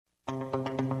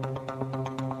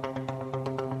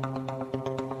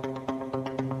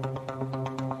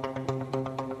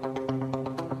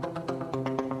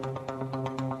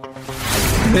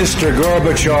Mr.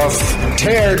 Gorbachev,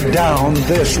 tear down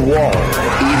this wall.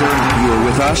 Either you are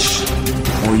with us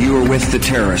or you are with the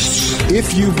terrorists.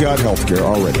 If you've got health care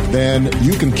already, then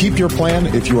you can keep your plan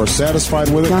if you are satisfied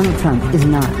with it. Donald Trump is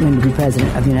not going to be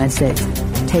president of the United States.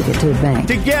 Take it to the bank.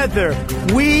 Together,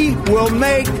 we will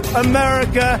make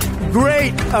America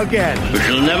great again. We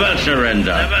shall never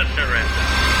surrender. Never surrender.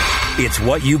 It's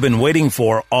what you've been waiting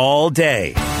for all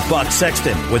day. Buck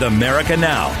Sexton with America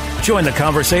Now. Join the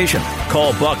conversation.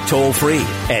 Call Buck toll-free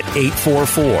at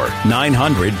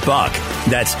 844-900-BUCK.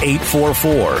 That's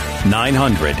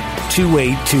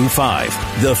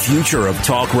 844-900-2825. The future of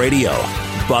talk radio.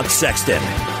 Buck Sexton.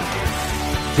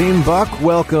 Team Buck,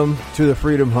 welcome to the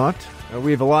Freedom Hunt. We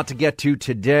have a lot to get to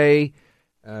today,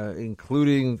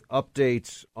 including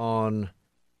updates on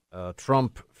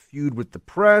Trump feud with the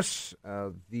press,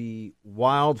 the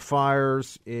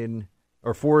wildfires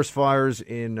forest fires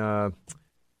in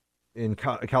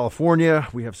California.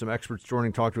 We have some experts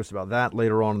joining to talk to us about that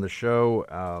later on in the show.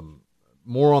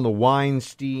 More on the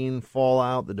Weinstein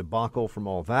fallout, the debacle from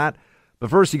all that. But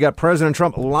first, you got President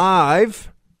Trump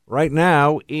live right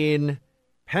now in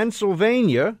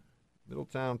Pennsylvania,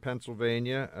 Middletown,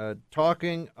 Pennsylvania,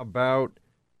 talking about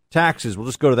taxes. We'll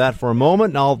just go to that for a moment,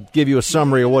 and I'll give you a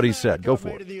summary of what he said. Go for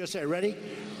it. Made in the USA. Ready?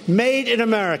 Made in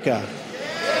America.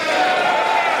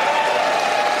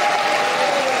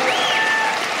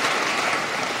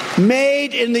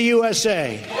 Made in the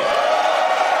USA.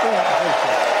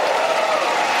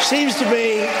 Seems to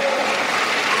be.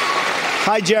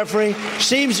 Hi, Jeffrey.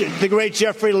 Seems the great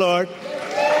Jeffrey Lord.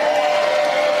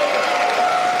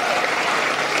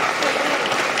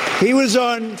 He was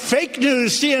on fake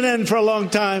news, CNN, for a long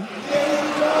time.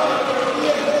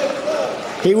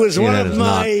 He was CNN one of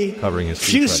my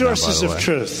few sources of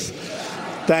truth.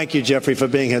 Thank you, Jeffrey, for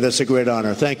being here. That's a great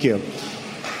honor. Thank you.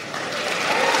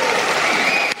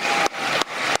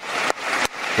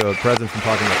 So the president's been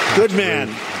talking about good man.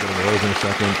 In a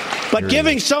second. But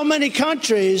giving so many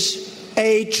countries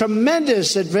a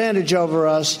tremendous advantage over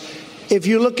us. If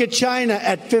you look at China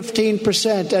at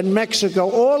 15% and Mexico,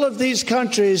 all of these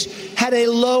countries had a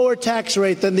lower tax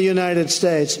rate than the United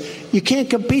States. You can't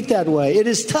compete that way. It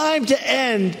is time to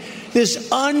end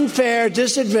this unfair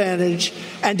disadvantage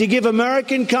and to give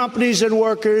American companies and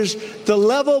workers the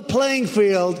level playing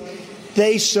field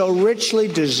they so richly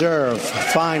deserve,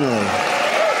 finally.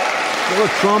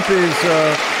 Look,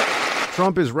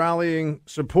 Trump is rallying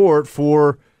support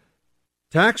for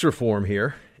tax reform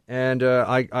here. And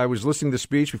I was listening to the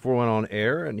speech before we went on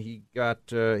air, and he got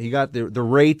the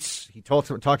rates. He talked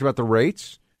about the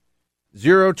rates,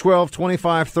 0, 12,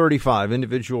 25, 35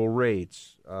 individual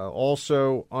rates.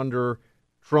 Also, under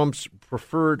Trump's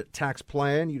preferred tax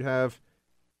plan, you'd have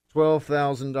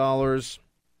 $12,000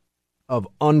 of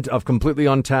completely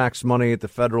untaxed money at the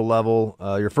federal level.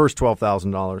 Your first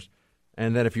 $12,000,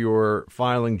 and then if you were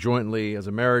filing jointly as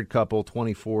a married couple,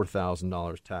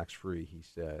 $24,000 tax free. He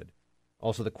said.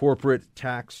 Also, the corporate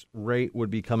tax rate would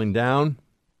be coming down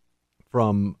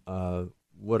from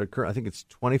what occurred. I think it's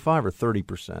 25 or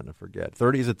 30%. I forget.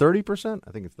 30 is it 30%?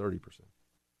 I think it's 30%.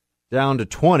 Down to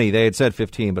 20. They had said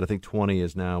 15, but I think 20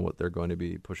 is now what they're going to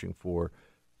be pushing for.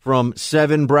 From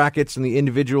 7 brackets in the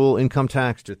individual income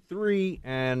tax to 3,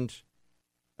 and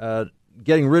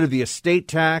getting rid of the estate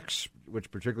tax,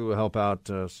 which particularly will help out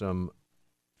some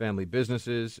family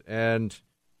businesses, and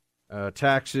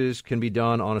taxes can be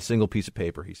done on a single piece of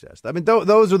paper, he says. I mean,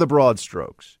 those are the broad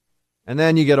strokes. And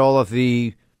then you get all of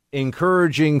the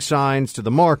encouraging signs to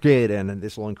the market, and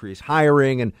this will increase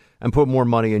hiring and put more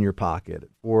money in your pocket.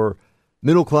 For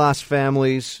middle-class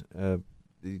families, the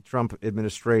Trump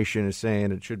administration is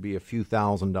saying it should be a few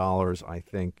 $1,000s, I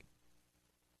think,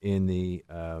 in the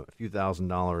a few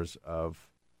 $1,000s of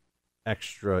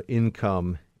extra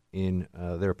income in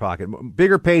their pocket.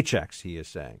 Bigger paychecks, he is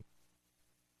saying.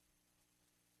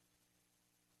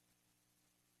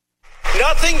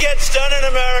 Nothing gets done in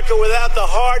America without the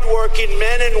hard-working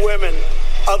men and women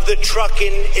of the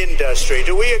trucking industry.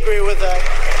 Do we agree with that?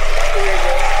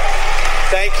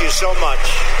 Thank you so much.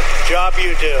 Job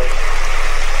you do.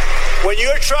 When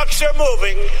your trucks are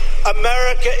moving,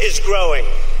 America is growing.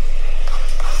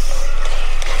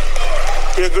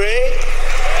 You agree?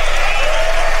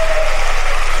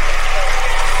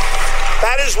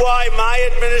 That is why my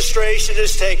administration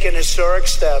has taken historic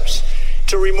steps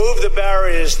to remove the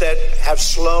barriers that have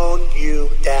slowed you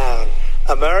down.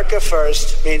 America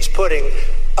first means putting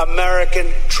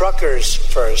American truckers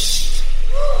first.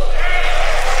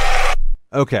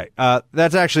 Okay,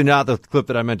 that's actually not the clip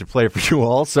that I meant to play for you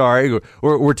all. Sorry,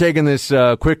 we're taking this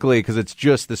quickly because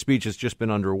the speech has just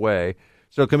been underway.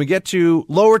 So can we get to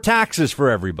lower taxes for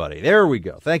everybody? There we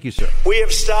go. Thank you, sir. We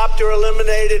have stopped or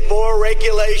eliminated more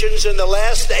regulations in the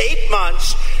last 8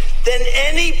 months than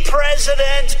any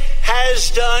president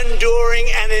has done during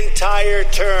an entire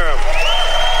term.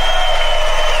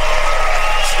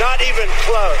 It's not even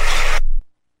close.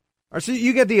 All right, so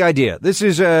you get the idea. This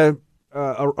is a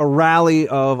rally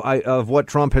of what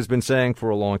Trump has been saying for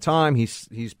a long time.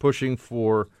 He's pushing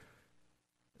for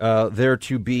there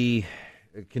to be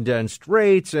condensed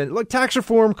rates, and look, tax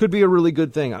reform could be a really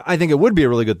good thing. I think it would be a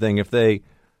really good thing if they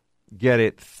get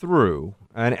it through,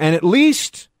 and at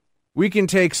least we can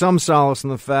take some solace in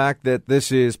the fact that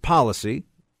this is policy.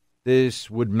 This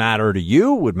would matter to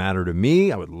you, would matter to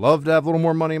me. I would love to have a little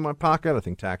more money in my pocket. I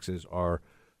think taxes are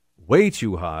way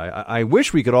too high. I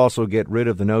wish we could also get rid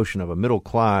of the notion of a middle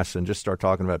class and just start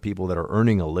talking about people that are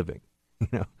earning a living.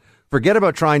 Forget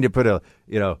about trying to put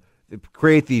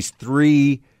create these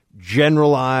three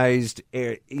generalized,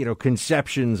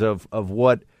 conceptions of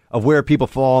where people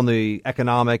fall on the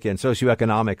economic and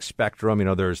socioeconomic spectrum.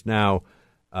 There's now,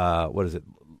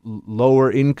 lower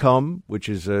income, which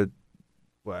is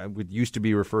would used to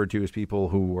be referred to as people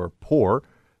who are poor,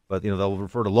 but they'll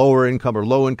refer to lower income or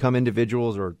low income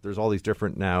individuals, or there's all these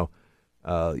different now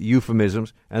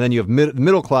euphemisms. And then you have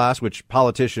middle class, which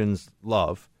politicians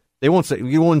love. You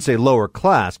wouldn't say lower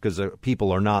class because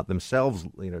people are not themselves.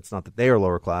 It's not that they are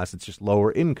lower class; it's just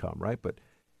lower income, right? But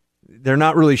they're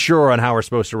not really sure on how we're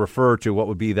supposed to refer to what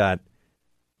would be that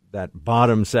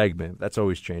bottom segment. That's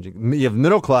always changing. You have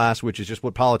middle class, which is just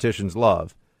what politicians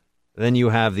love. Then you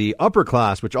have the upper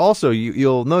class, which also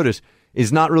you'll notice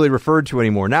is not really referred to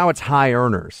anymore. Now it's high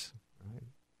earners, right?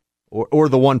 or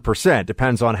the 1%.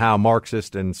 Depends on how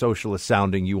Marxist and socialist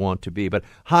sounding you want to be. But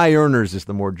high earners is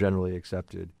the more generally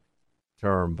accepted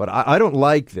term. But I don't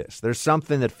like this. There's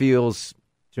something that feels,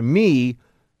 to me,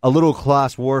 a little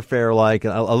class warfare, like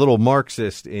a little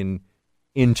Marxist in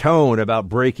tone about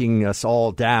breaking us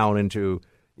all down into,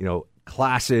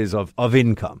 classes of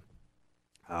income.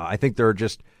 I think there are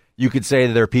just, you could say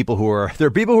that there are people who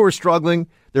are struggling,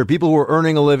 there are people who are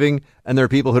earning a living, and there are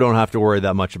people who don't have to worry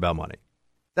that much about money.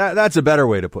 That's a better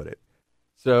way to put it.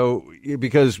 So,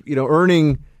 because,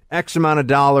 earning X amount of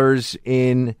dollars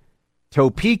in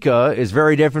Topeka is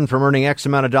very different from earning X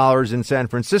amount of dollars in San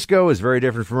Francisco, is very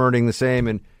different from earning the same,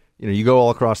 and, you go all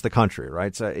across the country,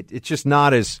 right? So it's just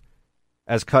not as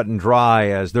cut and dry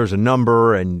as there's a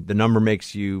number and the number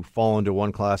makes you fall into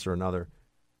one class or another.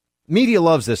 Media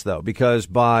loves this, though, because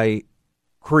by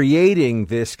creating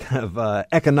this kind of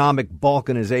economic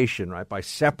balkanization, right, by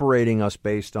separating us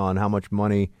based on how much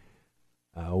money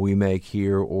we make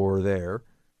here or there,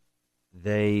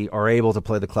 they are able to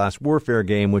play the class warfare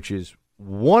game, which is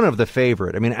one of the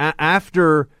favorite. I mean,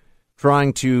 after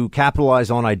trying to capitalize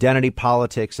on identity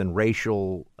politics and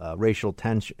racial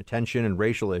tension and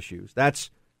racial issues,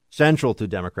 that's central to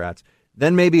Democrats.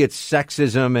 Then maybe it's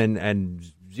sexism and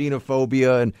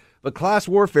xenophobia, but class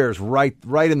warfare is right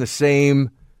in the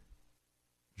same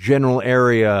general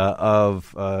area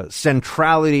of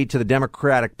centrality to the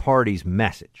Democratic Party's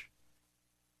message.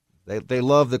 They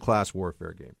love the class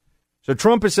warfare game. So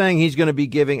Trump is saying he's going to be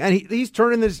giving, and he's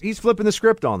flipping the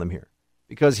script on them here,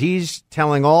 because he's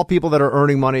telling all people that are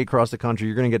earning money across the country,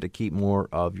 you're going to get to keep more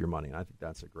of your money. And I think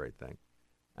that's a great thing.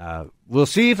 We'll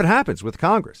see if it happens with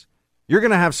Congress. You're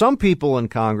going to have some people in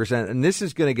Congress, and this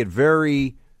is going to get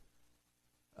very,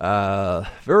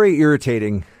 very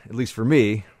irritating, at least for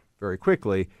me, very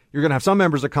quickly. You're going to have some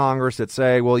members of Congress that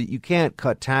say, well, you can't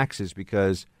cut taxes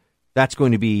because that's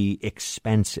going to be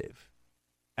expensive.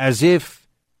 As if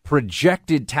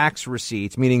projected tax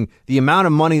receipts, meaning the amount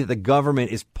of money that the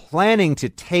government is planning to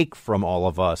take from all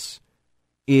of us,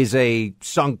 is a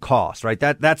sunk cost, right?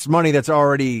 That's money that's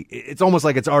already, it's almost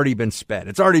like it's already been spent.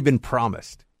 It's already been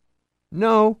promised.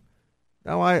 No,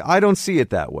 I don't see it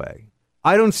that way.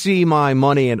 I don't see my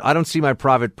money and I don't see my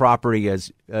private property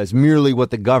as merely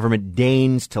what the government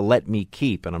deigns to let me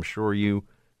keep. And I'm sure you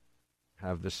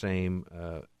have the same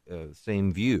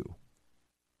view.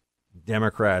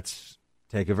 Democrats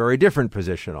take a very different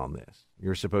position on this.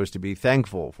 You're supposed to be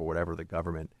thankful for whatever the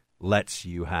government lets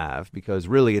you have, because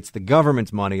really it's the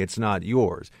government's money, it's not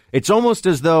yours. It's almost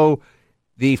as though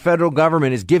the federal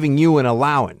government is giving you an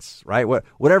allowance, right?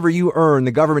 Whatever you earn,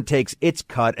 the government takes its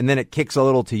cut and then it kicks a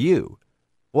little to you.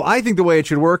 Well, I think the way it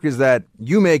should work is that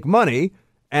you make money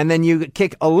and then you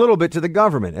kick a little bit to the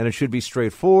government, and it should be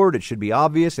straightforward, it should be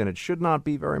obvious, and it should not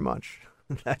be very much.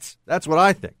 That's what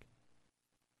I think.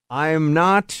 I am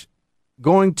not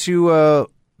going to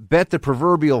bet the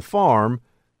proverbial farm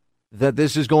that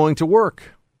this is going to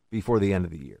work before the end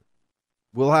of the year.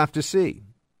 We'll have to see.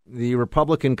 The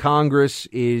Republican Congress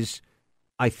is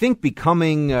I think,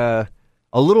 becoming a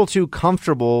little too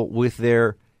comfortable with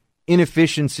their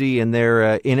inefficiency and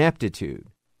their ineptitude.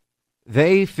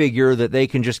 They figure that they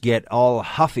can just get all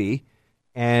huffy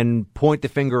and point the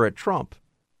finger at Trump.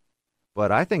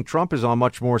 But I think Trump is on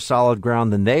much more solid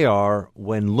ground than they are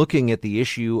when looking at the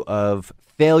issue of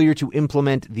failure to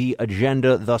implement the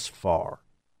agenda thus far.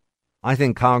 I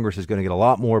think Congress is going to get a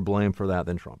lot more blame for that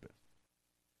than Trump is.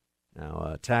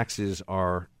 Now, taxes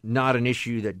are not an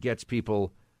issue that gets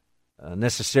people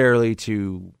necessarily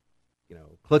to,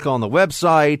 click on the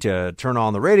website, turn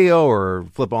on the radio, or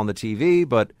flip on the TV,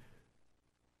 but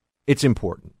it's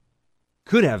important.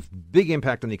 Could have big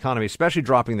impact on the economy, especially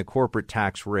dropping the corporate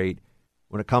tax rate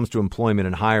when it comes to employment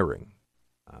and hiring.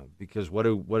 Because what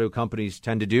do companies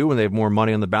tend to do when they have more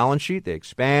money on the balance sheet? They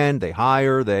expand, they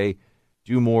hire, they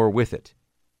do more with it.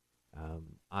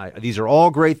 These are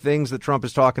all great things that Trump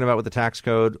is talking about with the tax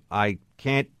code. I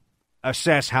can't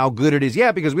assess how good it is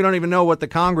yet because we don't even know what the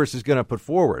Congress is going to put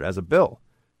forward as a bill.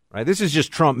 Right? This is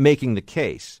just Trump making the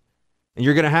case. And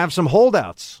you're going to have some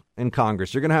holdouts in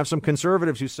Congress. You're going to have some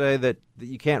conservatives who say that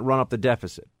you can't run up the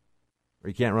deficit or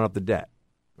you can't run up the debt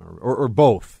or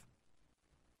both.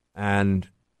 And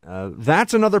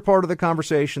that's another part of the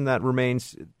conversation that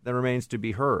remains to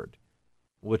be heard,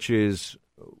 which is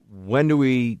when do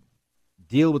we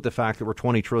deal with the fact that we're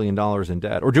 $20 trillion in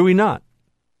debt, or do we not?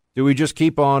 Do we just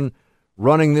keep on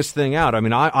running this thing out? I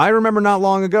mean, I remember not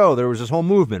long ago there was this whole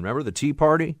movement. Remember the Tea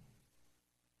Party?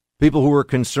 People who were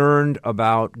concerned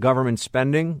about government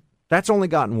spending. That's only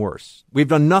gotten worse. We've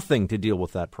done nothing to deal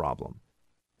with that problem.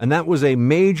 And that was a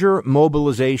major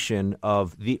mobilization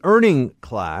of the earning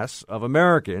class of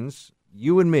Americans,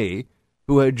 you and me,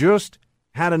 who had just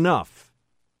had enough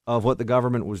of what the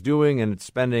government was doing and its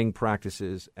spending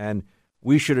practices. And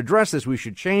we should address this. We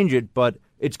should change it. But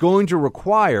it's going to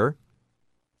require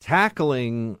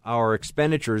tackling our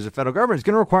expenditures. The federal government is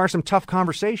going to require some tough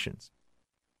conversations.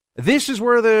 This is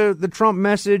where the Trump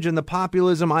message and the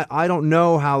populism, I don't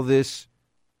know how this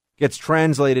gets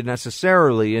translated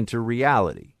necessarily into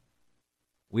reality.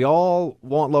 We all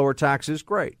want lower taxes,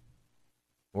 great.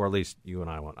 Or at least you and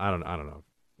I want. I don't know.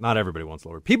 Not everybody wants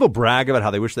lower. People brag about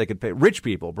how they wish they could pay. Rich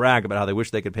people brag about how they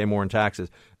wish they could pay more in taxes.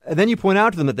 And then you point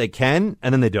out to them that they can,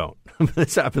 and then they don't.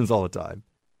 This happens all the time.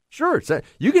 Sure,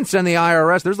 you can send the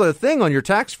IRS. There's a thing on your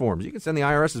tax forms. You can send the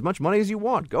IRS as much money as you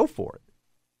want. Go for it.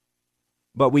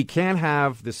 But we can't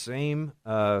have the same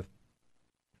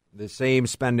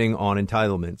spending on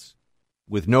entitlements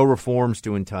with no reforms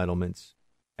to entitlements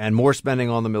and more spending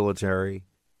on the military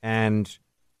and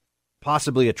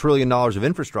possibly $1 trillion of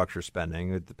infrastructure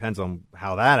spending. It depends on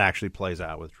how that actually plays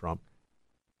out with Trump.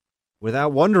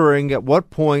 Without wondering at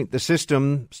what point the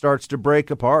system starts to break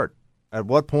apart, at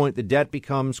what point the debt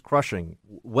becomes crushing.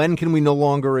 When can we no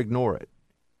longer ignore it?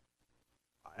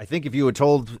 I think if you had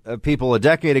told people a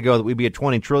decade ago that we'd be at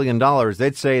 $20 trillion,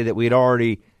 they'd say that we'd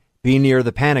already be near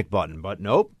the panic button. But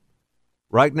nope.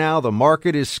 Right now, the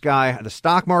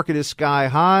stock market is sky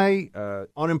high.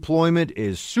 Unemployment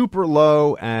is super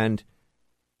low, and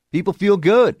people feel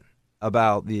good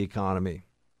about the economy.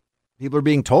 People are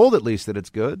being told, at least, that it's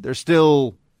good. There's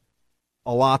still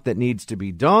a lot that needs to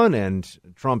be done, and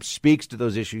Trump speaks to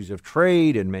those issues of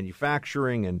trade and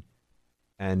manufacturing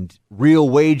and real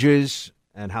wages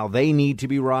and how they need to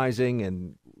be rising.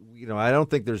 And, I don't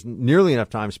think there's nearly enough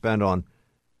time spent on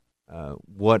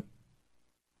what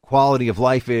quality of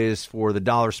life is for the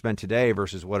dollar spent today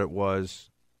versus what it was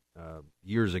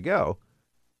years ago.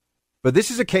 But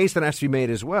this is a case that has to be made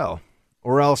as well,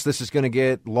 or else this is going to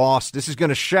get lost. This is going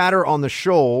to shatter on the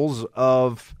shoals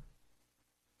of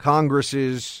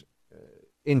Congress's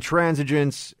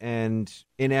intransigence and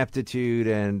ineptitude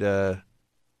and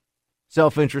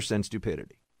self-interest and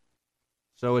stupidity.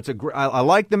 So I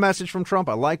like the message from Trump.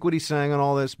 I like what he's saying on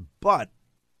all this, but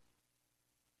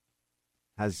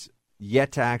has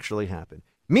yet to actually happen.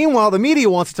 Meanwhile, the media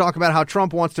wants to talk about how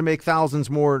Trump wants to make thousands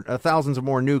of more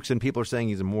nukes, and people are saying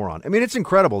he's a moron. I mean, it's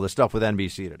incredible, this stuff with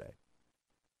NBC today.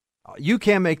 You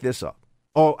can't make this up.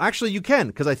 Oh, actually, you can,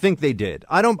 because I think they did.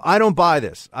 I don't buy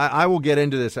this. I will get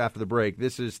into this after the break.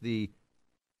 This is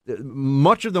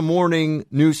much of the morning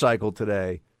news cycle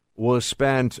today was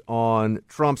spent on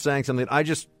Trump saying something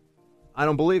that I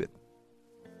don't believe it.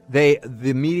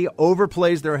 The media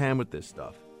overplays their hand with this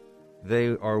stuff. They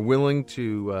are willing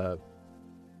to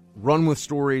run with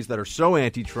stories that are so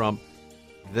anti-Trump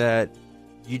that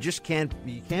you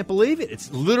can't believe it.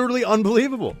 It's literally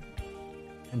unbelievable.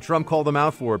 And Trump called them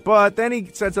out for it. But then he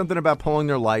said something about pulling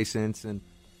their license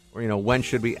or when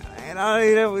should we? You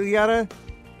gotta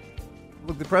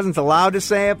look. The president's allowed to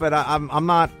say it, but I'm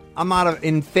not I'm not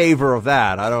in favor of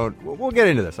that. We'll get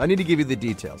into this. I need to give you the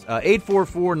details.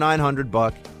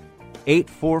 844-900-BUCK,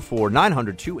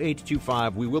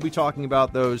 844-900-2825. We will be talking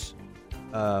about those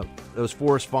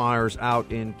forest fires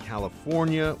out in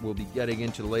California. We'll be getting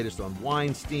into the latest on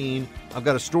Weinstein. I've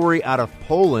got a story out of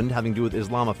Poland having to do with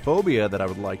Islamophobia that I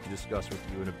would like to discuss with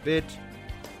you in a bit.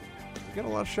 We've got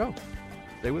a lot of show.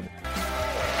 Stay with me.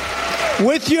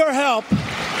 With your help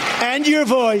and your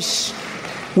voice,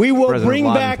 we will bring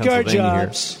back our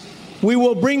jobs. We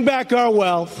will bring back our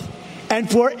wealth.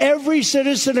 And for every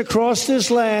citizen across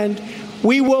this land,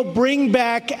 we will bring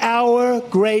back our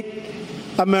great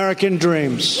American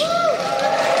dreams.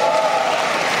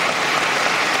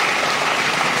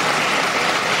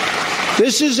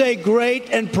 This is a great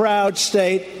and proud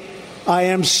state. I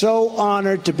am so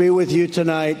honored to be with you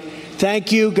tonight.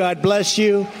 Thank you. God bless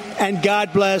you. And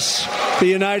God bless the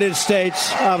United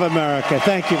States of America.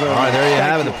 Thank you very much. All right, there you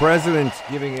have it. The president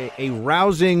giving a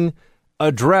rousing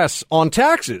address on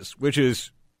taxes, which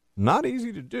is not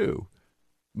easy to do.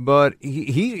 But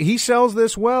he sells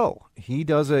this well. He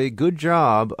does a good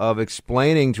job of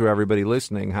explaining to everybody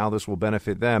listening how this will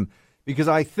benefit them, because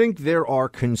I think there are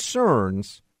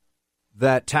concerns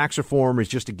that tax reform is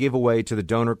just a giveaway to the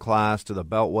donor class, to the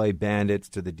Beltway bandits,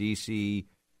 to the D.C.,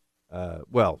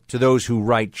 to those who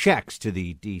write checks to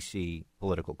the D.C.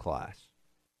 political class.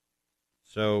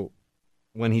 So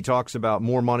when he talks about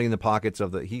more money in the pockets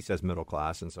of he says middle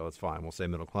class, and so it's fine. We'll say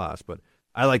middle class, but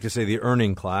I like to say the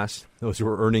earning class, those who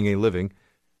are earning a living.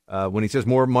 When he says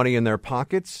more money in their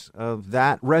pockets,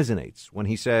 that resonates. When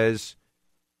he says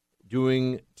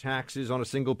doing taxes on a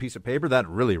single piece of paper, that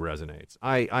really resonates.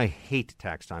 I hate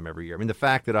tax time every year. I mean, the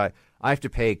fact that I have to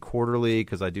pay quarterly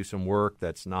because I do some work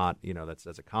that's not, that's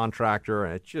as a contractor,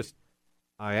 and it's just,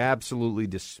 I absolutely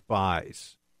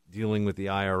despise dealing with the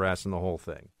IRS and the whole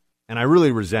thing. And I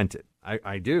really resent it.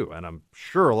 I do, and I'm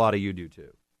sure a lot of you do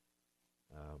too.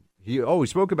 He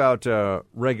spoke about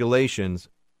regulations.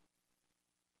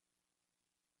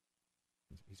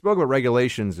 He spoke about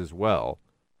regulations as well.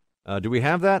 Do we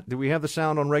have that? Do we have the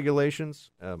sound on regulations?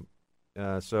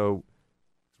 So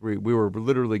we were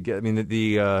literally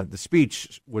the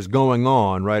speech was going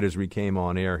on right as we came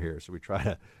on air here. So we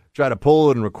try to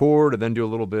pull it and record and then do a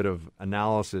little bit of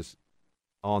analysis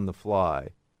on the fly.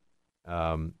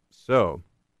 All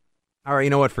right, you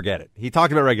know what? Forget it. He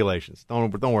talked about regulations.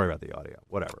 Don't worry about the audio.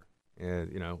 Whatever.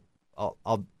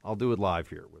 I'll do it live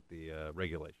here with the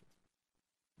regulations.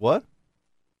 What?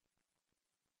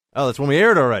 Oh, that's when we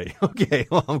aired already. Okay,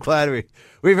 well, I'm glad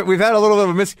we've had a little bit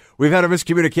of a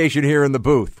miscommunication here in the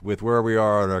booth with where we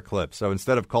are on our clips. So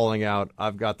instead of calling out,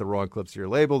 I've got the wrong clips here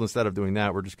labeled. Instead of doing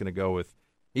that, we're just going to go with.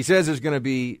 He says there's going to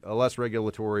be a less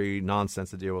regulatory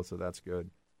nonsense to deal with, so that's good.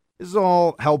 This is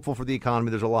all helpful for the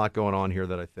economy. There's a lot going on here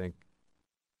that I think,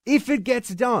 if it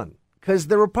gets done, because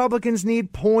the Republicans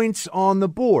need points on the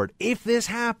board. If this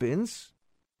happens,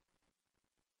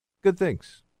 good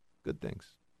things. Good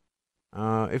things.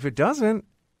 If it doesn't,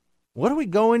 what do we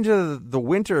go into the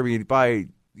winter? I mean, by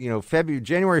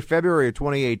January, February of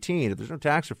 2018, if there's no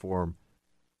tax reform,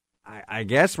 I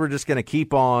guess we're just going to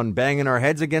keep on banging our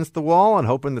heads against the wall and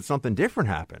hoping that something different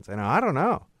happens. And I don't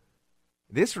know.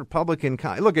 This Republican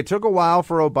look, it took a while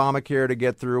for Obamacare to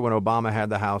get through when Obama had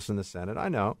the House and the Senate. I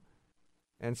know.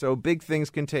 And so big things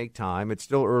can take time. It's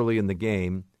still early in the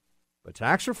game. But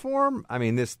tax reform, I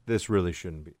mean, this really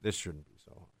shouldn't be. This shouldn't be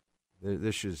so hard.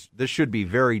 This should be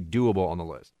very doable on the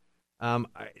list.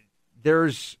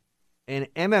 There's an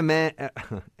an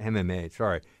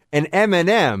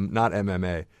M&M, not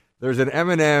MMA. There's an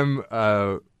M&M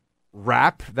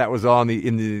rap that was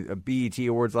in the BET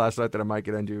Awards last night that I might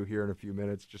get into here in a few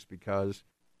minutes, just because.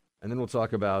 And then we'll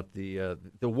talk about the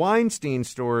Weinstein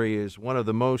story. Is one of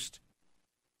the most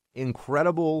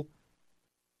incredible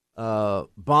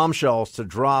bombshells to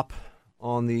drop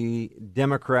on the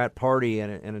Democrat Party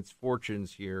and its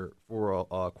fortunes here for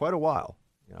quite a while.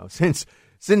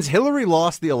 Since Hillary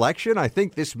lost the election, I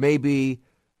think this may be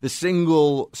the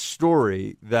single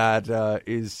story that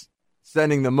is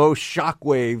sending the most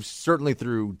shockwaves, certainly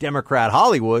through Democrat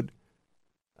Hollywood.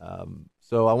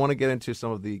 So I want to get into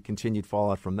some of the continued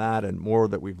fallout from that and more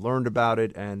that we've learned about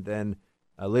it. And then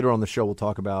later on the show, we'll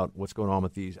talk about what's going on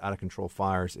with these out-of-control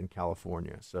fires in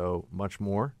California. So much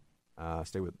more.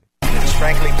 Stay with me. It's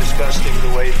frankly disgusting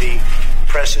the way the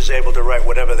press is able to write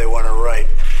whatever they want to write.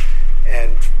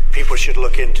 And people should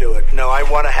look into it. No, I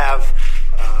want to have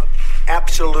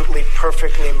absolutely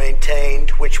perfectly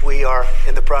maintained, which we are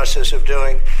in the process of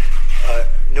doing,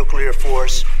 nuclear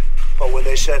force. But when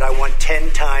they said I want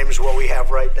 10 times what we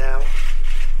have right now,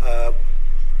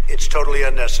 it's totally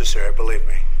unnecessary, believe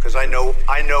me, because I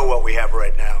know what we have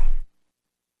right now.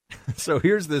 So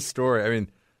here's this story. I mean,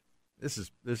 this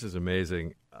is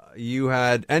amazing. You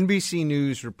had NBC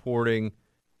News reporting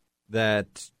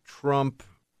that Trump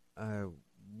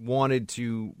wanted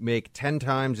to make 10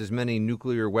 times as many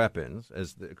nuclear weapons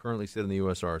as currently sit in the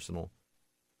U.S. arsenal,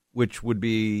 which would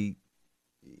be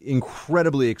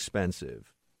incredibly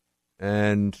expensive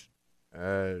and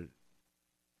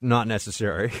not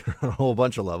necessary on a whole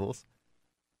bunch of levels.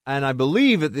 And I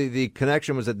believe that the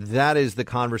connection was that is the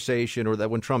conversation, or that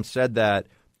when Trump said that,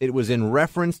 it was in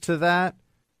reference to that.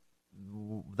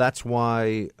 That's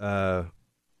why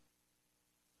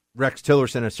Rex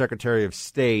Tillerson, as Secretary of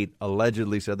State,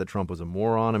 allegedly said that Trump was a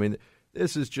moron. I mean,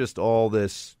 this is just all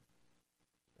this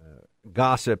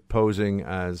gossip posing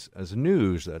as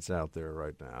news that's out there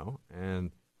right now.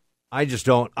 And I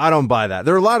don't buy that.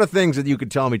 There are a lot of things that you could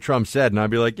tell me Trump said, and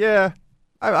I'd be like, yeah,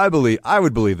 I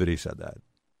would believe that he said that.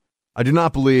 I do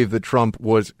not believe that Trump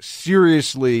was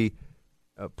seriously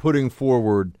putting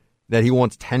forward that he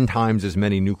wants 10 times as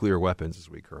many nuclear weapons as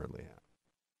we currently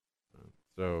have.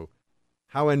 So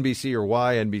how NBC or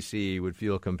why NBC would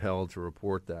feel compelled to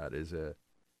report that is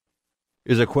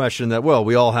a question that, well,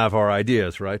 we all have our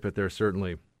ideas, right? But there's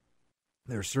certainly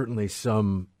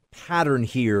some pattern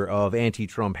here of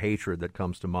anti-Trump hatred that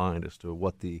comes to mind as to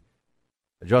what the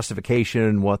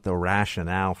justification, what the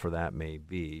rationale for that may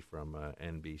be from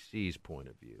NBC's point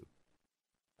of view.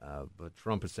 But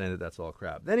Trump is saying that that's all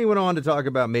crap. Then he went on to talk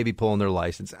about maybe pulling their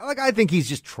license. Like, I think he's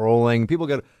just trolling.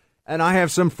 And I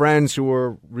have some friends who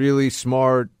are really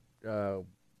smart,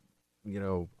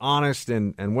 honest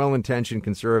and well-intentioned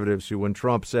conservatives who, when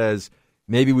Trump says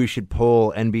maybe we should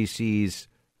pull NBC's,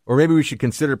 or maybe we should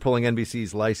consider pulling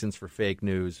NBC's license for fake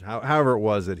news, however it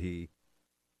was that he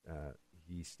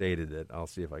stated it. I'll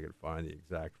see if I can find the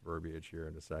exact verbiage here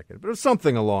in a second. But it was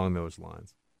something along those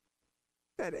lines.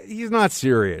 He's not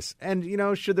serious. And,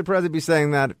 should the president be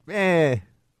saying that?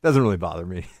 Doesn't really bother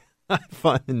me. I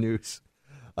find the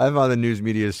news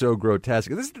media so grotesque.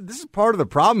 This is part of the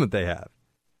problem that they have,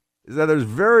 is that there's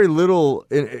very little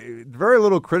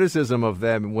criticism of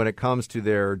them when it comes to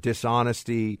their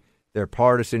dishonesty, their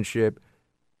partisanship.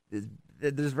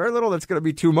 There's very little that's going to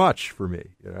be too much for me.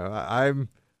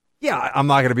 I'm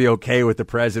not going to be okay with the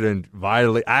president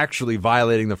actually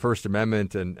violating the First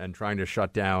Amendment and trying to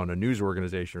shut down a news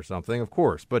organization or something, of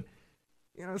course. But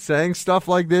saying stuff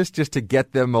like this just to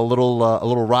get them a little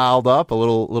riled up, a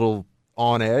little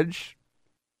on edge.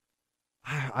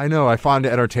 I know, I find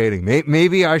it entertaining.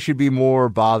 Maybe I should be more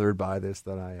bothered by this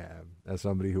than I am as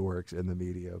somebody who works in the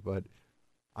media. But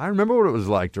I remember what it was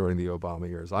like during the Obama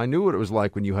years. I knew what it was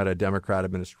like when you had a Democrat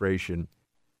administration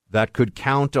that could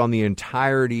count on the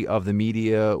entirety of the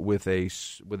media with a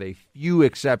few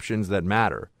exceptions that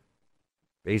matter.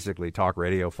 Basically, talk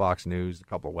radio, Fox News, a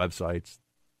couple of websites.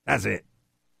 That's it.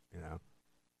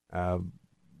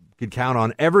 Could count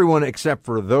on everyone except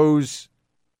for those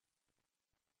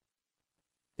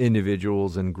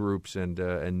individuals and groups and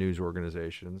news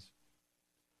organizations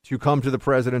to come to the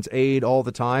president's aid all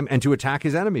the time and to attack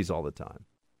his enemies all the time.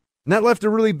 And that left a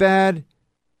really bad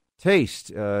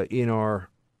taste in our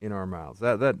mouths.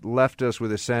 That left us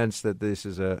with a sense that this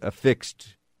is a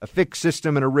fixed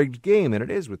system and a rigged game, and it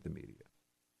is with the media.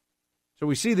 So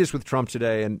we see this with Trump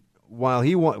today, and while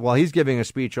he's giving a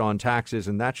speech on taxes,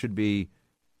 and that should be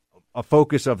a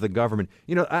focus of the government.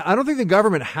 I don't think the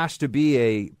government has to be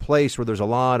a place where there's a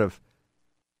lot of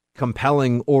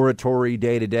compelling oratory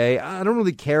day to day. I don't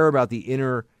really care about the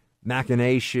inner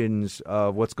machinations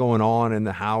of what's going on in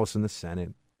the House and the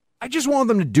Senate. I just want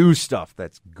them to do stuff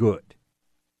that's good.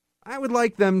 I would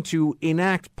like them to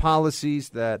enact policies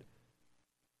that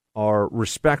are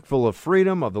respectful of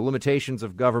freedom, of the limitations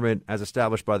of government as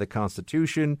established by the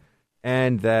Constitution,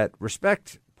 and that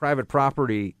respect private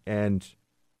property and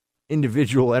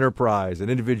individual enterprise and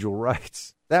individual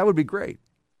rights. That would be great.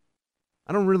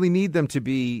 I don't really need them to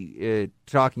be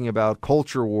talking about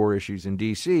culture war issues in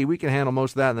D.C. We can handle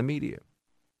most of that in the media.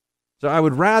 So I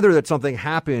would rather that something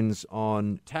happens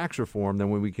on tax reform than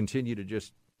when we continue to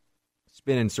just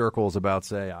spin in circles about,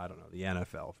 say, I don't know, the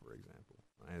NFL, for example.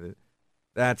 Right?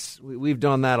 We've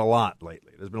done that a lot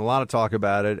lately. There's been a lot of talk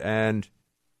about it, and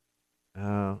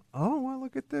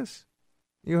look at this.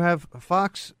 You have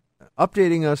Fox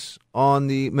updating us on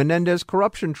the Menendez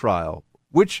corruption trial,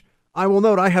 which I will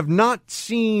note I have not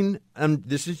seen, and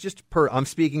this is just I'm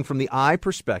speaking from the eye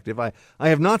perspective. I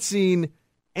have not seen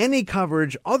any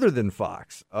coverage other than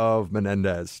Fox of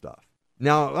Menendez stuff.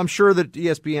 Now, I'm sure that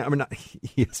not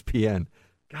ESPN.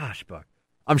 Gosh, Buck.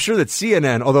 I'm sure that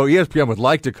CNN, although ESPN would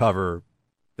like to cover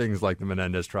things like the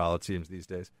Menendez trial, it seems these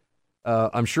days.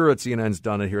 I'm sure that CNN's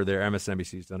done it here or there,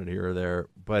 MSNBC's done it here or there,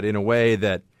 but in a way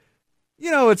that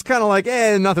it's kind of like,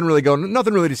 nothing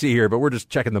really to see here, but we're just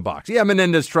checking the box. Yeah,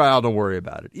 Menendez trial, don't worry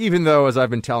about it. Even though, as I've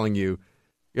been telling you,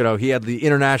 he had the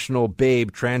International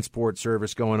Babe Transport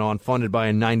Service going on, funded by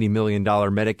a $90 million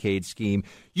Medicaid scheme.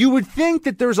 You would think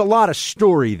that there's a lot of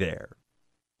story there,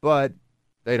 but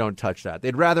they don't touch that.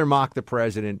 They'd rather mock the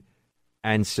president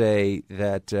and say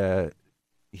that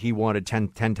he wanted 10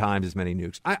 times as many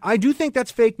nukes. I do think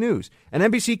that's fake news, and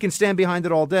NBC can stand behind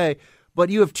it all day. But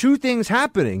you have two things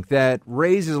happening that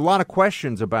raises a lot of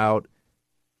questions about,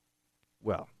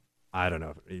 well, I don't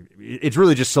know. It's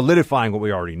really just solidifying what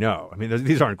we already know. I mean,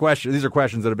 these aren't questions. These are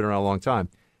questions that have been around a long time.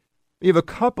 You have a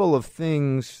couple of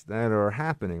things that are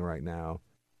happening right now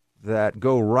that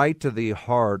go right to the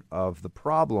heart of the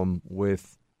problem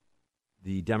with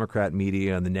the Democrat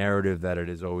media and the narrative that it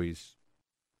is always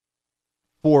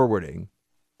forwarding,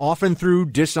 often through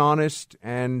dishonest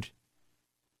and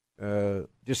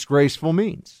disgraceful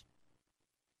means.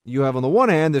 You have, on the one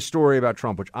hand, this story about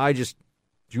Trump, which I just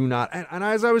do not. And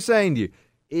as I was saying to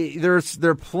you, there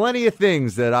are plenty of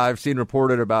things that I've seen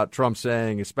reported about Trump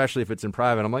saying, especially if it's in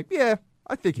private. I'm like, yeah,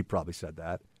 I think he probably said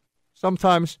that.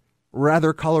 Sometimes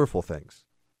rather colorful things.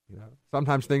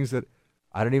 Sometimes things that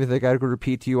I don't even think I could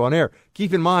repeat to you on air.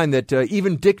 Keep in mind that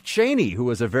even Dick Cheney, who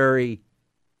was a very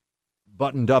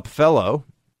buttoned-up fellow,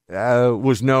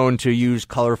 was known to use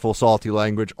colorful, salty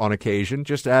language on occasion.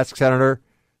 Just ask Senator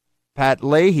Pat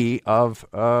Leahy of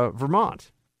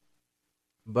Vermont.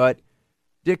 But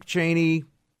Dick Cheney,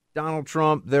 Donald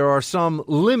Trump, there are some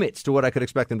limits to what I could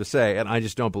expect them to say, and I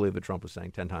just don't believe that Trump was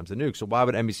saying 10 times the nuke. So why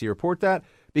would NBC report that?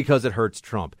 Because it hurts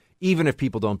Trump. Even if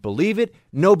people don't believe it,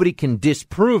 nobody can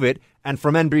disprove it. And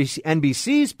from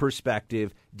NBC's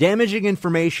perspective, damaging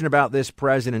information about this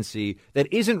presidency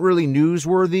that isn't really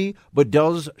newsworthy, but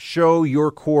does show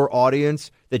your core audience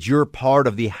that you're part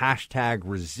of the hashtag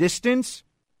resistance,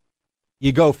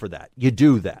 you go for that. You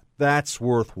do that. That's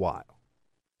worthwhile.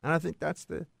 And I think that's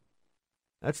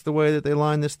the way that they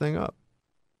line this thing up.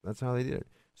 That's how they did it.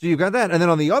 So you've got that. And then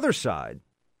on the other side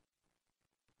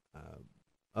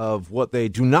of what they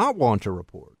do not want to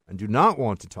report and do not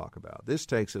want to talk about, this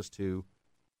takes us to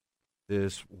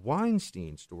this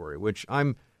Weinstein story, which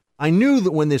I knew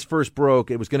that when this first broke,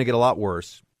 it was going to get a lot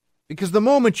worse. Because the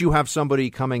moment you have somebody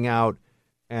coming out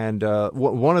and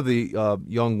one of the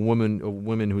young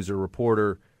women who's a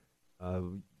reporter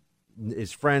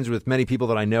is friends with many people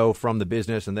that I know from the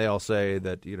business, and they all say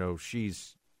that,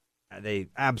 they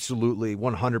absolutely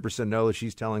 100% know that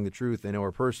she's telling the truth. They know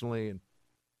her personally. And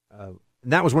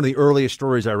that was one of the earliest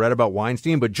stories I read about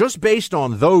Weinstein. But just based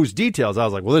on those details, I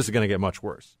was like, well, this is going to get much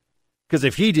worse. Because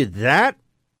if he did that,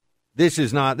 this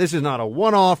is not a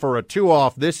one-off or a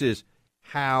two-off. This is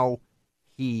how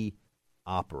he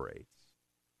operates.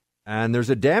 And there's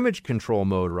a damage control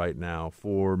mode right now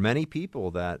for many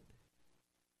people that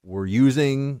were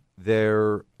using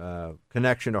their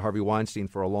connection to Harvey Weinstein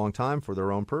for a long time for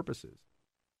their own purposes.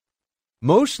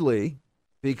 Mostly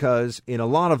because in a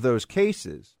lot of those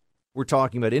cases, we're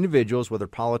talking about individuals, whether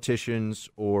politicians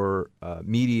or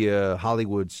media,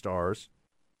 Hollywood stars.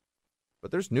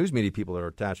 But there's news media people that are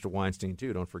attached to Weinstein,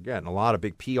 too, don't forget. And a lot of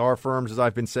big PR firms, as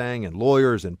I've been saying, and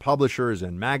lawyers and publishers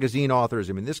and magazine authors.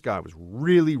 I mean, this guy was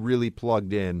really, really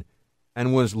plugged in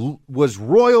and was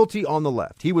royalty on the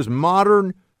left. He was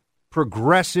modern,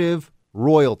 progressive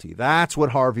royalty. That's what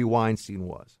Harvey Weinstein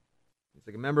was. He's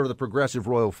like a member of the progressive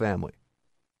royal family.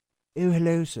 Oh,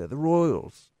 hello, sir, the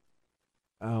royals.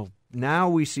 Oh, now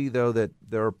we see, though, that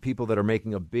there are people that are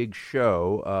making a big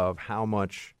show of how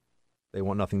much they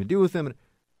want nothing to do with him. And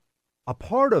a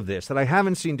part of this that I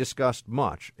haven't seen discussed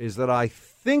much is that I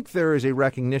think there is a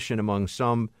recognition among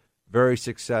some very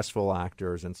successful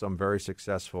actors and some very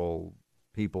successful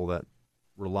people that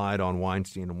relied on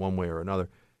Weinstein in one way or another,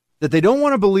 that they don't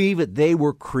want to believe that they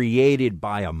were created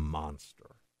by a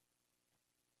monster.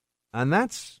 And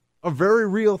that's a very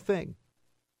real thing.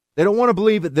 They don't want to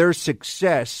believe that their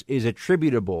success is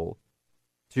attributable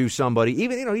to somebody,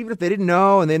 even if they didn't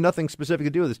know and they had nothing specific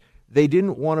to do with this. They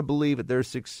didn't want to believe that their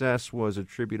success was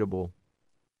attributable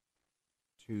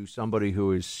to somebody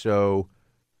who is so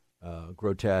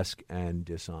grotesque and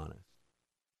dishonest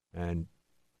and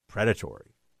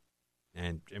predatory.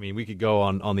 And, I mean, we could go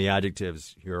on the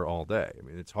adjectives here all day. I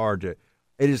mean,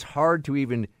 it is hard to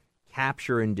even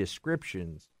capture in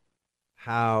descriptions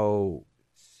how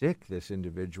sick this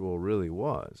individual really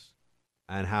was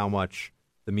and how much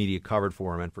the media covered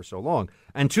for him and for so long.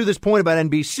 And to this point about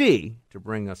NBC, to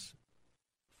bring us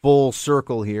full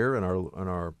circle here in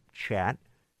our chat,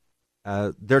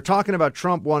 they're talking about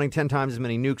Trump wanting 10 times as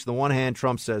many nukes. On the one hand,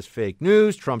 Trump says fake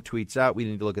news. Trump tweets out, we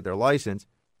need to look at their license.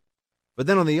 But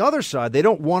then on the other side, they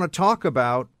don't want to talk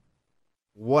about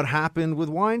what happened with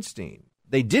Weinstein.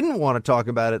 They didn't want to talk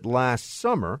about it last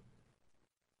summer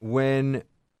when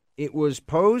it was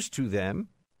posed to them.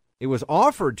 It was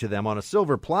offered to them on a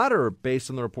silver platter, based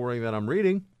on the reporting that I'm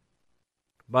reading,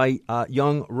 by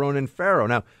young Ronan Farrow.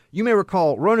 Now, you may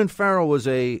recall Ronan Farrow was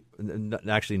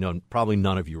probably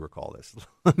none of you recall this.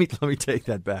 let me take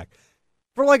that back.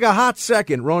 For like a hot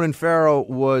second, Ronan Farrow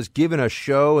was given a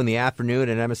show in the afternoon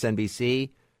at MSNBC,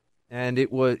 and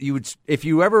it was if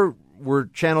you ever were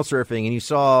channel surfing and you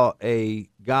saw a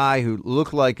guy who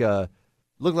looked like a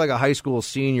high school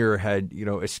senior had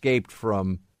escaped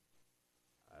from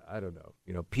I don't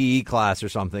know PE class or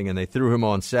something, and they threw him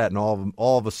on set, and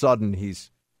all of a sudden he's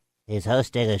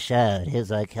hosting a show, and he's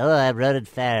like, "Hello, I'm Ronan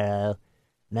Farrow.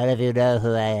 None of you know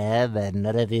who I am, and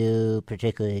none of you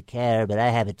particularly care, but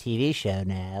I have a TV show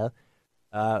now."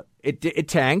 It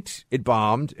tanked. It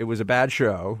bombed. It was a bad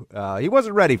show. He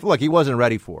wasn't ready. He wasn't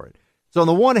ready for it. So on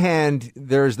the one hand,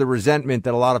 there's the resentment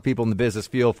that a lot of people in the business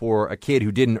feel for a kid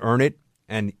who didn't earn it.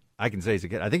 And I can say as a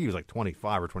kid, I think he was like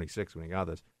 25 or 26 when he got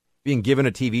this, being given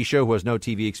a TV show who has no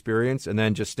TV experience and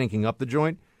then just stinking up the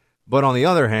joint. But on the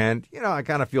other hand, I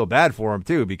kind of feel bad for him,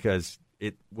 too, because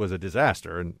it was a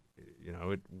disaster. And,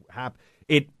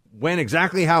 it went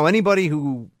exactly how anybody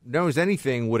who knows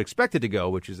anything would expect it to go,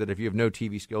 which is that if you have no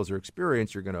TV skills or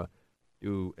experience, you're going to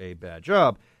do a bad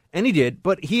job. And he did.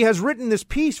 But he has written this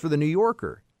piece for The New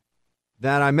Yorker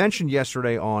that I mentioned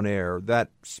yesterday on air that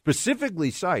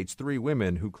specifically cites 3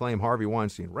 women who claim Harvey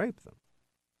Weinstein raped them.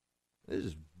 This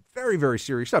is very, very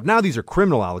serious stuff. Now, these are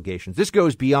criminal allegations. This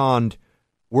goes beyond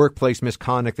workplace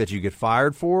misconduct that you get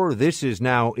fired for. This is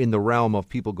now in the realm of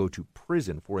people go to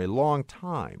prison for a long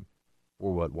time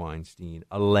for what Weinstein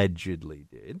allegedly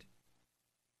did.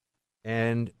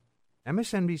 And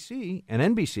MSNBC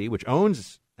and NBC, which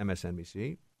owns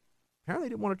MSNBC, apparently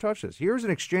didn't want to touch this. Here's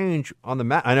an exchange on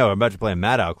the I know I'm about to play a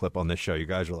Maddow clip on this show. You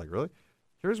guys are like, really?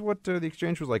 Here's what the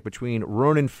exchange was like between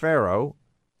Ronan Farrow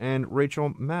and Rachel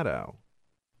Maddow.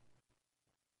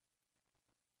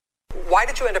 Why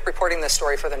did you end up reporting this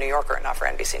story for The New Yorker and not for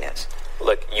NBC News?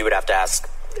 Look, you would have to ask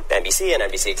NBC and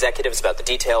NBC executives about the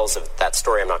details of that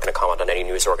story. I'm not going to comment on any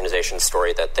news organization's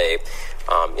story that they,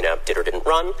 did or didn't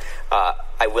run.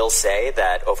 I will say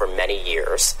that over many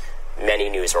years, many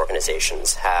news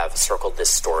organizations have circled this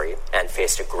story and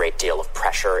faced a great deal of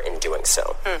pressure in doing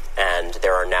so. And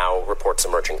there are now reports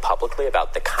emerging publicly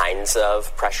about the kinds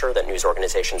of pressure that news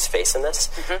organizations face in this.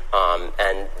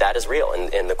 And that is real.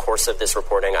 In the course of this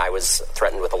reporting, I was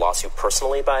threatened with a lawsuit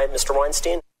personally by Mr.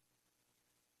 Weinstein.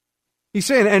 He's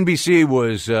saying NBC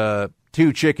was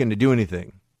too chicken to do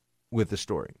anything with the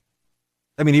story.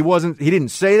 I mean, he didn't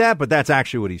say that, but that's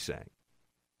actually what he's saying.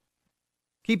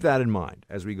 Keep that in mind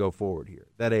as we go forward here,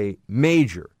 that a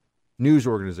major news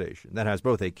organization that has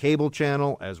both a cable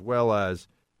channel as well as,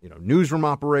 newsroom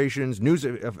operations, news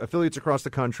affiliates across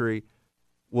the country,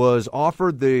 was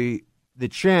offered the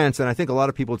chance, and I think a lot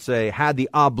of people would say had the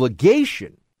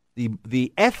obligation,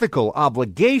 the ethical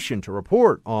obligation to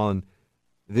report on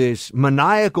this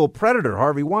maniacal predator,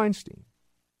 Harvey Weinstein,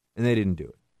 and they didn't do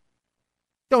it.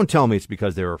 Don't tell me it's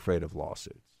because they were afraid of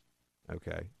lawsuits,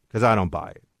 okay? Because I don't buy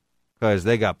it. Because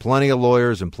they got plenty of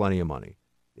lawyers and plenty of money.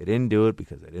 They didn't do it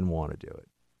because they didn't want to do it.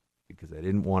 Because they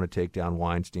didn't want to take down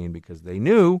Weinstein, because they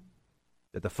knew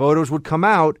that the photos would come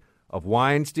out of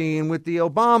Weinstein with the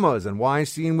Obamas and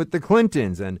Weinstein with the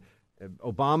Clintons and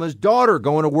Obama's daughter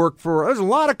going to work for, there's a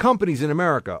lot of companies in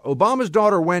America. Obama's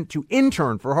daughter went to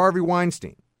intern for Harvey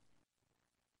Weinstein.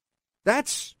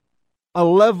 That's a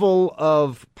level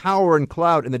of power and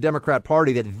clout in the Democrat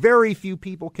Party that very few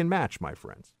people can match, my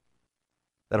friends,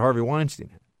 that Harvey Weinstein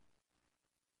had.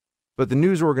 But the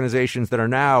news organizations that are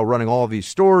now running all of these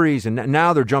stories, and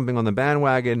now they're jumping on the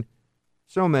bandwagon,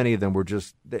 so many of them were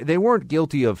just, they weren't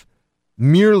guilty of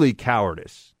merely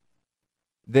cowardice.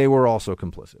 They were also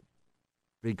complicit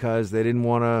because they didn't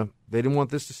want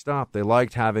this to stop. They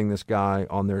liked having this guy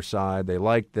on their side. They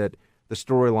liked that the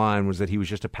storyline was that he was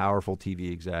just a powerful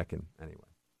TV exec. And anyway,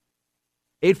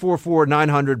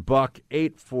 844-900-BUCK,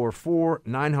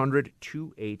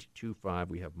 844-900-2825.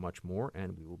 We have much more,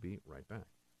 and we will be right back.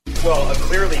 Well,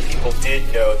 clearly people did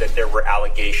know that there were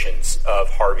allegations of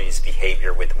Harvey's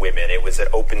behavior with women. It was an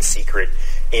open secret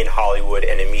in Hollywood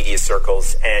and in media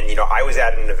circles. And, I was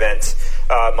at an event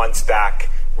months back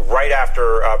right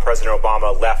after President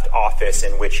Obama left office,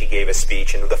 in which he gave a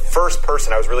speech. And the first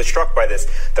person, I was really struck by this,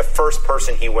 the first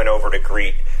person he went over to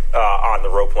greet on the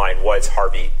rope line was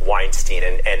Harvey Weinstein.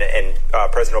 And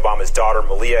President Obama's daughter,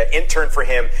 Malia, interned for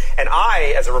him. And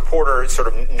I, as a reporter, sort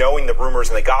of knowing the rumors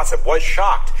and the gossip, was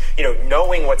shocked,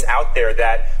 knowing what's out there,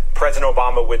 that President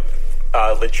Obama would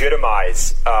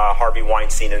legitimize Harvey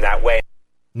Weinstein in that way.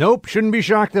 Nope, shouldn't be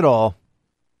shocked at all.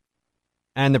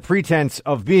 And the pretense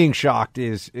of being shocked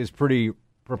is pretty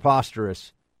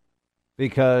preposterous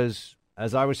because,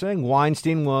 as I was saying,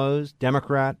 Weinstein was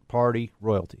Democrat Party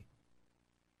royalty.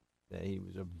 He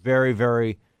was a very,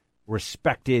 very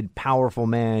respected, powerful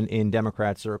man in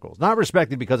Democrat circles. Not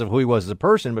respected because of who he was as a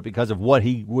person, but because of what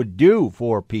he would do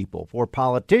for people, for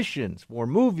politicians, for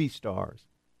movie stars,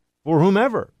 for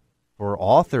whomever, for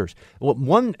authors.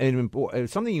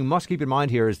 Something you must keep in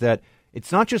mind here is that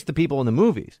it's not just the people in the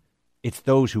movies. It's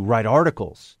those who write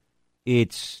articles.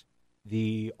 It's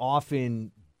the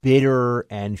often bitter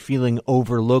and feeling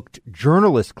overlooked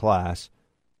journalist class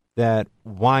that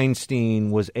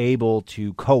Weinstein was able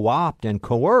to co-opt and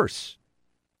coerce.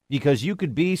 Because you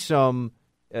could be some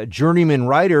journeyman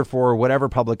writer for whatever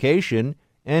publication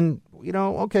and,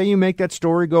 you make that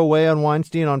story go away on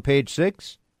Weinstein on page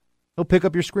 6. He'll pick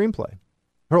up your screenplay.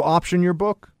 He'll option your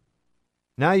book.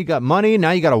 Now you got money.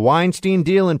 Now you got a Weinstein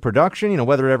deal in production.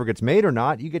 Whether it ever gets made or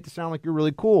not, you get to sound like you're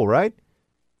really cool, right?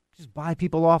 Just buy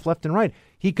people off left and right.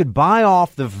 He could buy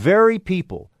off the very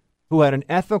people who had an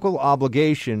ethical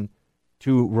obligation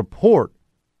to report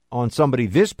on somebody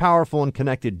this powerful and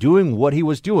connected doing what he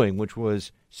was doing, which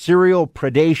was serial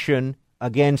predation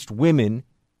against women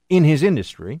in his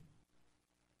industry,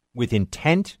 with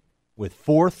intent, with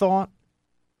forethought.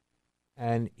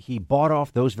 And he bought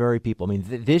off those very people. I mean,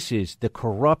 the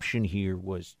corruption here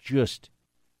was just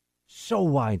so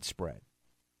widespread.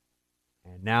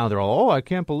 And now they're all, I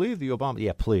can't believe the Obama.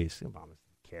 Yeah, please. The Obamas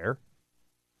didn't care.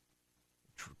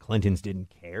 Clintons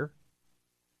didn't care.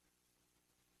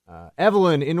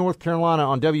 Evelyn in North Carolina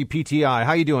on WPTI.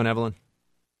 How you doing, Evelyn?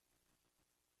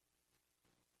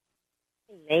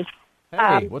 Hey,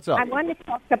 what's up? I want to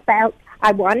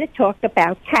talk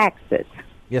about taxes.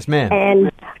 Yes, ma'am.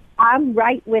 And I'm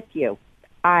right with you.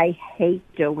 I hate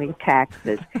doing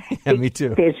taxes. Yeah, me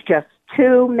too. There's just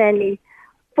too many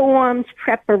forms,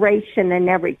 preparation, and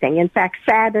everything. In fact,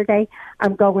 Saturday,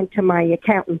 I'm going to my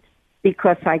accountant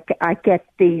because I get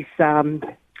these,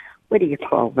 what do you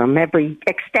call them,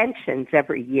 extensions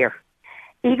every year,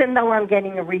 even though I'm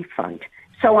getting a refund.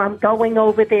 So I'm going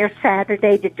over there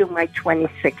Saturday to do my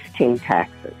 2016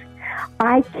 taxes.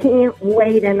 I can't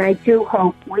wait, and I do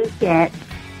hope we get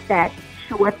that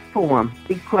short form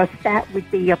because that would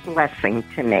be a blessing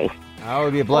to me. That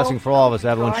would be a blessing for all of us,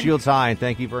 Evelyn. Shields high, and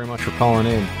thank you very much for calling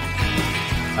in.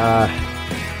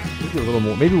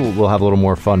 Maybe we'll have a little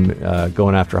more fun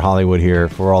going after Hollywood here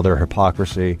for all their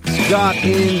hypocrisy. Scott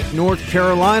in North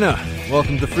Carolina.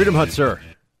 Welcome to Freedom Hut, sir.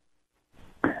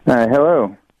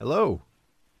 Hello. Hello.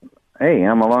 Hey,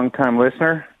 I'm a long-time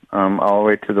listener, all the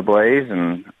way to the Blaze,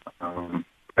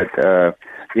 but the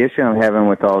issue I'm having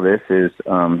with all this is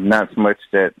not so much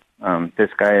that this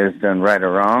guy has done right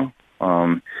or wrong,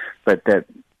 but that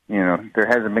there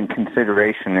hasn't been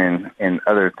consideration in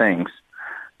other things.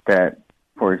 That,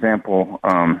 for example,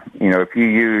 if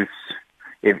you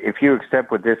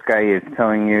accept what this guy is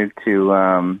telling you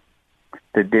to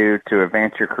do to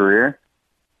advance your career,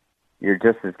 you're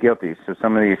just as guilty. So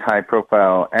some of these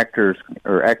high-profile actors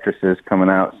or actresses coming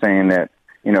out saying that,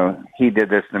 he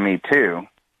did this to me too,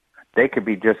 they could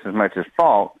be just as much at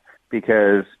fault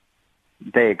because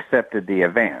they accepted the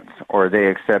advance or they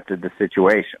accepted the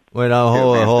situation. Wait,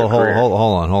 hold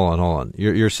on.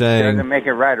 You're saying it doesn't make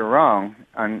it right or wrong.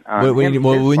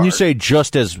 When you say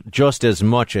just as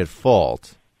much at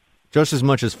fault, just as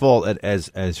much as fault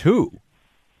as who?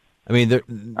 I mean,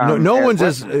 no one's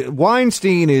as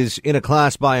Weinstein is in a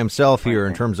class by himself here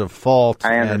in terms of fault.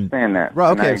 I understand that.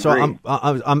 Right. Okay. So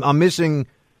I'm missing.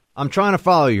 I'm trying to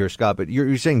follow you here, Scott. But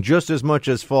you're saying just as much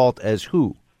as fault as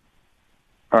who?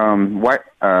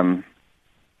 Weinstein.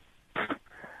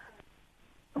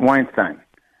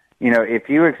 If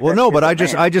you accept but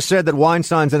I just said that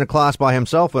Weinstein's in a class by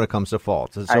himself when it comes to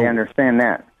fault. So, I understand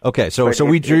that. Okay.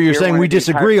 You're saying we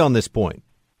disagree on this point.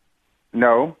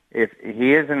 No, if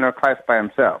he is in a class by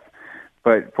himself.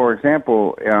 But, for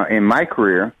example, in my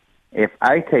career, if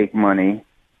I take money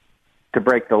to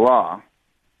break the law,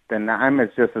 then I'm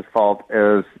just as fault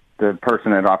as the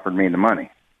person that offered me the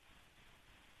money.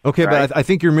 Okay, right? But I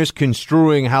think you're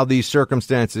misconstruing how these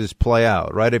circumstances play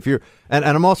out, right? If you're, and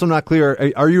I'm also not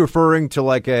clear. Are you referring to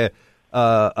like a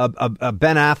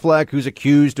Ben Affleck who's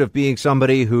accused of being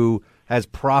somebody who has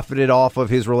profited off of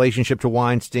his relationship to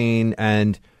Weinstein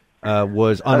and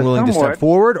was unwilling to step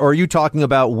forward? Or are you talking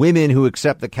about women who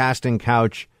accept the casting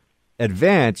couch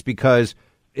advance? Because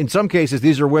in some cases,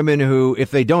 these are women who, if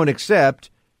they don't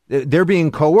accept, they're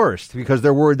being coerced because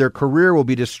they're worried their career will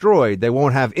be destroyed. They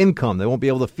won't have income. They won't be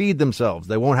able to feed themselves.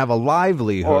 They won't have a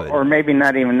livelihood. Or maybe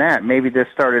not even that. Maybe this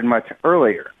started much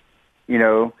earlier,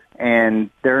 and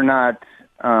they're not.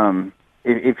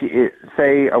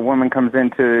 Say a woman comes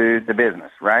into the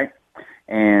business, right,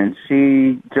 and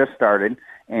she just started,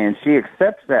 and she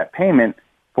accepts that payment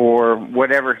for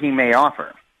whatever he may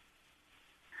offer.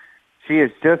 She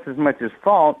is just as much as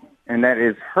fault, and that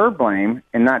is her blame,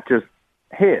 and not just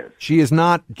his. She is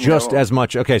not just as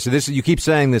much. Okay, so this you keep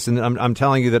saying this, and I'm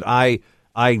telling you that I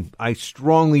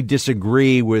strongly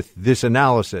disagree with this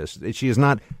analysis. She is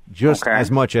not just as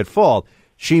much at fault.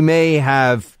 She may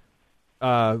have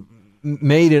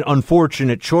made an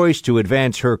unfortunate choice to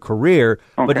advance her career,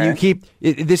 but you keep.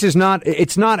 This is not.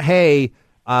 It's not. Hey,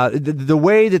 the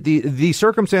way that the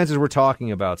circumstances we're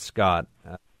talking about, Scott.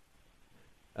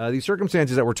 These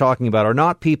circumstances that we're talking about are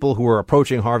not people who are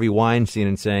approaching Harvey Weinstein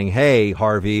and saying, "Hey,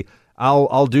 Harvey,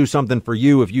 I'll do something for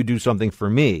you if you do something for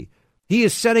me." He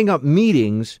is setting up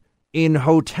meetings in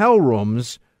hotel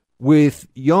rooms with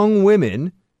young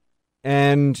women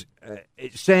and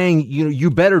saying,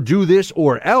 you better do this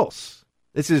or else.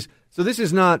 This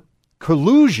is not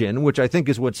collusion, which I think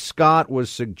is what Scott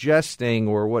was suggesting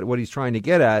or what he's trying to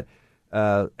get at.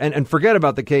 And forget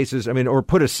about the cases, or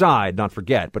put aside, not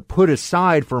forget, but put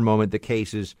aside for a moment the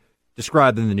cases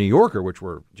described in the New Yorker, which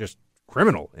were just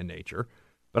criminal in nature.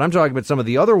 But I'm talking about some of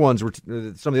the other ones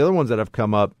that have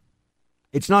come up.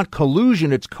 It's not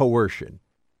collusion, it's coercion,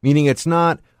 meaning it's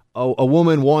not a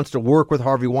woman wants to work with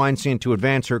Harvey Weinstein to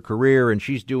advance her career and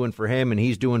she's doing for him and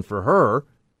he's doing for her.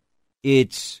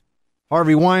 It's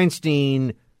Harvey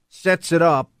Weinstein sets it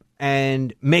up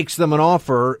and makes them an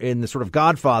offer in the sort of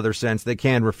Godfather sense they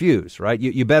can refuse, right?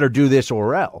 You better do this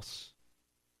or else.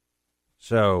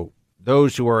 So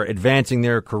those who are advancing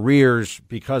their careers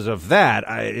because of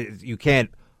that, you can't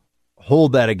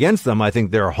hold that against them. I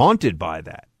think they're haunted by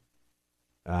that.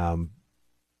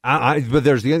 But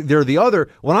there are the other.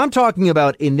 When I'm talking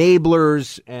about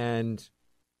enablers and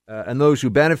those who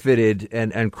benefited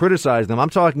and criticized them, I'm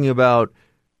talking about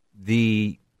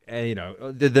the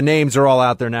names are all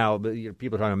out there now.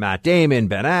 People are talking about Matt Damon,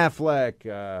 Ben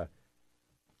Affleck.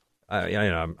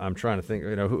 I'm trying to think.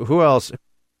 Who else?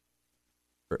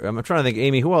 I'm trying to think.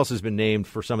 Amy, who else has been named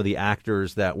for some of the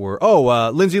actors that were?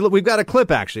 Lindsay. We've got a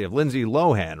clip actually of Lindsay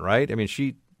Lohan, right?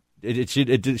 She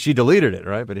deleted it,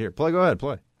 right? But here, go ahead,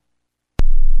 play.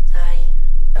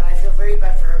 I feel very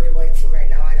bad for Harvey Weinstein right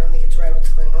now. I don't think it's right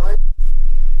what's going on.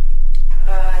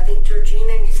 I think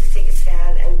Georgina needs to take a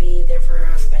stand and be there for her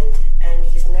husband. And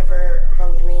he's never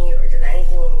harmed me or done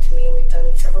anything wrong to me. We've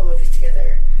done several movies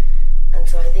together. And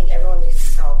so I think everyone needs to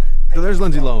stop. So there's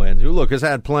Lindsay Lohan, who, look, has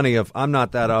had plenty of, I'm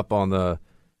not that up on the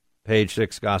Page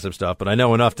 6 gossip stuff, but I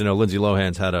know enough to know Lindsay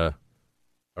Lohan's had a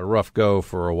rough go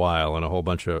for a while in a whole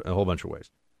bunch of ways.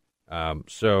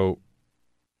 So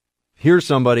here's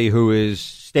somebody who is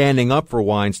standing up for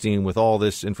Weinstein with all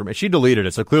this information. She deleted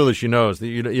it, so clearly she knows that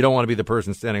you don't want to be the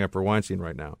person standing up for Weinstein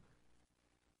right now.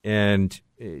 And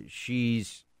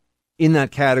she's in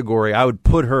that category. I would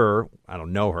put her, I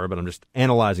don't know her, but I'm just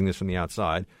analyzing this from the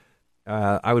outside.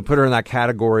 I would put her in that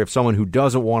category of someone who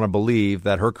doesn't want to believe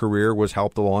that her career was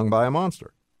helped along by a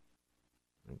monster.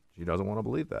 She doesn't want to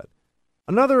believe that.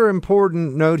 Another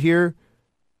important note here,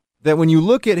 that when you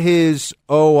look at his,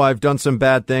 I've done some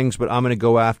bad things, but I'm going to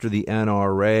go after the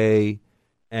NRA,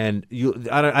 and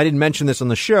I didn't mention this on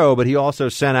the show, but he also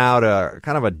sent out a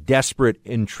kind of a desperate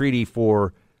entreaty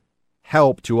for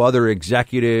help to other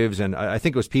executives, and I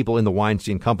think it was people in the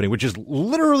Weinstein Company, which is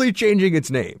literally changing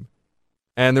its name.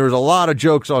 And there's a lot of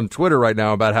jokes on Twitter right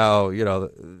now about how,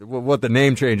 what the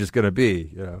name change is going to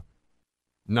be,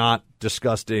 not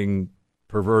disgusting,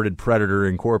 perverted predator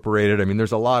incorporated. I mean,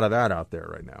 there's a lot of that out there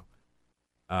right now.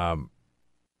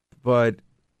 But,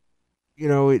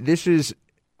 this is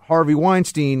Harvey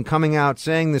Weinstein coming out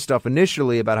saying this stuff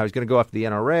initially about how he's going to go after the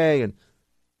NRA, and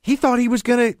he thought he was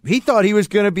going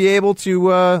to be able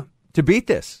to beat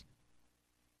this.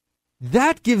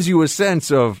 That gives you a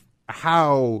sense of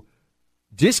how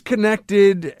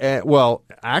disconnected.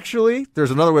 Actually,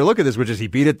 there's another way to look at this, which is he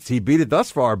beat it thus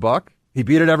far, Buck. He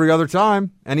beat it every other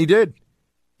time, and he did.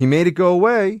 He made it go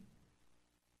away.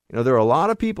 There are a lot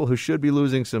of people who should be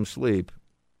losing some sleep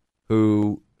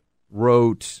who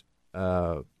wrote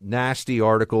nasty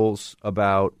articles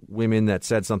about women that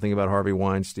said something about Harvey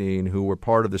Weinstein, who were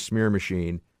part of the smear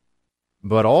machine.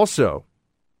 But also,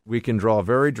 we can draw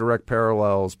very direct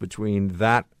parallels between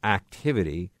that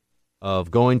activity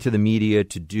of going to the media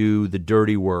to do the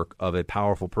dirty work of a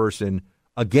powerful person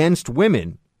against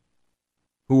women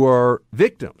who are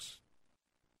victims.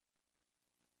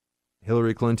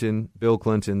 Hillary Clinton, Bill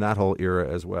Clinton, that whole era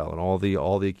as well, and all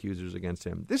the accusers against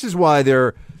him. This is why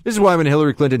when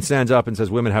Hillary Clinton stands up and says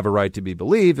women have a right to be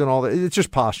believed and all that, it's just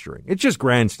posturing. It's just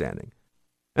grandstanding.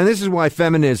 And this is why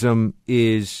feminism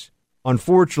is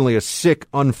unfortunately a sick,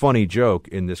 unfunny joke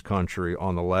in this country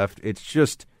on the left. It's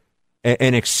just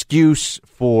an excuse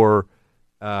for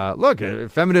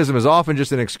feminism is often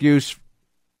just an excuse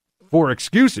for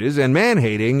excuses and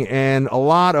man-hating and a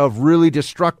lot of really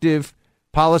destructive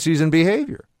policies and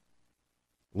behavior.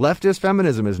 Leftist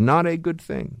feminism is not a good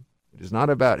thing. It's not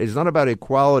about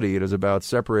equality. It is about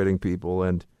separating people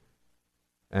and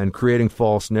creating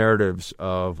false narratives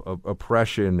of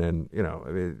oppression. And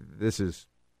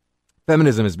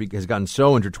feminism has gotten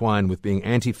so intertwined with being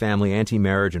anti-family,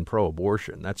 anti-marriage, and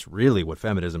pro-abortion. That's really what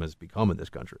feminism has become in this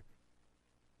country,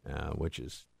 which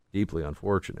is deeply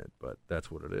unfortunate, but that's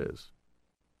what it is.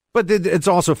 But it's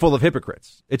also full of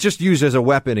hypocrites. It's just used as a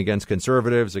weapon against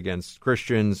conservatives, against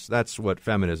Christians. That's what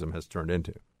feminism has turned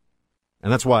into.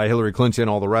 And that's why Hillary Clinton and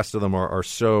all the rest of them are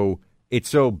so, it's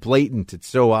so blatant, it's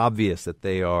so obvious that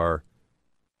they are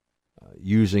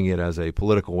using it as a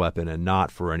political weapon and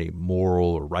not for any moral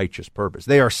or righteous purpose.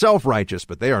 They are self-righteous,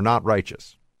 but they are not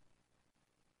righteous.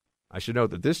 I should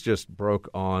note that this just broke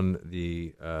on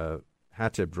the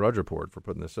Hat Tip Drudge Report for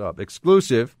putting this up.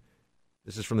 Exclusive.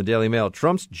 This is from the Daily Mail.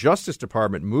 Trump's Justice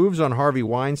Department moves on Harvey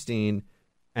Weinstein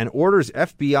and orders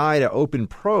FBI to open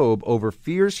probe over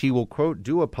fears he will, quote,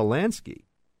 do a Polanski.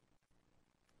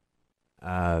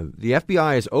 The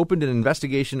FBI has opened an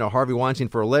investigation to Harvey Weinstein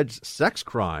for alleged sex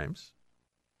crimes.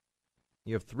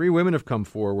 You have 3 women have come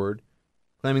forward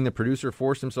claiming the producer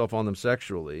forced himself on them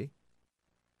sexually.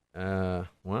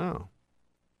 Wow.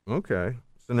 Okay.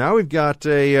 So now we've got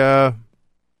a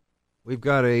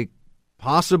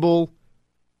possible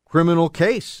criminal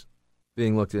case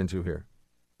being looked into here.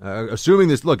 Assuming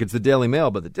this, look, it's the Daily Mail,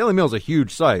 but the Daily Mail is a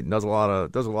huge site and does a lot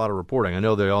of reporting. I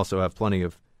know they also have plenty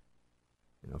of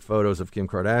photos of Kim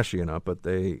Kardashian up, but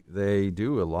they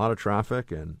do a lot of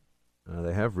traffic and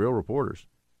they have real reporters.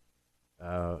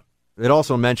 It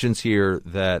also mentions here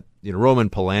that Roman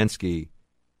Polanski,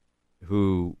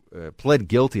 who pled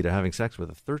guilty to having sex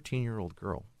with a 13-year-old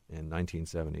girl in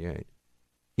 1978.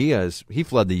 He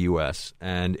fled the U.S.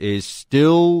 and is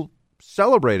still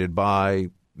celebrated by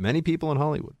many people in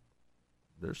Hollywood.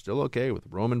 They're still okay with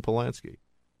Roman Polanski.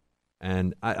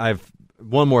 And I've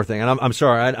one more thing, and I'm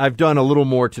sorry, I've done a little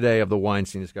more today of the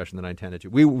Weinstein discussion than I intended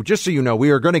to. Just so you know, we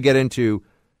are going to get into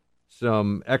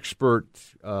some expert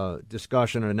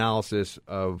discussion and analysis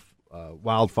of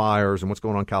wildfires and what's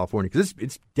going on in California, because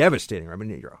it's devastating. I mean,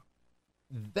 you're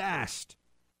vast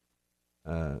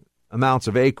amounts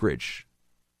of acreage,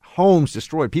 homes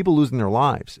destroyed, people losing their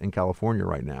lives in California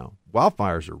right now.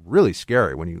 Wildfires are really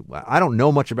scary. I don't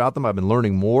know much about them. I've been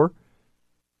learning more,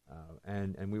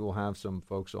 and we will have some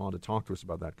folks on to talk to us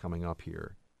about that coming up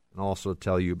here, and also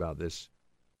tell you about this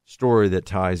story that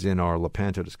ties in our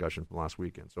Lepanto discussion from last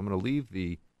weekend. So I'm going to leave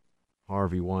the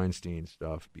Harvey Weinstein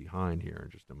stuff behind here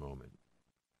in just a moment.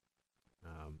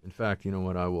 In fact, you know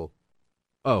what? I will.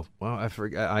 Oh, well, I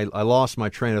forgot. I lost my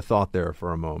train of thought there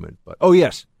for a moment. But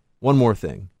yes, one more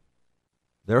thing.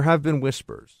 There have been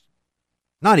whispers.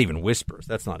 Not even whispers.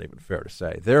 That's not even fair to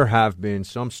say. There have been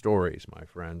some stories, my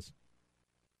friends.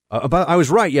 I was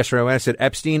right yesterday when I said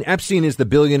Epstein. Epstein is the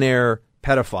billionaire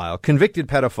pedophile, convicted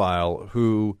pedophile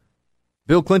who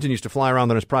Bill Clinton used to fly around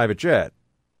on his private jet.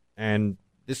 And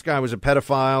this guy was a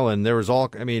pedophile, and there was all,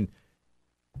 I mean,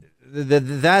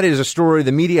 that is a story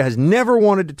the media has never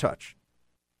wanted to touch.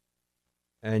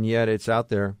 And yet it's out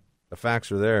there. The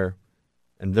facts are there.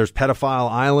 And there's Pedophile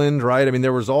Island, right? I mean,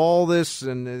 there was all this,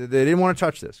 and they didn't want to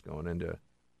touch this going into.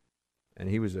 And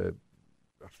he was a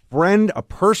friend, a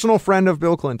personal friend of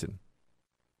Bill Clinton.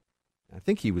 I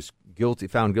think he was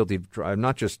found guilty of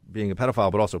not just being a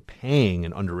pedophile, but also paying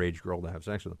an underage girl to have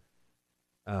sex with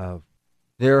him.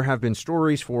 There have been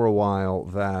stories for a while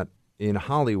that in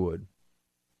Hollywood,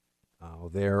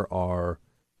 there are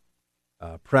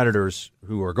predators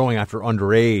who are going after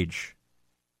underage,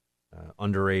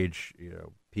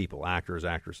 people, actors,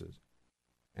 actresses.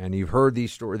 And you've heard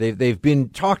these stories. They've been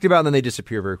talked about and then they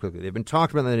disappear very quickly. They've been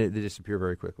talked about and then they disappear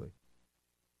very quickly.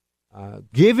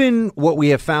 Given what we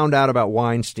have found out about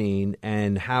Weinstein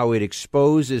and how it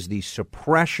exposes the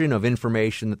suppression of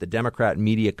information that the Democrat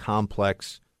media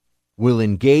complex will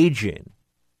engage in,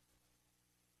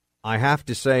 I have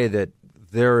to say that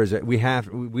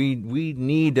we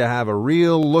need to have a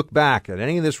real look back at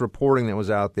any of this reporting that was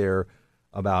out there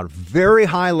about very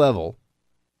high level,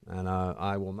 and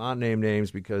I will not name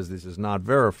names because this is not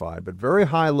verified, but very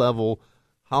high level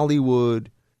Hollywood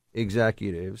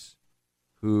executives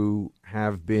who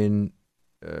have been,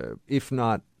 if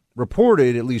not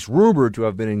reported, at least rumored to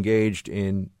have been engaged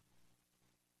in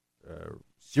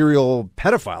serial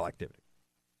pedophile activity.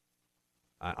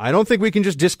 I don't think we can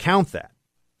just discount that.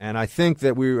 And I think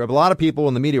that a lot of people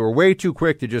in the media were way too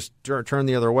quick to just turn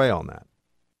the other way on that.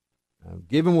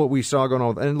 Given what we saw going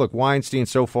on, and look, Weinstein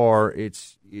so far,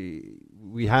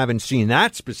 we haven't seen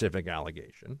that specific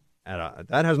allegation.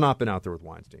 That has not been out there with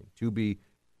Weinstein, to be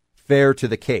fair to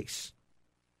the case.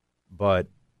 But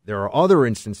there are other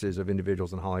instances of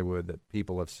individuals in Hollywood that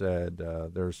people have said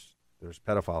there's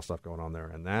pedophile stuff going on there,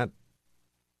 and that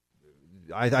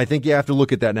I think you have to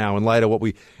look at that now in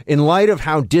light of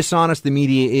how dishonest the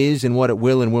media is and what it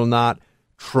will and will not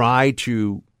try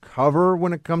to cover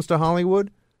when it comes to Hollywood.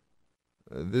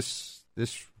 This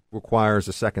requires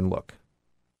a second look,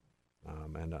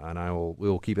 and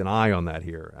we'll keep an eye on that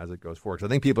here as it goes forward. So I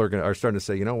think people are starting to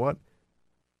say, you know what,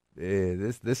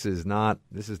 this is not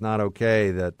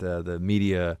okay that the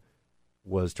media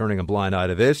was turning a blind eye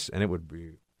to this, and it would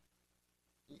be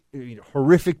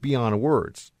horrific beyond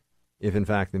words if in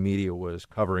fact the media was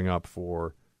covering up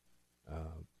for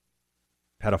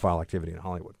pedophile activity in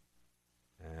Hollywood.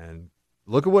 And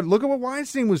Look at what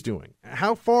Weinstein was doing.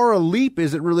 How far a leap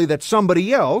is it really that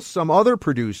somebody else, some other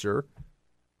producer,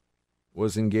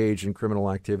 was engaged in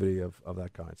criminal activity of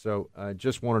that kind? So I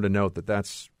just wanted to note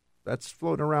that's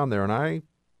floating around there, and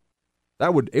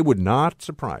it would not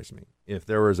surprise me if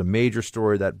there was a major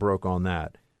story that broke on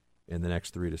that in the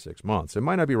next 3 to 6 months. It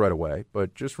might not be right away,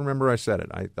 but just remember I said it.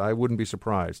 I wouldn't be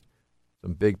surprised.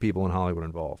 Some big people in Hollywood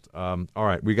involved. All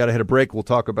right, we got to hit a break. We'll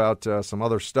talk about some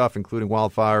other stuff, including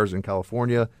wildfires in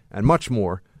California and much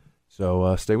more.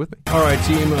 So stay with me. All right,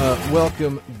 team,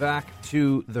 welcome back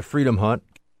to the Freedom Hut.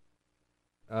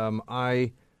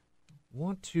 I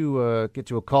want to get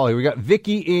to a call here. We got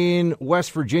Vicky in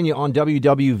West Virginia on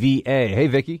WWVA. Hey,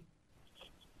 Vicky.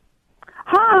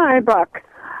 Hi, Buck.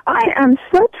 I am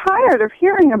so tired of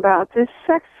hearing about this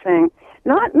sex thing.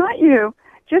 Not you.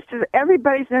 Just as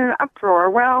everybody's in an uproar.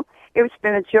 Well, it's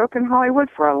been a joke in Hollywood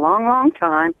for a long, long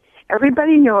time.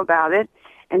 Everybody knew about it.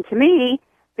 And to me,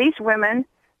 these women,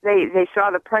 they saw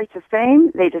the price of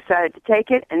fame. They decided to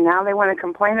take it, and now they want to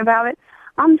complain about it.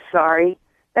 I'm sorry.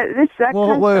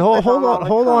 Hold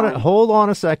on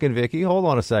a second, Vicky. Hold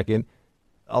on a second.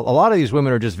 A lot of these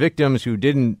women are just victims who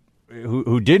didn't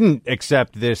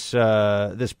accept this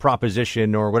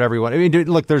proposition or whatever you want. I mean,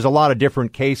 look, there's a lot of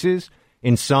different cases.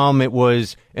 In some, it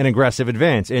was an aggressive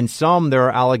advance. In some, there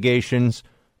are allegations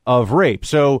of rape.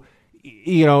 So,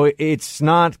 it's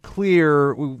not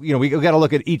clear. We got to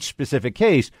look at each specific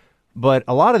case. But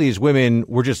a lot of these women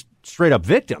were just straight up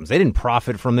victims. They didn't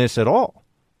profit from this at all.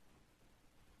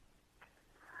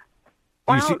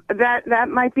 Well, that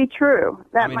might be true.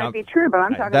 That might be true. But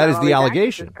I'm talking that about is all the these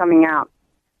allegation coming out.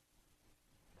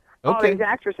 Okay. All these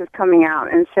actresses coming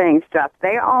out and saying stuff.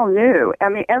 They all knew. I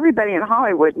mean, everybody in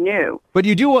Hollywood knew. But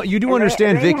you do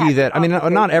understand, Vicky, that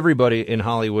not everybody in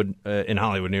Hollywood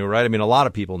knew, right? I mean, a lot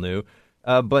of people knew,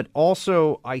 but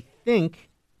also I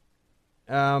think,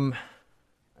 they're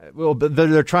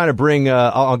trying to bring.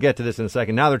 I'll get to this in a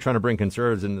second. Now they're trying to bring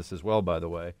conservatives in this as well, by the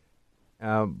way.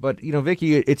 But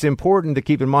Vicky, it's important to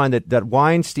keep in mind that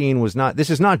Weinstein was not. This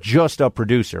is not just a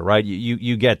producer, right?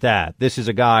 You get that. This is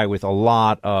a guy with a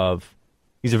lot of.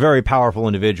 He's a very powerful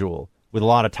individual with a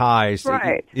lot of ties.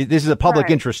 Right. This is a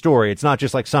public interest story. It's not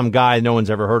just like some guy no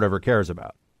one's ever heard of or cares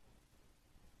about.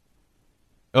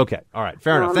 Okay. All right.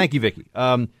 Fair enough. Thank you, Vicky.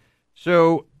 Let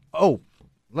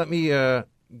me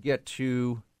get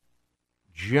to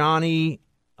Johnny.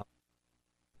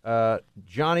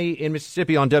 Johnny in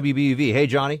Mississippi on WBUV. Hey,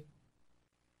 Johnny.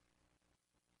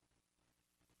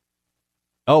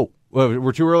 Oh, well,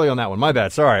 we're too early on that one. My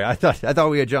bad. Sorry. I thought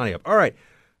we had Johnny up. All right.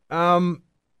 I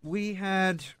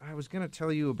was going to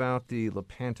tell you about the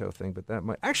Lepanto thing, but that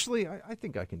might actually, I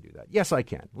think I can do that. Yes, I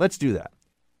can. Let's do that.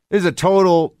 This is a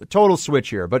total switch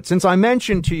here. But since I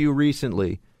mentioned to you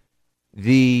recently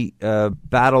the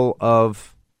Battle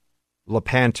of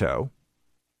Lepanto,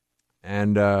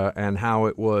 and how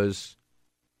it was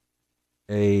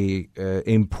a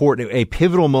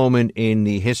pivotal moment in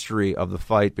the history of the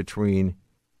fight between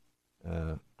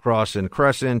Cross and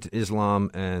Crescent, Islam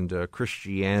and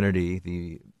Christianity,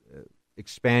 the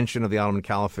expansion of the Ottoman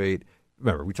Caliphate.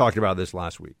 Remember, we talked about this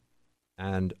last week.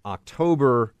 And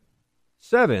October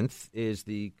 7th is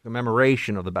the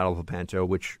commemoration of the Battle of Lepanto,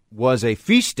 which was a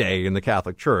feast day in the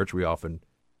Catholic Church. We often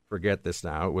forget this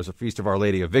now. It was a feast of Our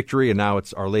Lady of Victory, and now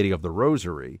it's Our Lady of the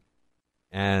Rosary.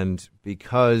 And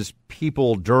because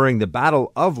people during the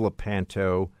Battle of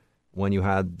Lepanto, when you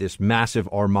had this massive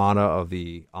armada of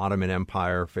the Ottoman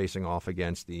Empire facing off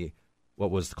against what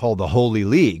was called the Holy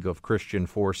League of Christian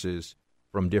forces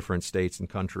from different states and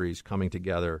countries coming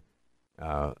together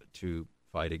to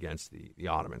fight against the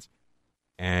Ottomans.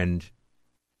 And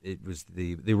it was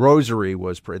the rosary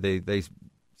was they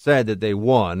said that they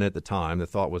won at the time. The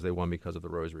thought was they won because of the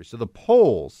rosary. So the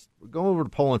Poles, go over to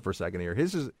Poland for a second here.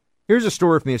 Here's a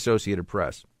story from the Associated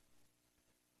Press.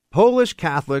 Polish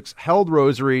Catholics held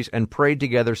rosaries and prayed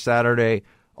together Saturday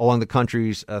along the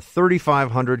country's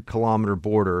 3,500-kilometer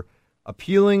border,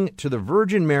 appealing to the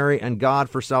Virgin Mary and God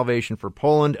for salvation for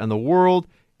Poland and the world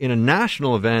in a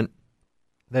national event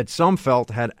that some felt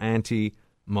had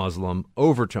anti-Muslim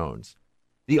overtones.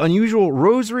 The unusual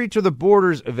Rosary to the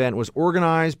Borders event was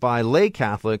organized by lay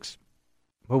Catholics,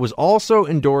 but was also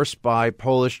endorsed by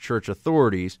Polish church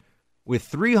authorities, with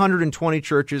 320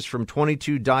 churches from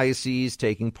 22 dioceses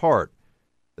taking part.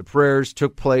 The prayers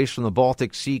took place from the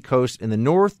Baltic Sea coast in the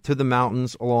north to the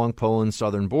mountains along Poland's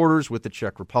southern borders with the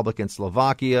Czech Republic and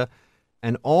Slovakia,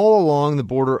 and all along the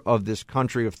border of this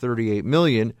country of 38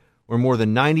 million, where more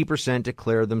than 90%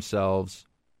 declared themselves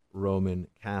Roman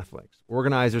Catholics.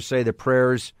 Organizers say the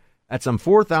prayers at some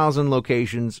 4,000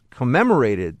 locations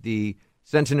commemorated the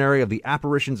centenary of the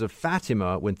apparitions of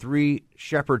Fatima, when 3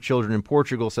 shepherd children in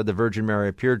Portugal said the Virgin Mary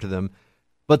appeared to them.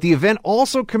 But the event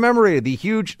also commemorated the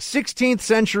huge 16th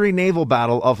century naval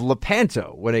battle of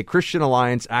Lepanto, when a Christian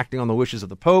alliance acting on the wishes of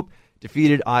the Pope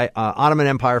defeated Ottoman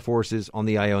Empire forces on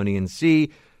the Ionian Sea,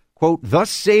 quote, thus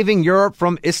saving Europe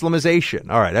from Islamization.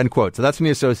 All right, end quote. So that's from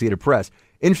the Associated Press.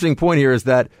 Interesting point here is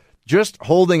that just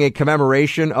holding a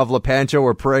commemoration of Lepanto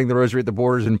or praying the rosary at the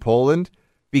borders in Poland,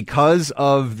 because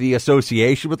of the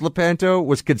association with Lepanto,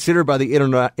 was considered by the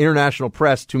international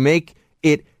press to make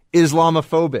it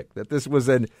Islamophobic, that this was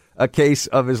a case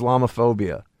of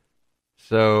Islamophobia.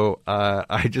 So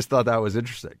I just thought that was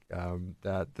interesting,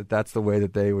 that's the way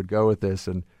that they would go with this.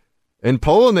 And in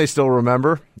Poland, they still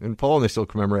remember. In Poland, they still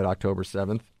commemorate October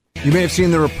 7th. You may have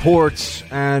seen the reports,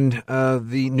 and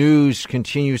the news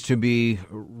continues to be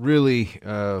really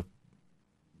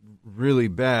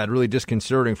bad, really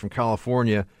disconcerting from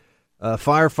California.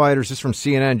 Firefighters, this is from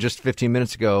CNN just 15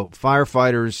 minutes ago,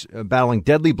 firefighters battling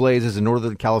deadly blazes in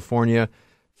Northern California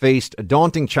faced a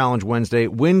daunting challenge Wednesday.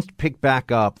 Winds picked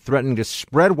back up, threatening to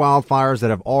spread wildfires that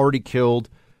have already killed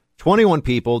 21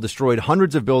 people, destroyed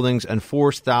hundreds of buildings, and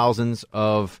forced thousands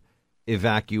of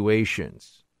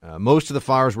evacuations. Most of the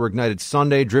fires were ignited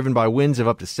Sunday, driven by winds of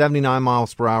up to 79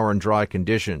 miles per hour and dry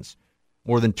conditions.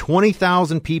 More than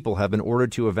 20,000 people have been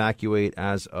ordered to evacuate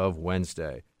as of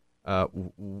Wednesday.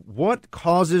 What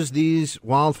causes these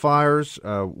wildfires?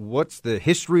 What's the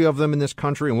history of them in this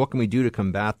country, and what can we do to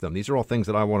combat them? These are all things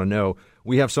that I want to know.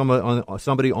 We have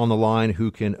somebody on the line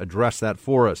who can address that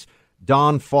for us.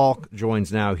 Don Falk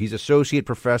joins now. He's associate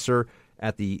professor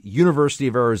at the University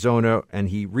of Arizona, and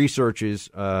he researches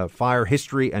fire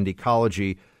history and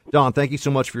ecology. Don, thank you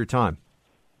so much for your time.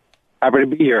 Happy to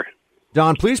be here.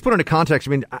 Don, please put into context,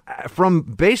 I mean,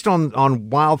 based on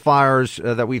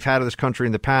wildfires that we've had in this country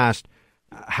in the past,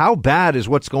 how bad is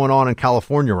what's going on in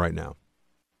California right now?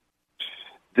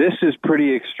 This is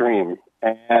pretty extreme,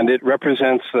 and it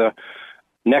represents the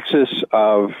nexus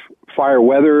of fire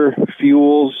weather,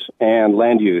 fuels, and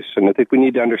land use. And I think we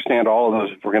need to understand all of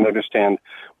those if we're going to understand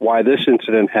why this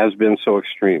incident has been so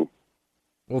extreme.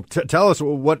 Well, tell us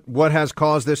what has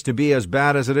caused this to be as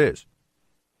bad as it is.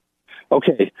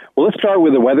 Okay, well, let's start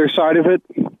with the weather side of it.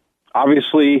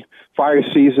 Obviously, fire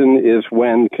season is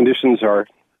when conditions are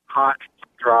hot,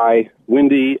 dry,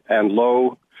 windy, and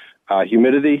low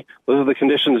humidity. Those are the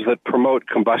conditions that promote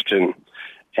combustion.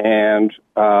 And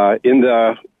in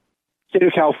the state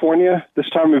of California, this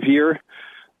time of year,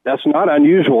 that's not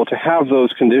unusual to have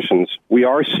those conditions. We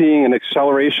are seeing an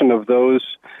acceleration of those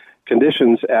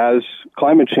conditions as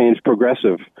climate change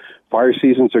progresses. Fire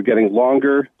seasons are getting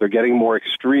longer, they're getting more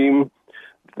extreme.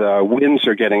 The winds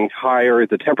are getting higher.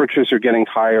 The temperatures are getting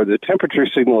higher. The temperature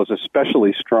signal is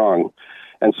especially strong.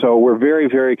 And so we're very,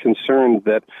 very concerned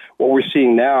that what we're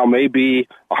seeing now may be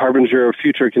a harbinger of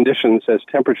future conditions as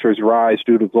temperatures rise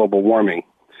due to global warming.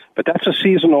 But that's a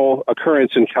seasonal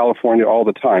occurrence in California all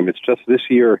the time. It's just this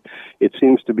year it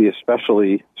seems to be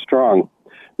especially strong.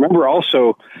 Remember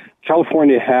also,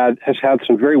 California has had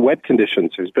some very wet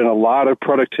conditions. There's been a lot of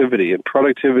productivity, and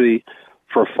productivity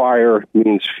for fire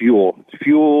means fuel.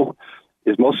 Fuel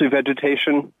is mostly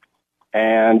vegetation,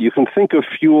 and you can think of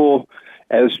fuel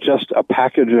as just a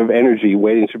package of energy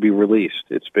waiting to be released.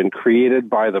 It's been created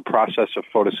by the process of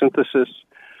photosynthesis,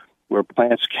 where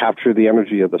plants capture the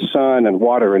energy of the sun and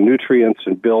water and nutrients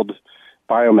and build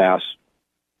biomass.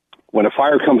 When a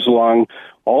fire comes along,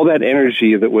 all that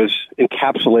energy that was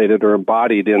encapsulated or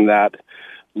embodied in that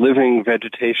living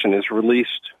vegetation is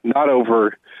released not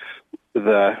over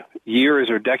the years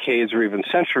or decades or even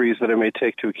centuries that it may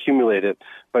take to accumulate it,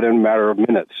 but in a matter of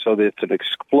minutes. So that it's an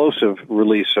explosive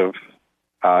release of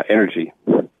energy.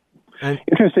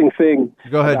 Interesting thing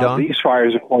Go ahead, about Don. these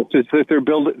fires, of course, is that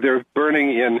they're burning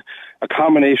in a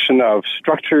combination of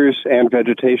structures and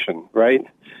vegetation, right?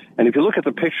 And if you look at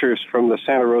the pictures from the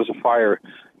Santa Rosa fire,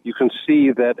 you can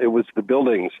see that it was the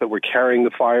buildings that were carrying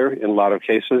the fire in a lot of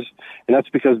cases. And that's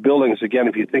because buildings, again,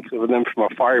 if you think of them from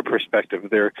a fire perspective,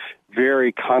 they're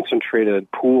very concentrated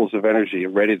pools of energy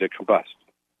ready to combust.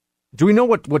 Do we know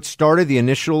what started the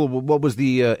initial? What was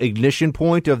the ignition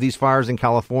point of these fires in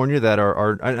California that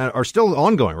are still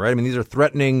ongoing? Right. I mean, these are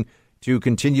threatening to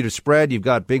continue to spread. You've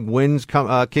got big winds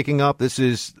kicking up. This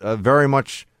is very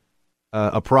much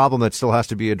a problem that still has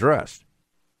to be addressed.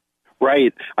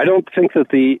 Right. I don't think that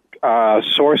the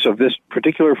source of this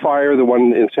particular fire, the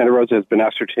one in Santa Rosa, has been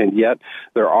ascertained yet.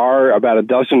 There are about a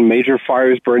dozen major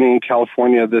fires burning in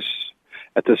California at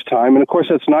this time. And of course,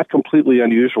 that's not completely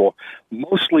unusual.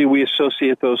 Mostly we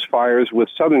associate those fires with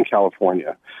Southern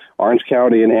California, Orange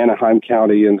County and Anaheim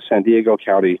County and San Diego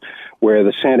County, where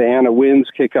the Santa Ana winds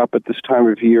kick up at this time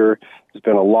of year. It's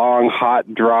been a long,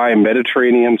 hot, dry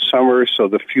Mediterranean summer, so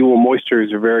the fuel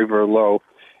moistures are very, very low.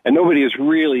 And nobody is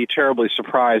really terribly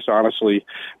surprised, honestly,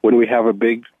 when we have a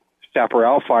big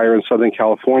chaparral fire in Southern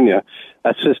California.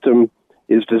 That system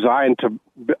is designed to,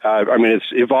 it's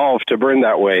evolved to burn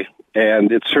that way.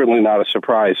 And it's certainly not a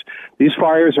surprise. These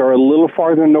fires are a little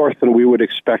farther north than we would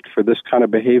expect for this kind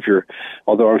of behavior,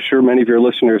 although I'm sure many of your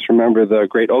listeners remember the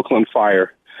Great Oakland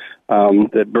Fire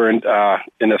that burned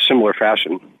in a similar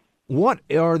fashion. What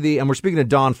are and we're speaking to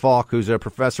Don Falk, who's a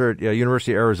professor at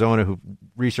University of Arizona who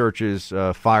researches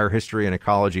fire history and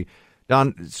ecology.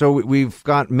 Don, so we've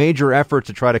got major efforts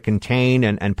to try to contain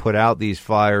and put out these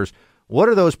fires. What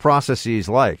are those processes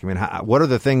like? I mean, what are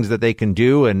the things that they can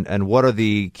do, and what are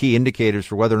the key indicators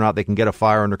for whether or not they can get a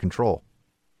fire under control?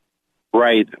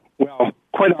 Right. Well,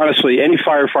 quite honestly, any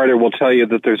firefighter will tell you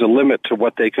that there's a limit to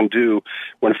what they can do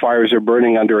when fires are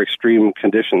burning under extreme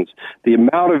conditions. The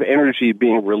amount of energy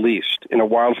being released in a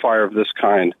wildfire of this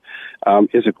kind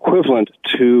is equivalent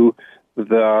to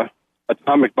the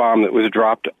atomic bomb that was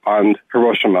dropped on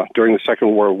Hiroshima during the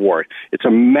Second World War. It's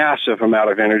a massive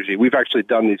amount of energy. We've actually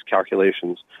done these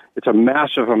calculations. It's a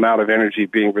massive amount of energy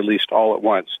being released all at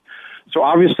once. So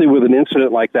obviously with an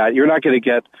incident like that, you're not going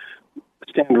to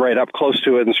stand right up close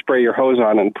to it and spray your hose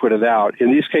on and put it out.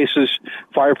 In these cases,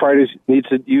 firefighters need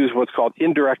to use what's called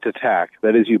indirect attack.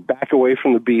 That is, you back away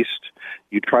from the beast,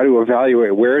 you try to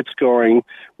evaluate where it's going,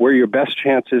 where your best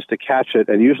chance is to catch it,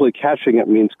 and usually catching it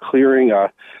means clearing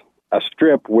a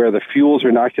strip where the fuels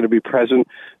are not going to be present,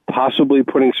 possibly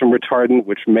putting some retardant,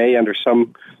 which may, under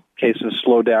some cases,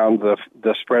 slow down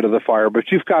the spread of the fire.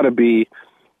 But you've got to be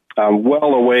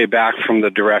well away back from the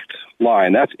direct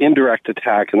line. That's indirect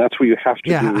attack, and that's what you have to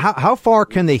do. How far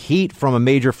can the heat from a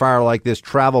major fire like this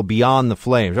travel beyond the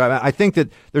flames? I think that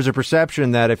there's a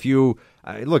perception that if you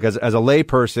look, as a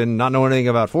layperson, not knowing anything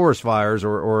about forest fires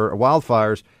or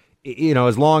wildfires,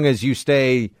 as long as you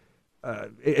stay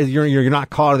you're not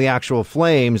caught in the actual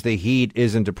flames, the heat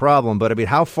isn't a problem. But I mean,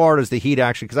 how far does the heat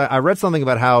actually? Because I read something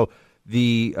about how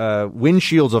the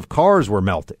windshields of cars were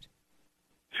melted.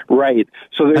 Right.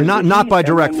 So there's not by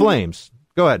direct flames.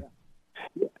 Go ahead.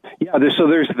 Yeah. So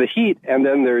there's the heat, and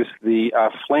then there's the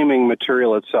flaming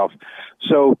material itself.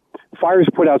 So fires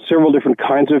put out several different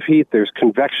kinds of heat. There's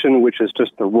convection, which is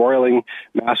just the roiling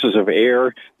masses of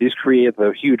air. These create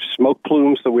the huge smoke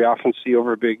plumes that we often see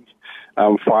over big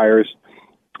fires.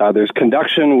 There's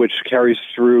conduction, which carries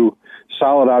through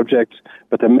solid objects.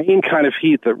 But the main kind of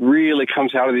heat that really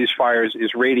comes out of these fires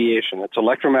is radiation. It's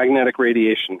electromagnetic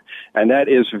radiation, and that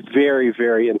is very,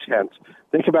 very intense.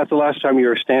 Think about the last time you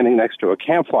were standing next to a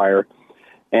campfire,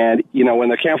 and, when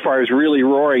the campfire is really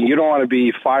roaring, you don't want to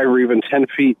be 5 or even 10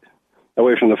 feet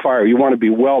away from the fire. You want to be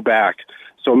well back.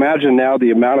 So imagine now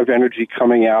the amount of energy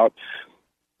coming out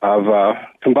of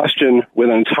combustion with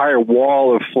an entire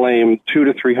wall of flame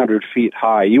 200 to 300 feet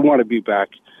high. You want to be back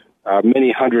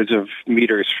many hundreds of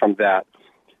meters from that.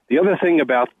 The other thing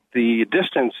about the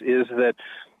distance is that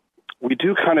we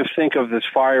do kind of think of this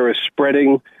fire as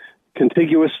spreading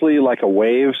contiguously like a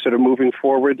wave sort of moving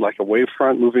forward, like a wave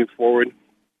front moving forward.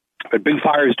 But big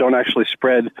fires don't actually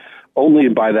spread only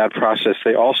by that process.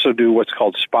 They also do what's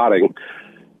called spotting.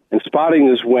 And spotting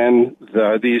is when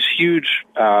these huge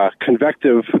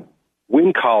convective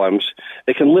wind columns,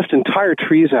 they can lift entire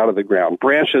trees out of the ground,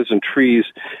 branches and trees,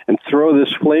 and throw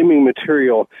this flaming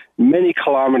material many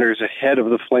kilometers ahead of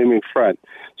the flaming front.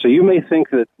 So you may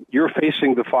think that you're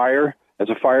facing the fire As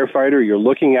a firefighter, you're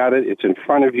looking at it, it's in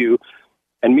front of you,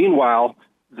 and meanwhile,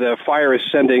 the fire is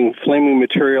sending flaming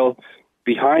material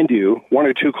behind you 1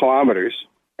 or 2 kilometers,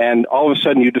 and all of a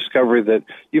sudden you discover that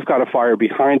you've got a fire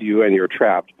behind you and you're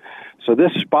trapped. So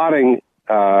this spotting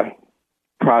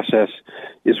process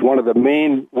is one of the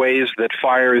main ways that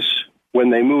fires,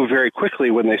 when they move very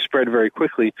quickly, when they spread very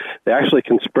quickly, they actually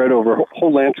can spread over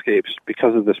whole landscapes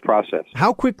because of this process.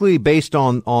 How quickly, based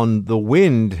on the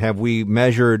wind, have we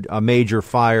measured a major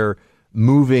fire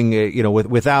moving,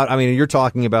 without, I mean, you're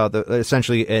talking about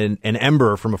essentially an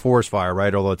ember from a forest fire,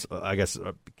 right? Although it's, I guess,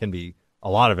 can be a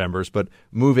lot of embers, but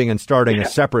moving and starting a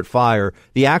separate fire.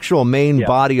 The actual main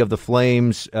body of the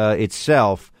flames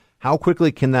itself, how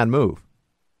quickly can that move?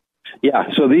 Yeah,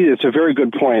 so it's a very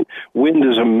good point. Wind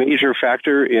is a major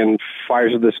factor in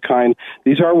fires of this kind.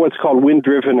 These are what's called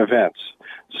wind-driven events.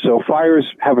 So fires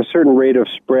have a certain rate of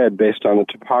spread based on the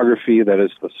topography, that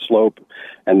is the slope,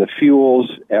 and the fuels,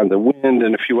 and the wind,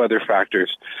 and a few other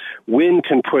factors. Wind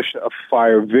can push a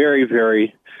fire very,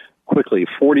 very quickly,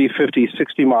 40, 50,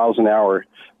 60 miles an hour.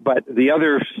 But the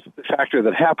other factor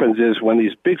that happens is when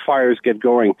these big fires get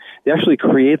going, they actually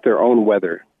create their own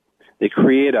weather. They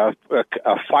create a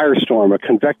firestorm, a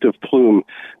convective plume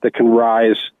that can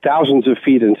rise thousands of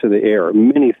feet into the air,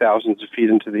 many thousands of feet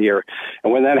into the air.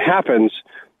 And when that happens,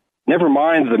 never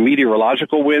mind the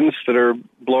meteorological winds that are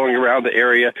blowing around the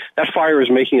area, that fire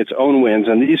is making its own winds,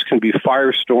 and these can be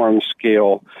firestorm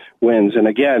scale winds. And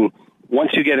again,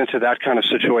 once you get into that kind of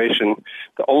situation,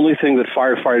 the only thing that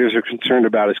firefighters are concerned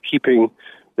about is keeping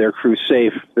their crew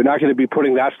safe. They're not going to be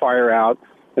putting that fire out.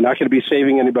 They're not going to be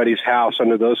saving anybody's house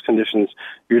under those conditions.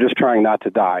 You're just trying not to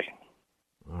die.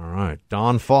 All right.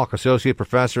 Don Falk, Associate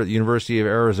Professor at the University of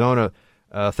Arizona.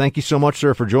 Thank you so much,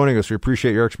 sir, for joining us. We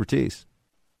appreciate your expertise.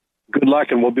 Good luck,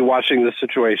 and we'll be watching this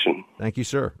situation. Thank you,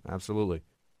 sir. Absolutely.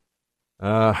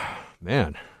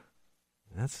 Man,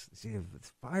 this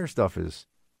fire stuff is...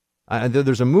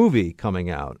 there's a movie coming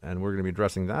out, and we're going to be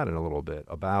addressing that in a little bit,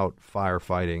 about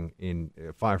firefighting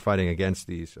against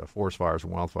these forest fires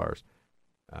and wildfires.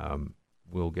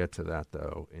 We'll get to that,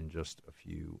 though, in just a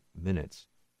few minutes.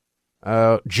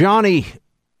 Johnny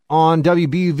on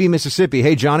WBUV, Mississippi.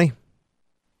 Hey, Johnny.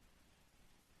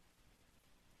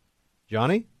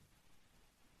 Johnny?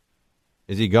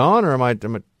 Is he gone, or am I...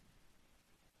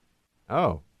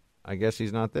 Oh, I guess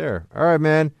he's not there. All right,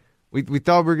 man. We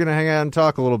thought we were going to hang out and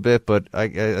talk a little bit, but I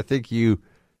think the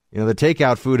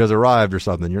takeout food has arrived or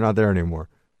something. You're not there anymore.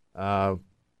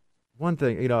 One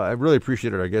thing, I really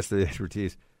appreciate it, I guess, the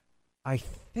expertise. I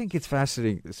think it's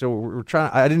fascinating. So we're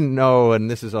trying, I didn't know, and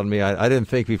this is on me, I didn't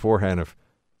think beforehand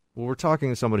we're talking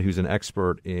to somebody who's an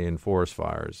expert in forest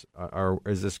fires.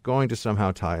 Is this going to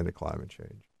somehow tie into climate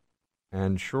change?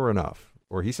 And sure enough,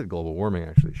 or he said global warming,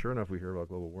 actually. Sure enough, we hear about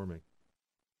global warming.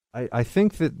 I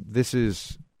think that this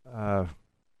is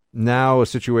now a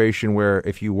situation where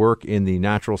if you work in the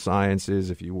natural sciences,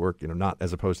 if you work, not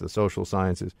as opposed to the social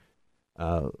sciences,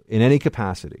 in any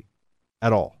capacity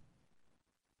at all,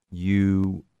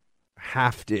 you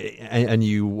have to, and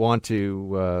you want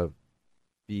to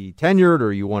be tenured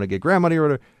or you want to get grant money or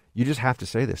whatever, you just have to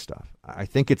say this stuff. I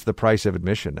think it's the price of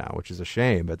admission now, which is a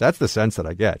shame, but that's the sense that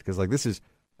I get. Because this is,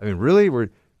 really, we're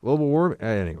global warming?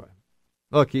 Anyway,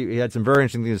 look, he had some very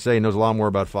interesting things to say. He knows a lot more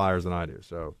about fires than I do,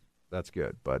 so that's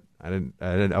good. But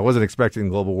I wasn't expecting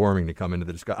global warming to come into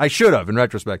the discussion. I should have, in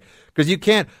retrospect, because you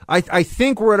can't. I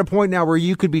think we're at a point now where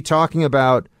you could be talking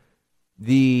about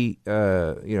the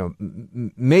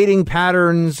mating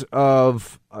patterns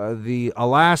of the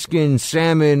Alaskan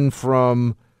salmon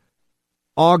from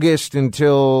August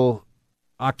until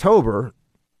October,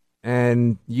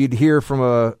 and you'd hear from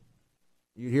a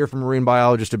marine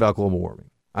biologist about global warming.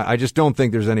 I just don't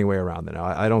think there's any way around it now.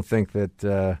 I don't think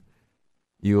that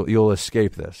you'll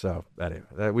escape this. So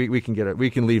anyway, we can get it.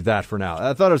 We can leave that for now.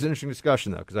 I thought it was an interesting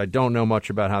discussion though, because I don't know much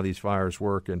about how these fires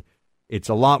work, and it's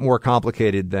a lot more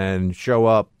complicated than show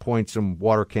up, point some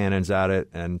water cannons at it,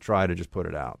 and try to just put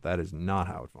it out. That is not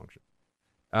how it functions.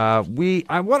 I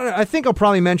think I'll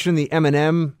probably mention the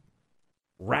Eminem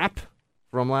rap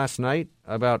from last night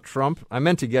about Trump. I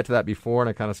meant to get to that before, and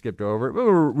I kind of skipped over it. We'll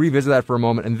revisit that for a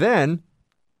moment, and then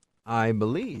I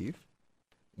believe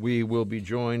we will be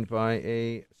joined by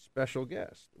a special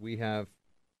guest. We have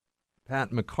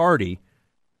Pat McCarty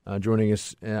joining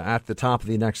us at the top of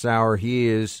the next hour. He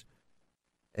is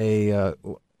an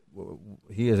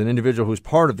individual who's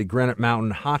part of the Granite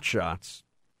Mountain Hotshots,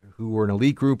 who were an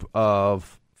elite group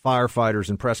of firefighters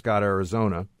in Prescott,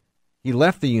 Arizona. He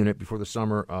left the unit before the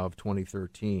summer of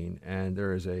 2013, and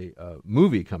there is a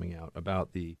movie coming out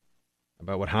about the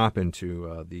about what happened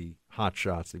to the Hot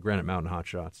Shots, the Granite Mountain Hot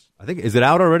Shots. I think, is it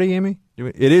out already, Amy?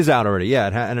 It is out already, yeah.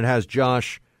 And it has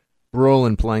Josh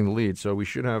Brolin playing the lead. So we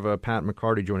should have Pat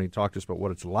McCarty joining to talk to us about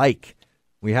what it's like.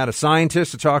 We had a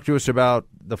scientist to talk to us about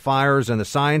the fires and the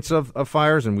science of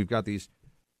fires, and we've got these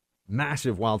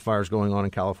massive wildfires going on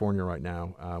in California right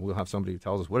now. We'll have somebody who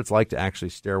tells us what it's like to actually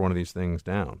stare one of these things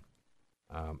down.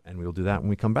 And we'll do that when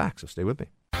we come back, so stay with me.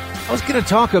 I was going to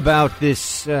talk about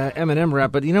this M&M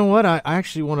rap, but you know what? I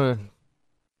actually want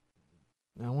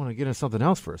to get into something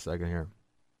else for a second here.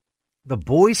 The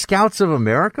Boy Scouts of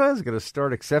America is going to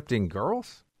start accepting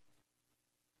girls?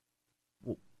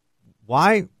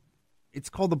 Why? It's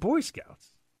called the Boy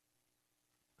Scouts.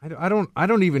 I know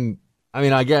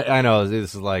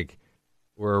this is like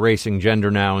we're erasing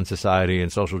gender now in society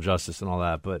and social justice and all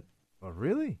that, but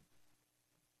really?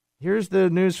 Here's the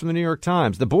news from the New York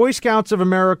Times. The Boy Scouts of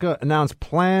America announced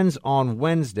plans on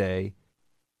Wednesday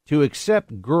to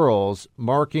accept girls,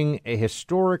 marking a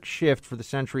historic shift for the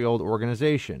century-old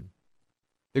organization.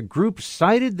 The group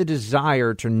cited the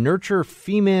desire to nurture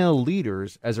female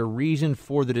leaders as a reason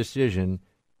for the decision,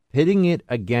 pitting it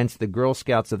against the Girl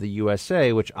Scouts of the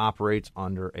USA, which operates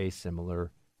under a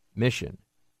similar mission.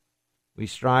 We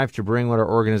strive to bring what our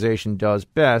organization does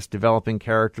best, developing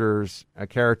character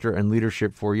and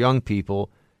leadership for young people,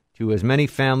 to as many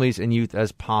families and youth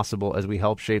as possible as we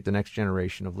help shape the next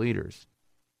generation of leaders.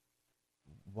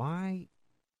 Why?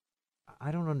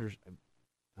 I don't understand.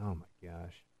 Oh, my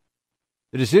gosh.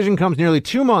 The decision comes nearly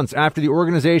 2 months after the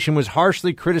organization was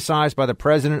harshly criticized by the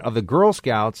president of the Girl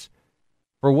Scouts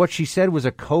for what she said was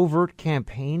a covert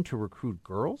campaign to recruit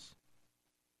girls.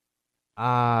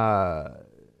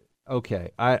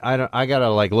 Okay, I gotta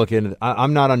look into.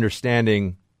 I'm not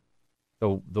understanding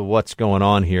the what's going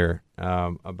on here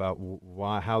about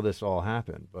how this all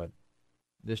happened, but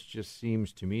this just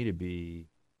seems to me to be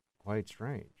quite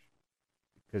strange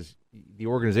because the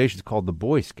organization is called the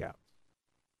Boy Scouts.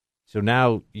 So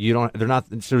now they're not.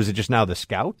 So is it just now the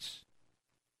Scouts?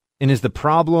 And is the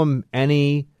problem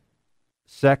any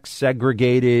sex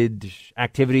segregated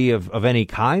activity of any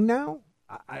kind now?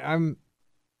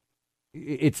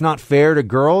 It's not fair to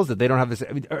girls that they don't have this.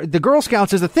 I mean, the Girl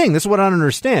Scouts is a thing. This is what I don't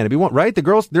understand. Right?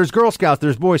 There's Girl Scouts,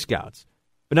 there's Boy Scouts.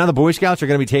 But now the Boy Scouts are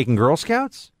going to be taking Girl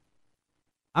Scouts?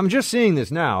 I'm just seeing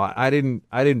this now. I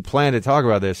didn't plan to talk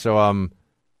about this, so I'm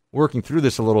working through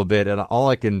this a little bit, and all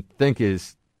I can think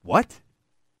is, what?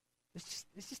 This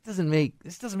just doesn't make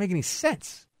any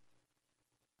sense.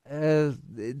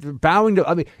 Bowing to,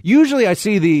 I mean, usually I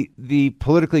see the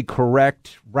politically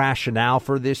correct rationale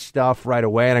for this stuff right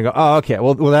away, and I go, oh, okay,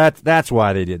 well that's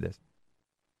why they did this.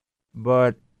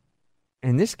 But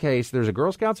in this case, there's a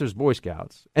Girl Scouts, there's Boy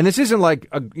Scouts, and this isn't like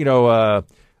a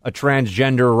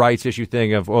transgender rights issue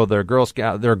thing of there are Girl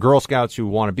Scouts who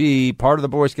want to be part of the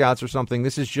Boy Scouts or something.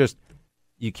 This is just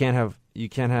you can't have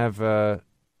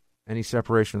any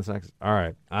separation of sexes. All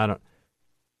right,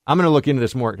 I'm going to look into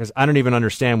this more because I don't even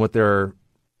understand what their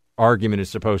argument is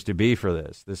supposed to be for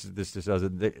this. This just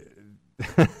doesn't.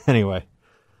 Anyway,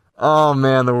 oh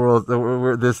man, the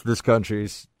world, this country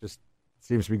just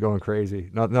seems to be going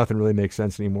crazy. Nothing really makes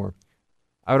sense anymore.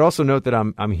 I would also note that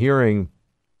I'm hearing,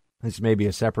 this may be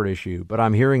a separate issue, but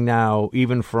I'm hearing now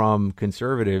even from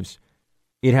conservatives,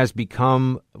 it has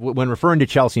become, when referring to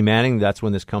Chelsea Manning, that's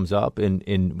when this comes up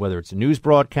in whether it's a news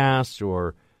broadcast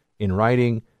or in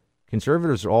writing.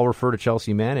 Conservatives all refer to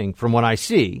Chelsea Manning, from what I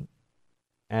see,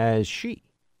 as she.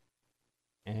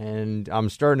 And I'm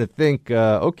starting to think,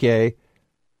 okay,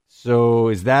 so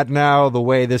is that now the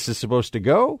way this is supposed to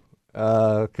go?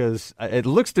 Because it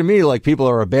looks to me like people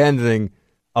are abandoning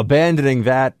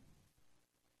that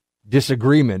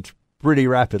disagreement pretty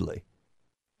rapidly.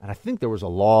 And I think there was a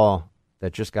law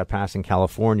that just got passed in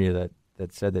California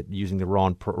that said that using the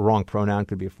wrong pronoun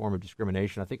could be a form of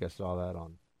discrimination. I think I saw that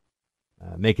on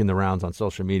making the rounds on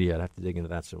social media. I'd have to dig into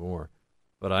that some more.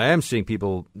 But I am seeing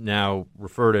people now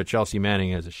refer to Chelsea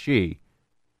Manning as a she.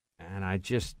 And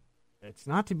it's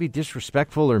not to be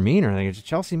disrespectful or mean or anything.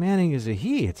 Chelsea Manning is a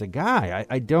he. It's a guy.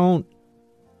 I don't.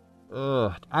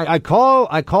 I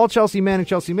call Chelsea Manning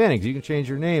Chelsea Manning because you can change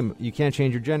your name. You can't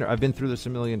change your gender. I've been through this a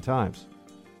million times.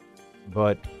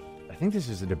 But I think this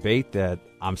is a debate that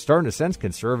I'm starting to sense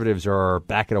conservatives are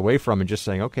backing away from and just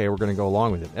saying, okay, we're going to go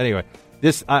along with it. Anyway.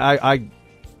 I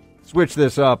switched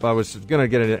this up. I was going to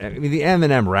get it. I mean, the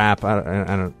M&M rap, I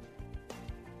don't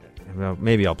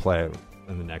maybe I'll play it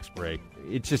in the next break.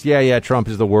 It's just, yeah, Trump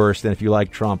is the worst, and if you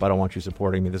like Trump, I don't want you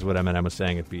supporting me. This is what Eminem was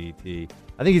saying at BET.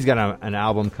 I think he's got an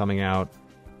album coming out.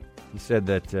 He said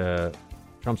that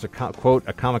Trump's, quote,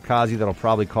 a kamikaze that'll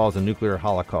probably cause a nuclear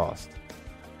holocaust,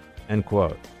 end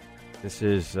quote. This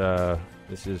is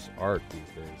This is art these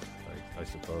days, I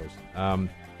suppose.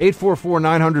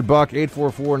 844-900-BUCK,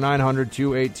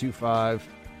 844-900-2825.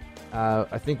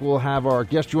 I think we'll have our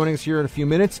guest joining us here in a few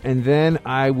minutes, and then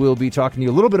I will be talking to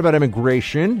you a little bit about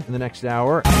immigration in the next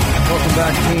hour. Welcome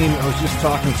back, team. I was just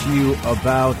talking to you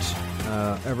about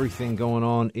everything going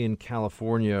on in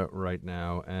California right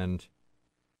now, and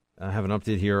I have an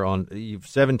update here on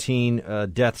 17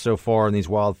 deaths so far in these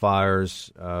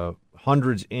wildfires,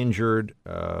 hundreds injured,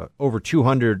 over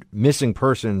 200 missing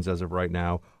persons as of right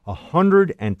now,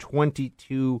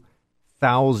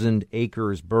 122,000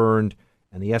 acres burned,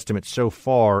 and the estimate so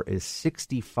far is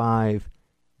 $65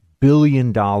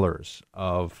 billion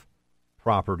of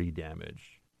property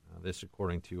damage. This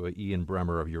according to Ian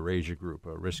Bremmer of Eurasia Group,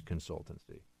 a risk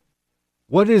consultancy.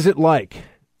 What is it like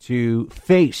to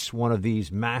face one of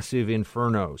these massive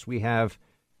infernos? We have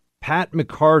Pat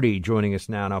McCarty joining us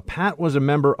now. Now, Pat was a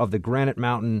member of the Granite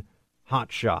Mountain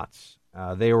Hotshots.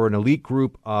 They were an elite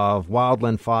group of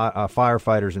wildland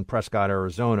firefighters in Prescott,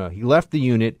 Arizona. He left the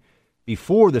unit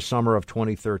before the summer of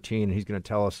 2013, and he's going to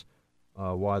tell us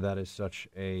why that is such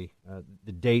the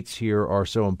dates here are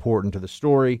so important to the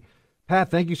story.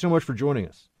 Pat, thank you so much for joining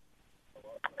us.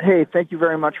 Hey, thank you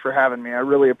very much for having me. I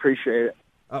really appreciate it.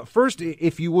 First,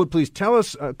 if you would please tell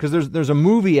us, because there's a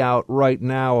movie out right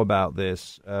now about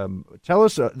this. Tell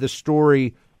us the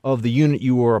story of the unit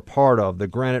you were a part of, the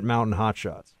Granite Mountain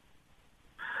Hotshots.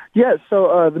 Yeah,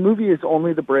 so the movie is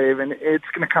Only the Brave, and it's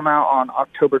going to come out on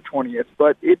October 20th.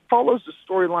 But it follows the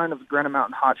storyline of the Granite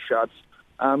Mountain Hotshots.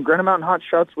 Granite Mountain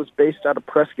Hotshots was based out of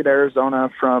Prescott, Arizona,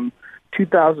 from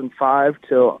 2005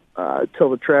 till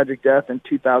the tragic death in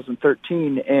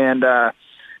 2013, and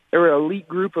they were an elite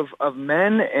group of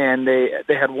men, and they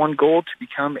had one goal: to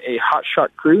become a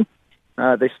hotshot crew.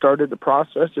 They started the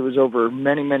process. It was over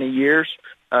many, many years.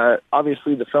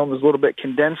 Obviously, the film is a little bit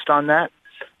condensed on that,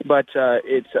 but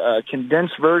it's a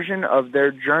condensed version of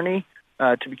their journey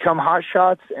to become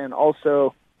hotshots, and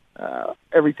also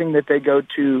everything that they go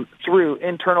through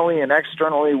internally and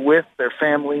externally with their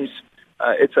families.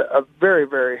 It's a very,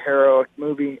 very heroic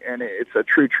movie, and it's a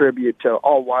true tribute to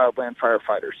all wildland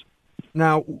firefighters.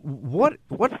 Now, what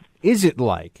is it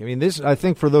like? I mean, this, I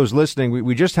think for those listening,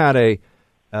 we just had a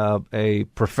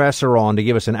professor on to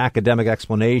give us an academic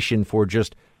explanation for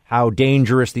just how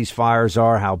dangerous these fires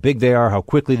are, how big they are, how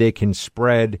quickly they can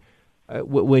spread.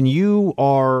 When you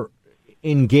are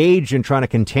engaged in trying to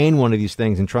contain one of these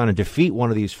things and trying to defeat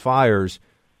one of these fires,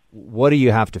 what do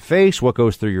you have to face? What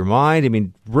goes through your mind? I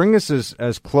mean, bring us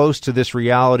as close to this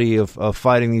reality of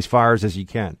fighting these fires as you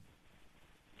can.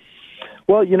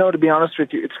 Well, to be honest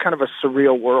with you, it's kind of a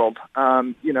surreal world.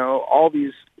 All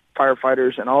these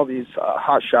firefighters and all these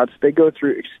hotshots, they go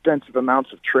through extensive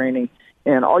amounts of training,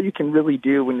 and all you can really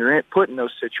do when you're put in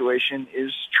those situations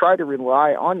is try to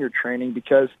rely on your training,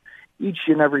 because each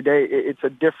and every day it's a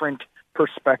different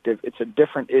perspective. It's a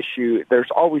different issue.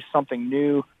 There's always something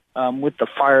new with the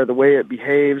fire, the way it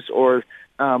behaves, or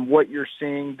what you're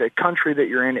seeing, the country that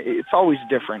you're in. It's always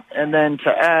different. And then to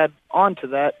add on to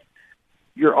that,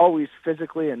 you're always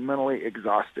physically and mentally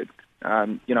exhausted.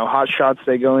 Hotshots,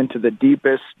 they go into the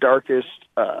deepest, darkest,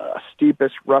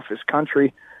 steepest, roughest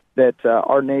country that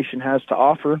our nation has to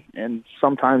offer, and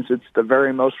sometimes it's the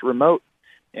very most remote.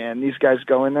 And these guys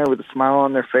go in there with a smile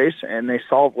on their face, and they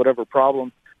solve whatever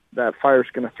problem that fire's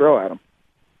going to throw at them.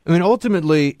 I mean,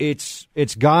 ultimately, it's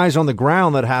guys on the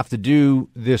ground that have to do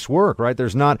this work, right?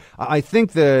 There's not. I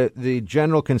think the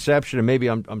general conception, and maybe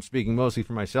I'm speaking mostly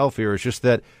for myself here, is just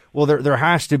that, well, there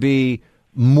has to be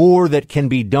more that can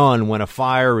be done when a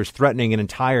fire is threatening an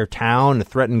entire town,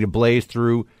 threatening to blaze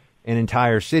through an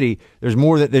entire city. There's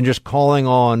more than just calling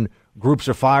on groups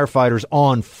of firefighters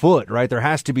on foot, right? There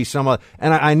has to be some,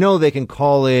 and I know they can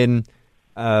call in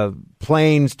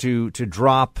planes to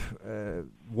drop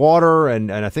water,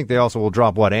 and I think they also will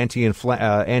drop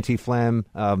anti-flame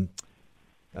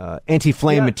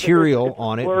material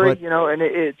on it. Blurry, and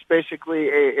it's basically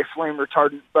a flame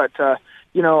retardant. But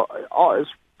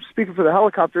speaking for the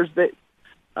helicopters,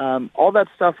 all that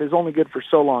stuff is only good for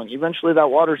so long. Eventually, that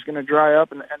water is going to dry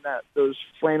up, and those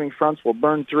flaming fronts will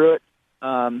burn through it.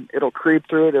 It'll creep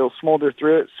through it. It'll smolder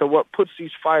through it. So what puts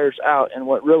these fires out and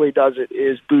what really does it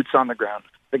is boots on the ground.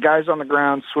 The guys on the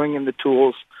ground swinging the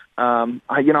tools.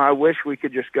 I wish we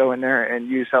could just go in there and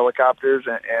use helicopters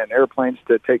and airplanes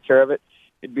to take care of it.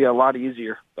 It'd be a lot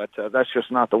easier, but that's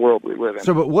just not the world we live in.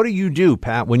 So, but what do you do,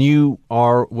 Pat, when you're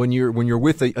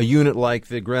with a unit like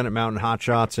the Granite Mountain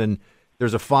Hotshots, and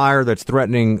there's a fire that's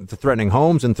threatening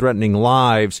homes and threatening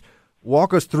lives?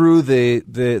 Walk us through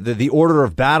the order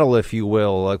of battle, if you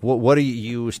will. Like, what do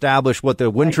you establish what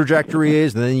the wind trajectory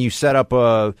is, and then you set up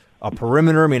a a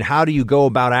perimeter? I mean, how do you go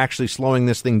about actually slowing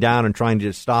this thing down and trying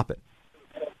to stop it?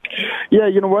 Yeah,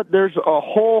 you know what? There's a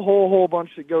whole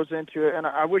bunch that goes into it, and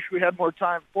I wish we had more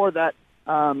time for that.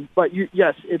 But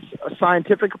yes, it's a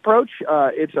scientific approach.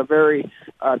 It's a very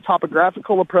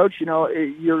topographical approach. You know,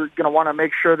 you're going to want to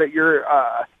make sure that you're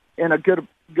in a good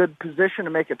position to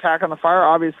make attack on the fire.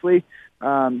 Obviously,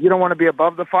 you don't want to be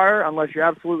above the fire unless you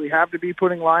absolutely have to be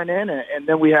putting line in. And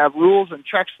then we have rules and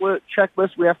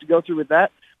checklists we have to go through with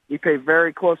that. We pay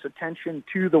very close attention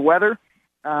to the weather.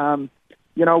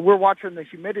 You know, we're watching the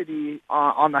humidity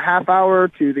on the half hour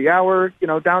to the hour, you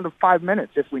know, down to 5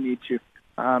 minutes if we need to.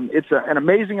 It's an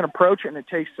amazing approach, and it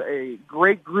takes a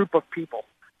great group of people.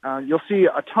 You'll see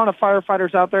a ton of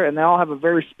firefighters out there, and they all have a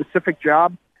very specific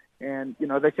job, and, you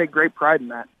know, they take great pride in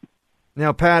that.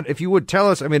 Now, Pat, if you would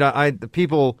tell us, I mean, the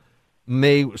people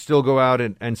may still go out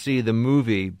and see the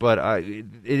movie, but it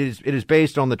is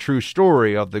based on the true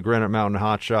story of the Granite Mountain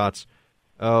Hotshots.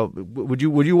 Would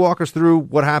you walk us through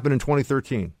what happened in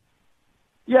 2013?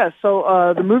 Yeah,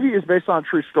 so the movie is based on a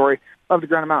true story of the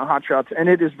Granite Mountain Hotshots, and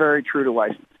it is very true to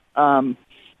life. I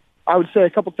would say a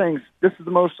couple things. This is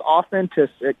the most authentic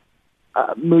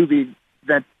movie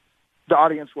that the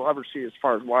audience will ever see as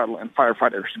far as wildland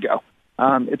firefighters go.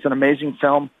 It's an amazing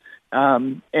film,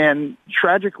 and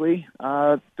tragically,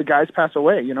 the guys pass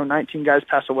away. You know, 19 guys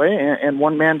pass away, and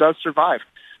one man does survive.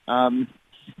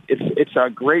 It's a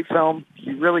great film.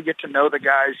 You really get to know the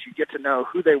guys. You get to know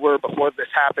who they were before this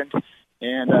happened.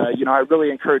 And, you know, I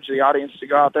really encourage the audience to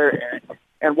go out there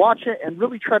and watch it and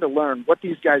really try to learn what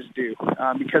these guys do,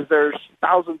 because there's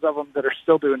thousands of them that are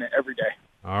still doing it every day.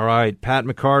 All right. Pat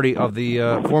McCarty, of the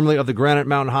formerly of the Granite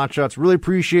Mountain Hotshots, really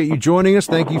appreciate you joining us.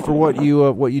 Thank you for what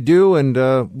you do, and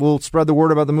we'll spread the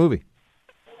word about the movie.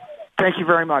 Thank you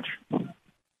very much.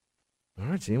 All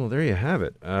right, team. Well, there you have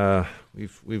it.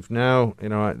 We've now, you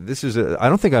know, this is I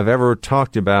don't think I've ever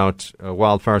talked about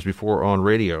wildfires before on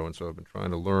radio, and so I've been trying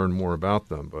to learn more about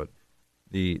them. But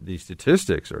the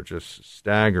statistics are just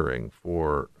staggering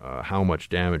for how much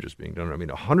damage is being done. I mean,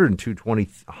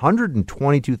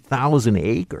 122,000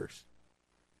 acres.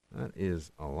 That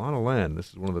is a lot of land. This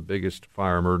is one of the biggest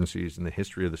fire emergencies in the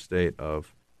history of the state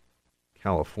of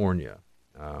California.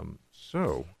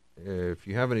 So, if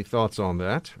you have any thoughts on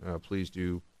that, please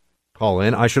do call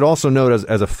in. I should also note,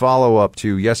 as a follow-up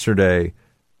to yesterday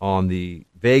on the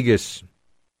Vegas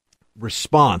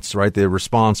response, right, the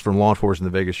response from law enforcement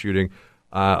in the Vegas shooting,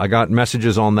 I got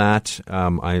messages on that.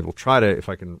 I will try to, if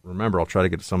I can remember, I'll try to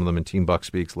get to some of them in Team Buck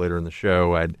Speaks later in the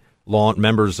show. I had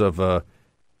members of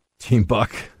Team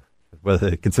Buck, whether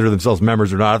they consider themselves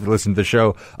members or not, if they listen to the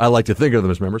show, I like to think of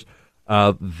them as members.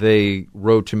 They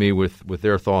wrote to me with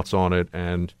their thoughts on it,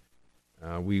 and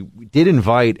we did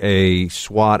invite a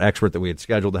SWAT expert that we had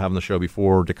scheduled to have on the show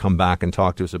before to come back and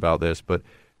talk to us about this. But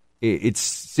it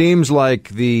seems like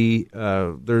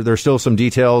there's still some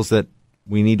details that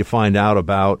we need to find out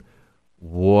about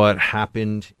what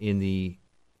happened in the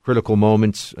critical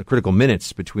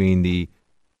minutes between the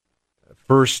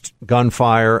first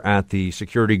gunfire at the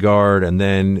security guard and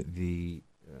then the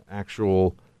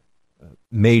actual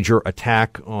major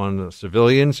attack on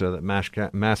civilians,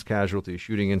 that mass casualty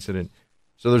shooting incident.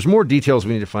 So there's more details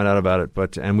we need to find out about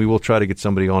it, and we will try to get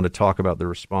somebody on to talk about the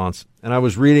response. And I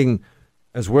was reading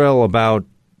as well about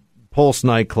Pulse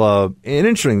nightclub, and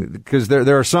interesting because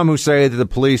there are some who say that the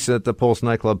police at the Pulse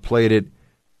nightclub played it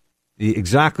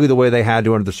exactly the way they had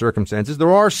to under the circumstances.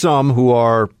 There are some who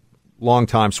are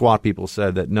longtime SWAT people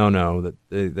said that no, that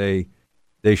they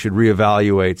should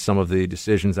reevaluate some of the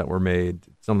decisions that were made,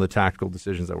 some of the tactical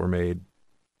decisions that were made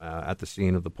at the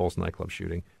scene of the Pulse nightclub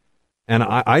shooting. And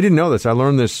I didn't know this. I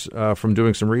learned this from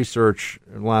doing some research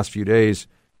in the last few days,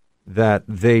 that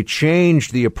they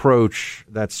changed the approach,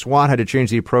 that SWAT had to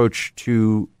change the approach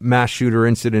to mass shooter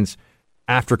incidents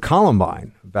after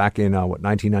Columbine back in,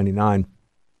 1999,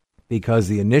 because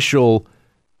the initial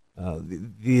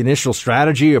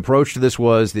strategy approach to this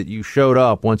was that you showed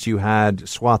up, once you had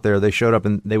SWAT there, they showed up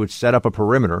and they would set up a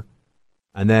perimeter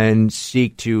and then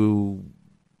seek to,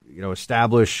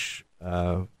 establish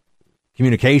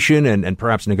communication and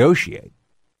perhaps negotiate.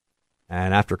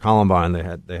 And after Columbine, they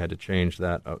had to change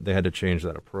that. They had to change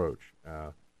that approach.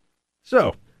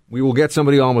 So we will get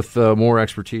somebody on with more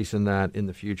expertise in that in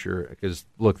the future. Because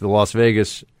look,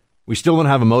 we still don't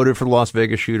have a motive for the Las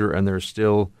Vegas shooter, and there's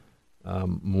still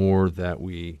more that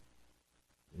we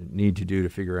need to do to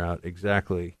figure out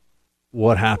exactly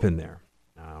what happened there.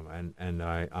 And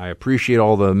I appreciate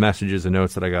all the messages and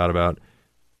notes that I got about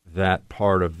that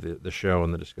part of the show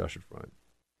and the discussion front.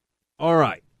 All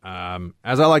right.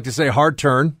 As I like to say, hard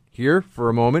turn here for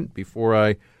a moment before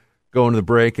I go into the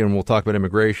break, and we'll talk about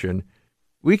immigration.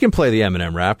 We can play the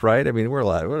Eminem rap, right? I mean, we're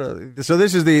allowed. So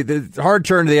this is the hard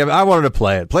turn to the I wanted to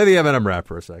play it. Play the Eminem rap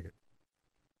for a second.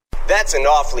 That's an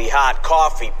awfully hot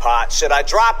coffee pot. Should I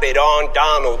drop it on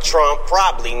Donald Trump?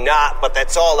 Probably not, but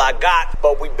that's all I got.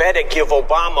 But we better give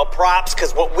Obama props,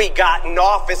 because what we got in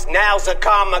office now's a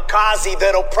kamikaze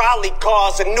that'll probably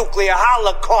cause a nuclear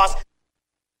holocaust.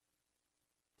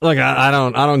 Look, I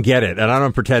don't get it, and I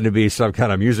don't pretend to be some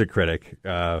kind of music critic.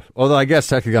 Although I guess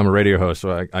technically I'm a radio host,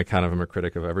 so I kind of am a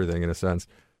critic of everything in a sense.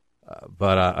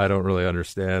 But I don't really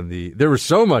understand there was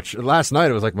so much last night.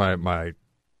 It was like my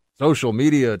social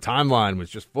media timeline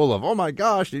was just full of, oh my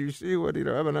gosh, did you see what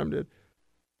Eminem did?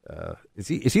 Is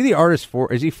he the artist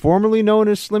is he formerly known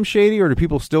as Slim Shady, or do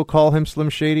people still call him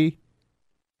Slim Shady?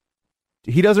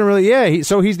 He doesn't really.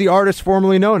 So he's the artist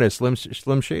formerly known as Slim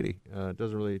Shady.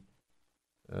 Doesn't really.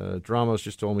 Dramos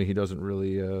just told me he doesn't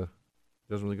really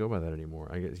go by that anymore.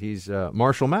 I guess he's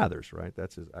Marshall Mathers, right?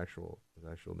 That's his actual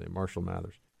name, Marshall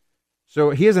Mathers. So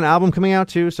he has an album coming out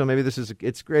too. So maybe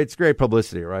it's great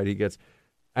publicity, right? He gets,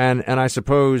 and I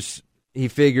suppose he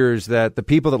figures that the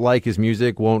people that like his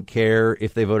music won't care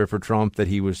if they voted for Trump, that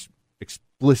he was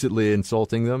explicitly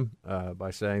insulting them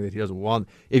by saying that he doesn't want.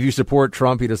 If you support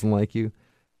Trump, he doesn't like you.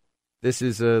 This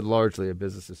is largely a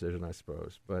business decision, I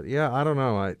suppose. But yeah, I don't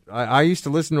know. I used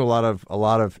to listen to a lot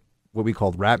of what we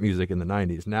called rap music in the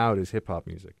 90s. Now it is hip hop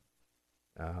music.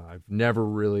 I've never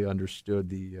really understood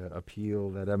the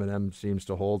appeal that Eminem seems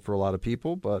to hold for a lot of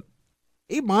people. But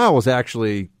 8 Mile was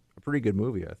actually a pretty good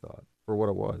movie, I thought, for what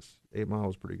it was. 8 Mile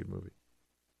was a pretty good movie.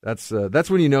 That's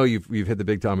when you know you've hit the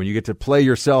big time, when you get to play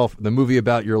yourself the movie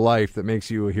about your life that makes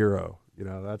you a hero.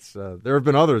 That's there have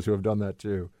been others who have done that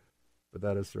too. But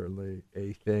that is certainly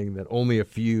a thing that only a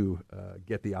few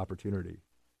get the opportunity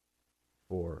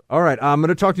for. All right, I'm going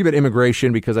to talk to you about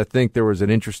immigration, because I think there was an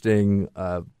interesting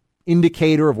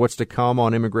indicator of what's to come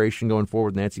on immigration going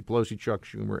forward. Nancy Pelosi, Chuck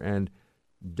Schumer, and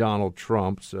Donald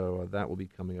Trump. So that will be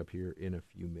coming up here in a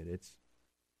few minutes.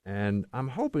 And I'm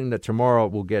hoping that tomorrow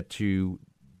we'll get to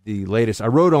the latest. I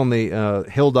wrote on the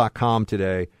Hill.com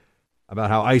today about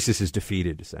how ISIS is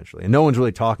defeated, essentially. And no one's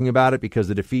really talking about it because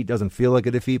the defeat doesn't feel like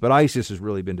a defeat, but ISIS has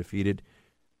really been defeated.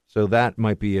 So that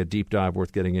might be a deep dive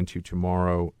worth getting into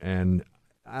tomorrow. And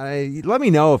let me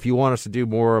know if you want us to do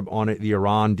more on it, the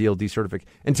Iran deal decertification.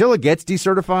 Until it gets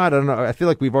decertified, I don't know. I feel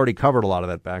like we've already covered a lot of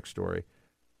that backstory.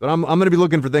 But I'm going to be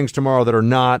looking for things tomorrow that are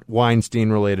not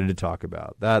Weinstein-related to talk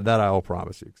about. That I will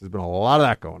promise you, because there's been a lot of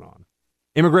that going on.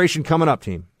 Immigration coming up,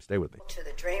 team. Stay with me. To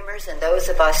the dreamers and those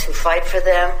of us who fight for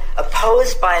them,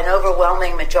 opposed by an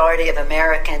overwhelming majority of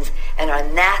Americans, and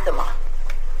anathema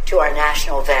to our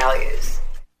national values.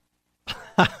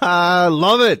 I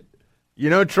love it.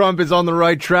 Trump is on the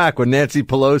right track when Nancy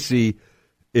Pelosi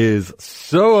is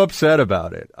so upset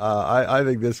about it. I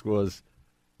think this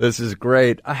is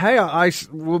great. Hey,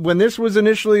 when this was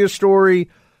initially a story,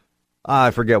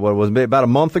 I forget what it was, about a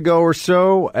month ago or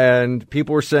so, and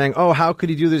people were saying, oh, how could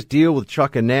he do this deal with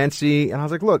Chuck and Nancy? And I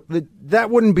was like, look, that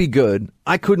wouldn't be good.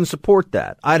 I couldn't support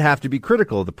that. I'd have to be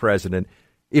critical of the president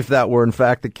if that were in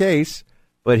fact the case.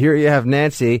 But here you have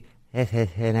Nancy. You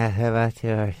have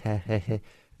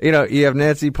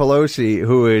Nancy Pelosi,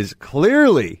 who is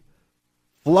clearly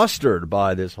flustered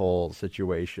by this whole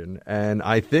situation. And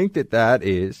I think that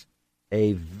is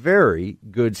a very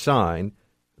good sign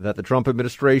that the Trump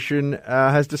administration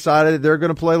has decided that they're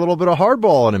going to play a little bit of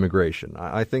hardball on immigration.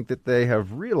 I think that they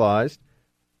have realized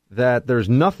that there's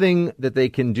nothing that they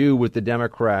can do with the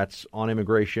Democrats on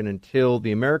immigration until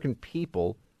the American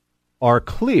people are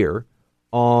clear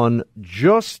on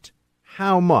just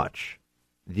how much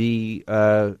the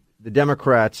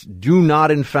Democrats do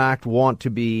not, in fact, want to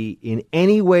be in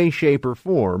any way, shape, or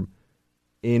form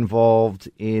involved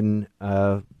in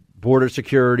border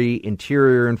security,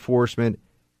 interior enforcement,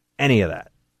 any of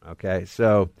that. Okay,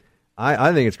 so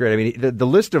I think it's great. I mean, the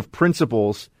list of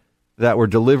principles that were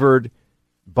delivered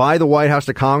by the White House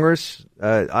to Congress,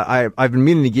 I've been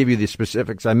meaning to give you the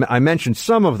specifics. I mentioned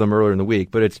some of them earlier in the week,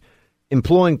 but it's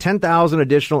employing 10,000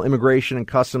 additional immigration and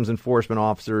customs enforcement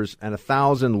officers and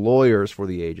 1,000 lawyers for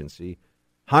the agency,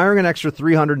 hiring an extra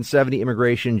 370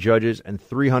 immigration judges and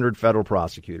 300 federal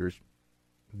prosecutors,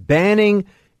 banning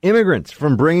immigrants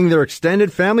from bringing their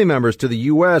extended family members to the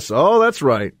U.S. Oh, that's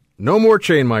right. No more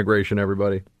chain migration,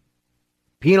 everybody.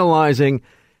 Penalizing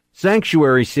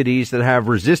sanctuary cities that have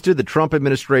resisted the Trump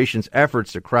administration's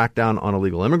efforts to crack down on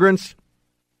illegal immigrants,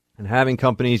 and having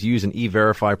companies use an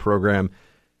E-Verify program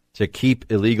to keep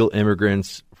illegal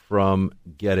immigrants from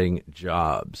getting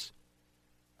jobs.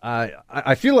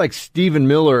 I feel like Stephen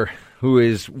Miller, who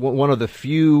is one of the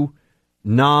few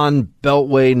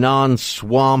non-beltway,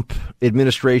 non-swamp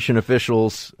administration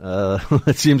officials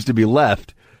that seems to be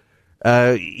left,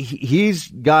 he's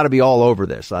got to be all over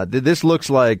this. This looks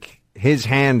like his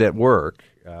hand at work.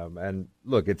 And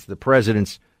look, it's the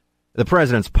president's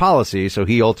policy, so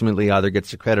he ultimately either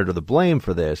gets the credit or the blame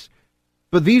for this.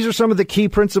 But these are some of the key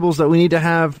principles that we need to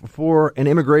have for an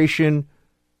immigration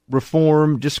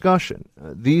reform discussion.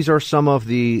 These are some of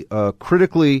the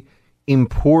critically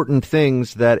important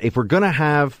things that if we're going to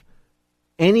have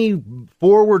any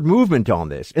forward movement on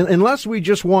this, unless we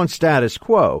just want status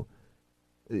quo,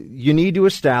 you need to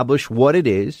establish what it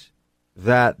is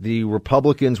that the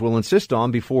Republicans will insist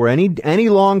on before any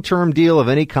long-term deal of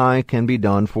any kind can be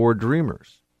done for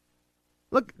dreamers.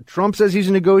 Look, Trump says he's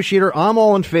a negotiator. I'm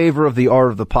all in favor of the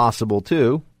art of the possible,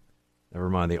 too. Never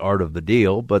mind the art of the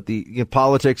deal, but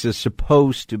politics is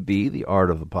supposed to be the art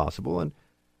of the possible, and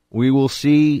we will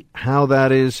see how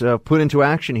that is put into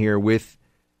action here with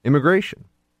immigration.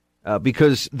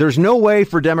 Because there's no way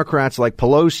for Democrats like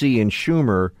Pelosi and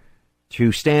Schumer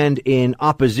to stand in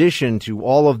opposition to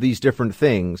all of these different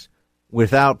things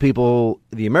without people,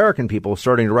 the American people,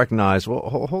 starting to recognize, well,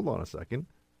 hold on a second.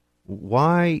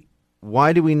 Why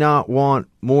do we not want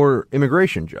more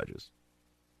immigration judges?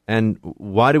 And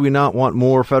why do we not want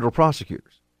more federal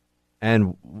prosecutors?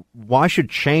 And why should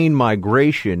chain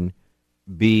migration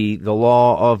be the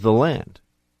law of the land?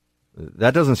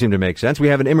 That doesn't seem to make sense. We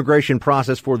have an immigration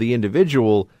process for the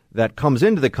individual that comes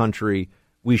into the country.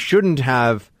 We shouldn't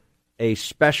have a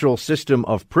special system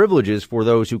of privileges for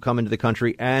those who come into the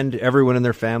country and everyone in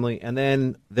their family and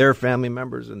then their family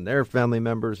members and their family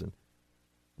members. And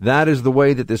that is the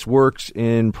way that this works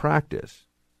in practice.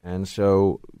 And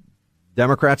so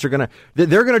Democrats are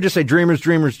they're going to just say dreamers,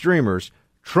 dreamers, dreamers.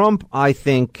 Trump, I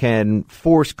think, can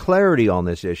force clarity on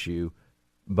this issue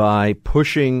by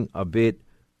pushing a bit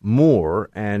more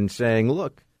and saying,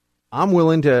 look, I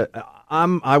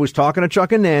was talking to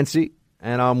Chuck and Nancy,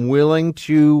 and I'm willing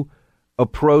to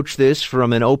approach this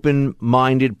from an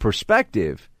open-minded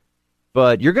perspective,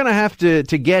 but you're going to have to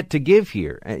give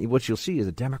here. And what you'll see is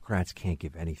the Democrats can't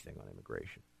give anything on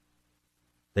immigration.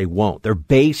 They won't. Their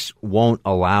base won't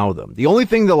allow them. The only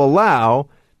thing they'll allow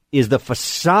is the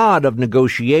facade of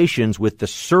negotiations with the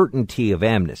certainty of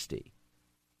amnesty.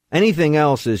 Anything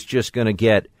else is just going to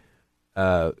get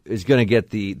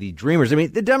the dreamers. I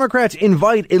mean, the Democrats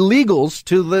invite illegals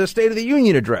to the State of the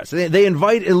Union address. They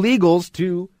invite illegals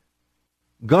to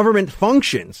government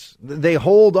functions. They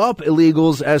hold up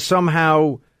illegals as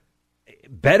somehow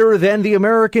better than the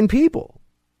American people.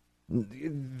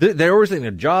 They always think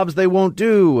the jobs they won't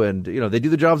do, and they do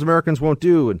the jobs Americans won't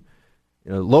do, and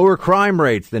lower crime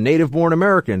rates than native-born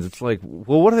Americans. It's like,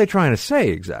 well, what are they trying to say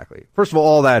exactly? First of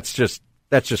all that's just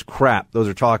crap. Those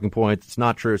are talking points. It's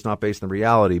not true. It's not based on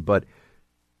reality. But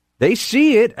they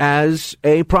see it as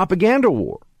a propaganda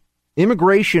war.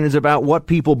 Immigration is about what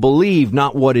people believe,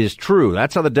 not what is true.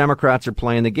 That's how the Democrats are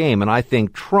playing the game. And I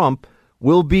think Trump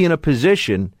will be in a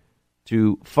position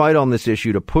to fight on this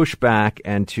issue, to push back,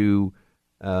 and to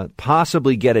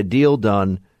possibly get a deal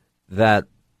done that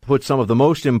puts some of the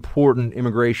most important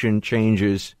immigration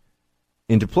changes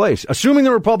into place, assuming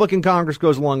the Republican Congress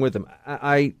goes along with them.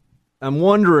 I'm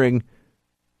wondering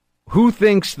who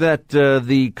thinks that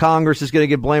the Congress is going to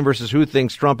get blamed versus who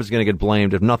thinks Trump is going to get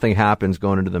blamed if nothing happens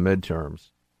going into the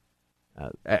midterms.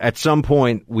 At some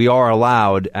point, we are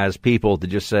allowed as people to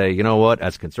just say, you know what,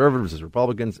 as conservatives, as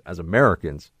Republicans, as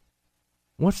Americans,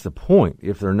 what's the point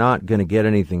if they're not going to get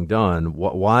anything done?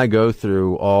 Why go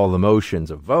through all the motions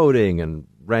of voting and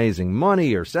raising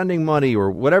money or sending money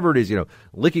or whatever it is,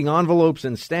 licking envelopes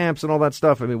and stamps and all that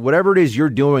stuff? I mean, whatever it is you're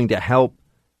doing to help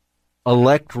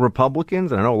elect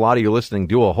Republicans, and I know a lot of you listening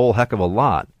do a whole heck of a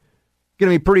lot, it's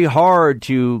going to be pretty hard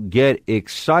to get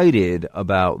excited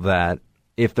about that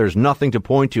if there's nothing to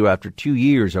point to after 2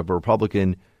 years of a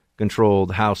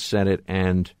Republican-controlled House, Senate,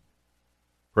 and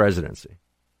presidency.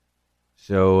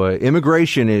 So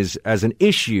immigration is, as an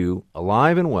issue,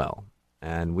 alive and well,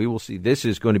 and we will see. This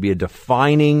is going to be a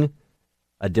defining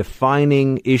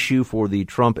issue for the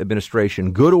Trump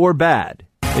administration, good or bad.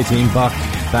 Hey, Team Buck,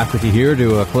 back with you here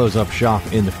to close up shop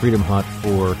in the Freedom Hut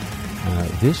for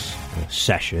this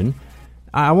session.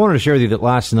 I wanted to share with you that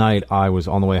last night I was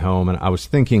on the way home and I was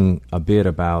thinking a bit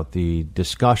about the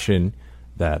discussion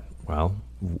that,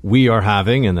 we are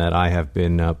having and that I have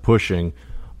been pushing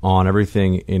on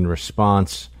everything in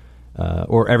response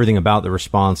or everything about the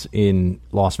response in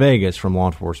Las Vegas from law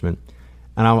enforcement.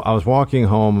 And I was walking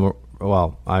home.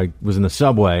 I was in the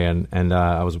subway and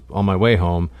I was on my way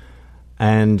home.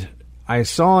 And I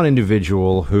saw an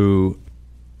individual who,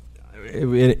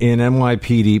 in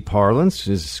NYPD parlance,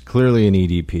 is clearly an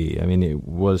EDP. I mean, it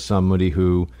was somebody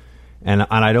who, and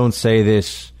I don't say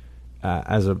this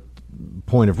as a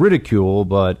point of ridicule,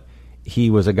 but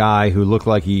he was a guy who looked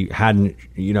like he hadn't,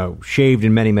 shaved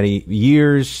in many, many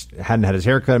years, hadn't had his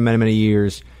hair cut in many, many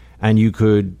years, and you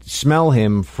could smell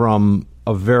him from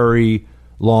a very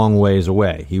long ways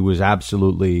away. He was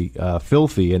absolutely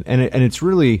filthy, and it's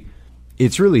really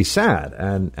sad.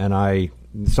 And I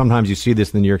sometimes you see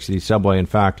this in the New York City subway. In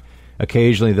fact,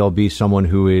 occasionally there'll be someone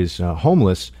who is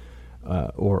homeless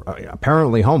or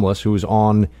apparently homeless who's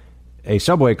on a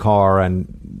subway car,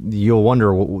 and you'll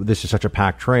wonder, well, this is such a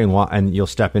packed train, and you'll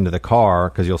step into the car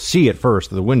because you'll see it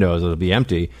first, the windows, it'll be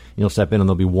empty. You'll step in and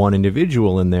there'll be one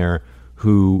individual in there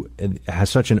who has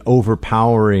such an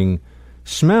overpowering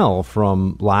smell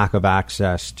from lack of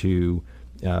access to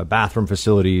bathroom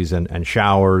facilities and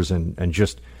showers and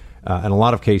just in a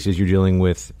lot of cases you're dealing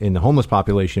with, in the homeless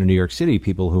population in New York City,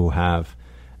 people who have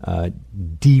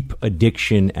deep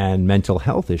addiction and mental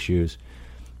health issues.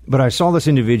 But I saw this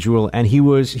individual, and he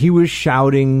was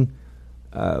shouting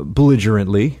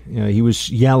belligerently. He was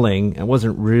yelling. It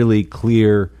wasn't really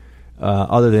clear,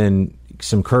 other than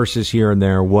some curses here and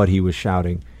there, what he was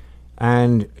shouting.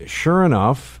 And sure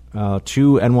enough,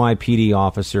 two NYPD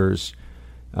officers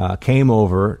came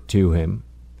over to him,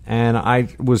 and I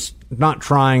was not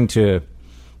trying to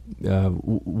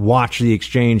watch the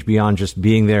exchange beyond just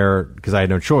being there because I had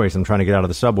no choice. I'm trying to get out of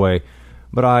the subway.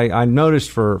 But I noticed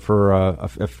for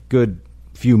a good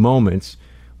few moments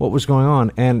what was going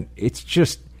on, and it's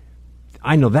just,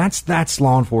 I know that's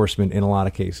law enforcement in a lot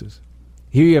of cases.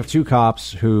 Here you have two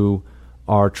cops who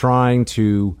are trying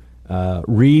to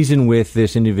reason with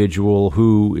this individual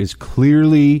who is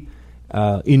clearly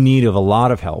in need of a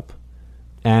lot of help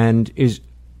and is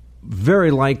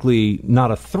very likely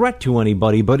not a threat to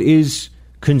anybody, but is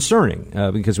concerning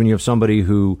because when you have somebody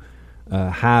who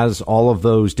has all of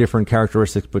those different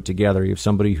characteristics put together, you have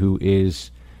somebody who is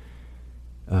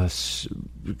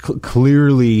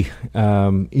clearly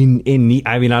in need.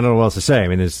 I mean, I don't know what else to say. I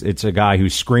mean, it's a guy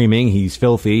who's screaming. He's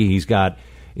filthy. He's got,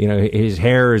 his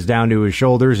hair is down to his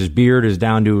shoulders. His beard is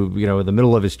down to, the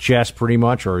middle of his chest pretty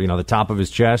much, or, the top of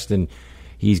his chest. And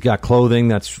he's got clothing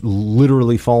that's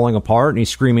literally falling apart. And he's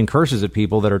screaming curses at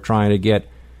people that are trying to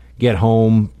get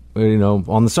home,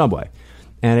 on the subway.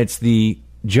 And it's the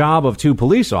job of two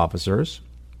police officers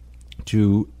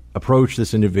to approach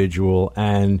this individual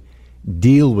and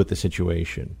deal with the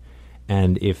situation.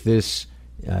 And if this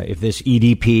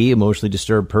EDP, emotionally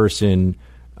disturbed person,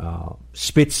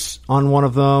 spits on one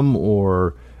of them,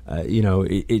 or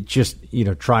it just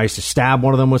tries to stab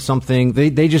one of them with something,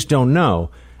 they just don't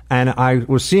know. And I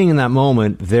was seeing in that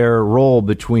moment their role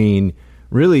between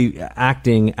really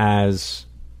acting as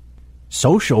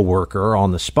social worker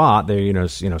on the spot. They,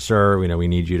 sir, we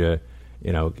need you to,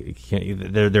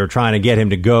 they're trying to get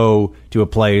him to go to a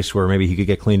place where maybe he could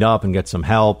get cleaned up and get some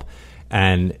help.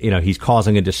 And, he's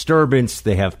causing a disturbance.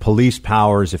 They have police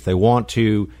powers if they want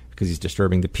to, because he's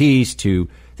disturbing the peace to,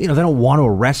 they don't want to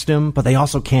arrest him, but they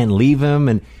also can't leave him.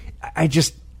 And I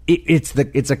just,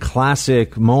 it's a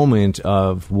classic moment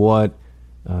of what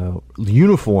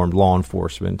uniformed law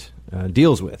enforcement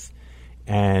deals with.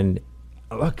 And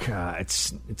look,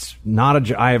 it's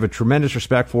not I have a tremendous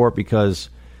respect for it because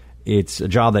it's a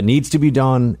job that needs to be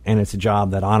done, and it's a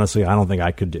job that honestly I don't think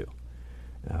I could do.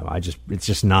 It's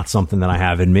just not something that I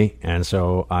have in me, and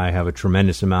so I have a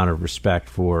tremendous amount of respect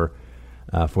for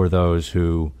those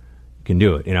who can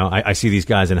do it. I see these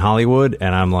guys in Hollywood,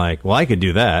 and I'm like, well, I could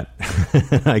do that.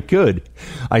 I could.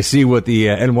 I see what the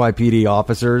NYPD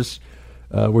officers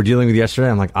were dealing with yesterday.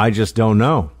 I'm like, I just don't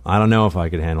know. I don't know if I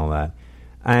could handle that.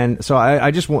 And so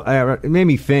it made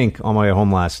me think on my way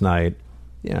home last night,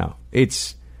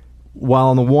 it's, while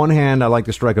on the one hand, I like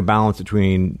to strike a balance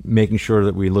between making sure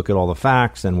that we look at all the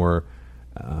facts and we're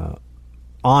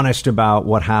honest about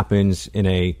what happens in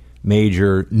a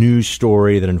major news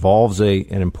story that involves an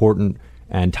important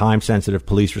and time-sensitive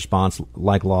police response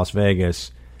like Las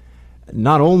Vegas.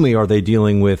 Not only are they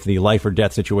dealing with the life or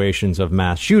death situations of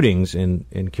mass shootings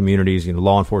in communities,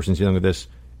 law enforcement is dealing with this,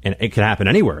 and it can happen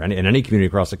anywhere, in any community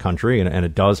across the country, and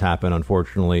it does happen,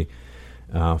 unfortunately,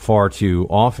 far too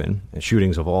often,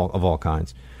 shootings of all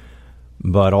kinds.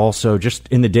 But also just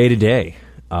in the day-to-day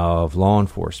of law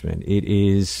enforcement, it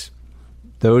is,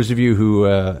 those of you who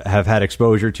have had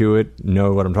exposure to it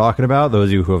know what I'm talking about. Those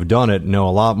of you who have done it know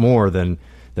a lot more than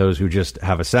those who just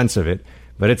have a sense of it.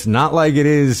 But it's not like it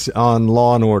is on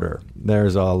Law and Order.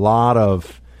 There's a lot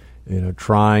of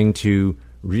trying to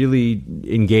really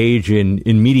engage in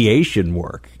mediation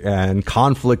work and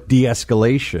conflict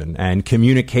de-escalation and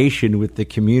communication with the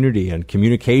community and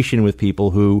communication with people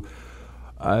who,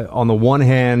 on the one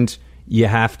hand, you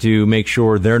have to make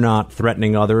sure they're not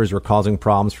threatening others or causing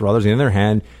problems for others. On the other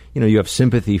hand, you have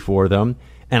sympathy for them.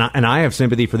 And I have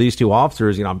sympathy for these two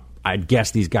officers. I'd guess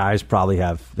these guys probably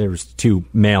there's two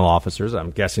male officers.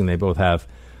 I'm guessing they both have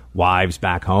wives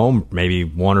back home. Maybe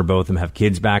one or both of them have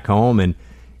kids back home. And,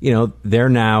 they're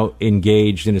now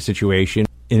engaged in a situation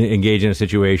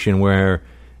where,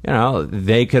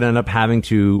 they could end up having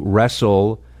to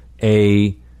wrestle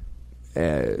a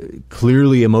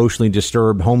clearly emotionally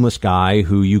disturbed homeless guy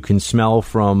who you can smell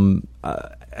from,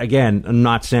 again, I'm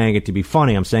not saying it to be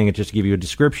funny. I'm saying it just to give you a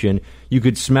description. You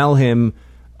could smell him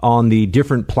on the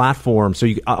different platforms. So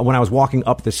when I was walking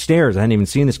up the stairs, I hadn't even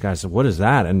seen this guy. I said, what is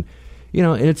that? And,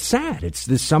 and it's sad. It's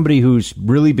this somebody who's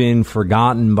really been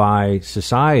forgotten by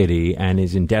society and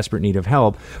is in desperate need of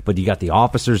help. But you got the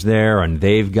officers there, and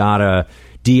they've got to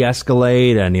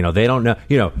de-escalate, and, they don't know.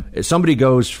 Somebody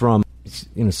goes from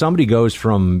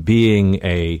being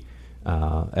a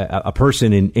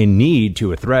person in need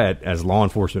to a threat, as law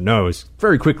enforcement knows,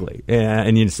 very quickly.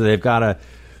 And so they've got to,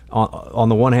 on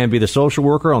the one hand, be the social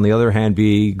worker, on the other hand,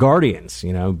 be guardians,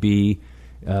 be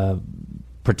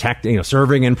protecting,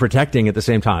 serving and protecting at the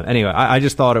same time. Anyway, I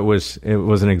just thought it was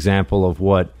an example of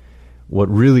what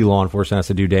really law enforcement has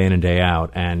to do day in and day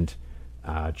out, and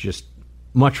just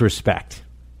much respect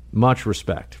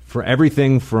for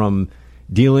everything from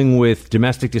dealing with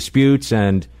domestic disputes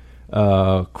and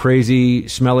crazy,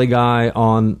 smelly guy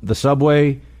on the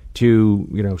subway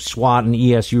to, SWAT and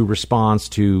ESU response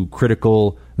to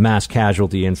critical mass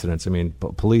casualty incidents. I mean,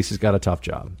 police has got a tough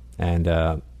job.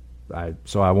 And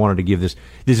so I wanted to give this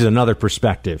is another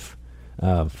perspective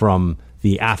from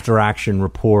the after-action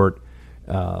report.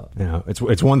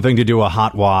 It's one thing to do a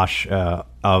hot wash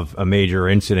of a major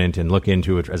incident and look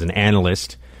into it as an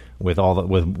analyst with at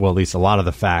least a lot of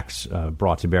the facts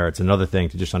brought to bear. It's another thing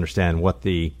to just understand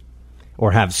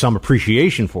or have some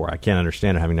appreciation for. I can't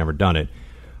understand it having never done it,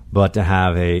 but to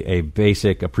have a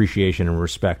basic appreciation and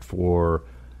respect for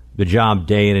the job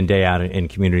day in and day out in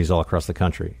communities all across the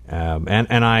country.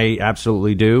 And I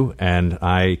absolutely do. And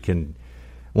I can,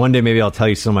 one day maybe I'll tell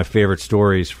you some of my favorite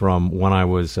stories from when I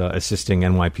was assisting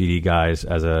NYPD guys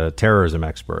as a terrorism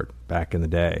expert back in the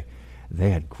day.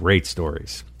 They had great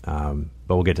stories.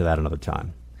 But we'll get to that another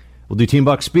time. We'll do Team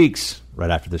Buck Speaks right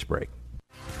after this break.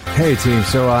 Hey, team.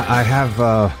 So I have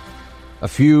a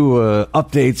few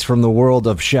updates from the world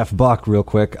of Chef Buck real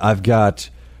quick. I've got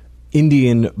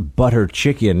Indian butter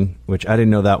chicken, which I didn't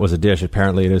know that was a dish.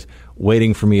 Apparently it is,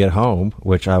 waiting for me at home,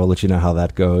 which I will let you know how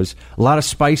that goes. A lot of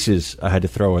spices I had to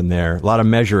throw in there, a lot of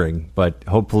measuring, but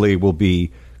hopefully will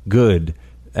be good.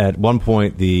 At one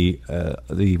point, the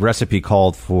recipe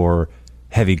called for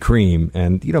heavy cream,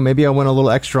 and maybe I went a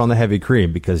little extra on the heavy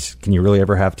cream, because can you really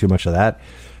ever have too much of that?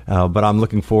 But I'm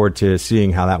looking forward to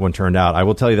seeing how that one turned out. I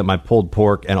will tell you that my pulled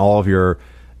pork and all of your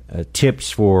tips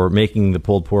for making the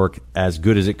pulled pork as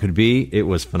good as it could be, it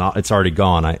was phenomenal. It's already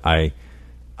gone.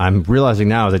 I'm realizing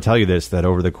now as I tell you this that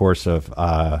over the course of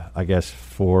I guess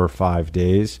 4 or 5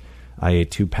 days, I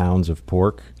ate 2 pounds of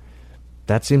pork.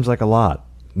 That seems like a lot.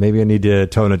 Maybe I need to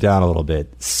tone it down a little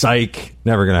bit. Psych.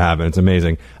 Never going to happen. It's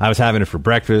amazing. I was having it for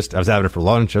breakfast. I was having it for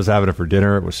lunch. I was having it for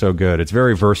dinner. It was so good. It's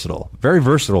very versatile. Very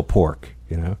versatile pork,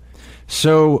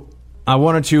 So I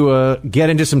wanted to get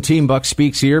into some Team Buck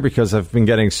Speaks here, because I've been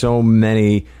getting so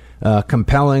many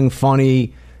compelling,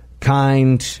 funny,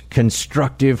 kind,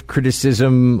 constructive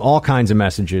criticism, all kinds of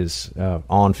messages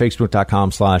on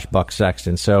Facebook.com/Buck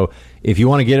Sexton. So if you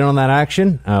want to get in on that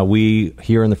action, we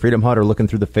here in the Freedom Hut are looking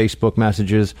through the Facebook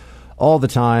messages all the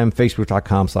time,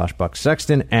 Facebook.com/Buck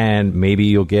Sexton, and maybe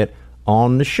you'll get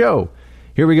on the show.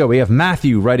 Here we go. We have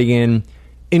Matthew writing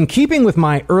in keeping with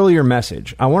my earlier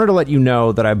message, I wanted to let you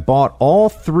know that I bought all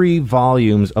 3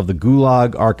 volumes of the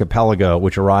Gulag Archipelago,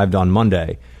 which arrived on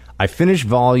Monday. I finished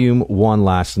volume 1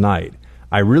 last night.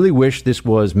 I really wish this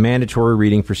was mandatory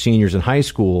reading for seniors in high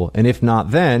school, and if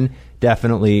not then,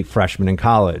 definitely freshmen in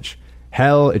college.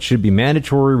 Hell, it should be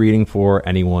mandatory reading for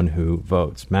anyone who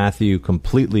votes. Matthew,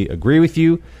 completely agree with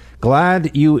you.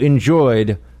 Glad you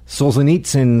enjoyed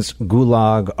Solzhenitsyn's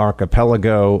Gulag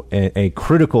Archipelago, a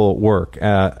critical work.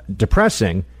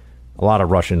 Depressing. A lot of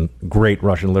great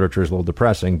Russian literature is a little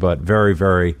depressing, but very,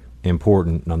 very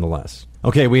important nonetheless.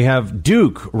 Okay, we have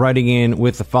Duke writing in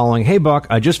with the following. Hey, Buck,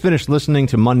 I just finished listening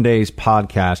to Monday's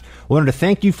podcast. Wanted to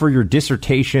thank you for your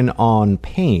dissertation on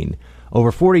pain.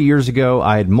 Over 40 years ago,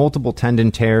 I had multiple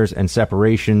tendon tears and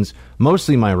separations,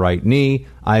 mostly my right knee.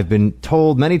 I've been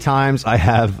told many times I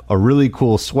have a really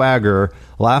cool swagger.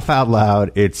 Laugh out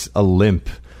loud, it's a limp.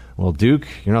 Well, Duke,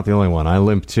 you're not the only one. I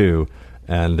limp too.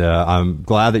 And I'm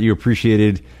glad that you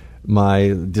appreciated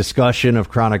my discussion of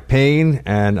chronic pain.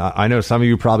 And I know some of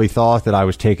you probably thought that I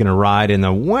was taking a ride in the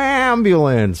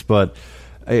wambulance, but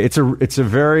it's a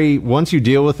very, once you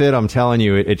deal with it, I'm telling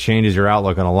you, it changes your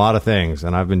outlook on a lot of things.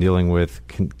 And I've been dealing with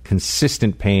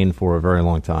consistent pain for a very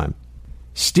long time.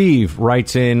 Steve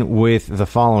writes in with the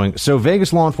following. So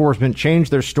Vegas law enforcement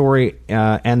changed their story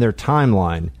and their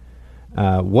timeline.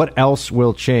 What else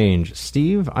will change?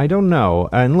 Steve, I don't know.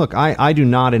 And look, I do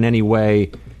not in any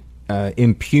way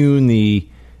impugn the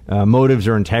motives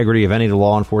or integrity of any of the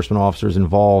law enforcement officers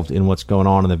involved in what's going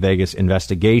on in the Vegas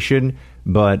investigation,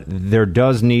 but there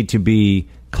does need to be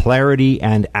clarity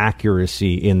and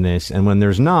accuracy in this, and when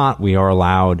there's not, we are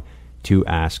allowed to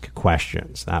ask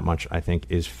questions. That much, I think,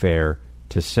 is fair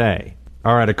to say.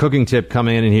 All right, a cooking tip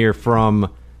coming in here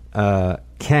from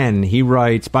Ken. He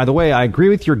writes, by the way, I agree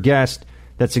with your guest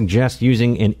that suggests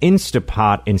using an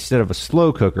Instapot instead of a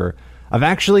slow cooker. I've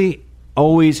actually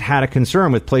always had a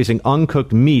concern with placing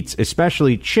uncooked meats,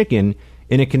 especially chicken,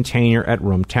 in a container at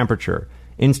room temperature.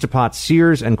 Instapot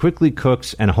sears and quickly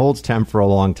cooks and holds temp for a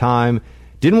long time.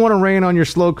 Didn't want to rain on your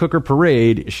slow cooker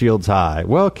parade, Shields High.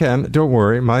 Well, Ken, don't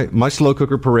worry. My slow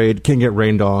cooker parade can get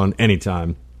rained on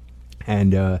anytime.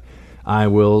 And I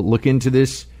will look into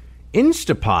this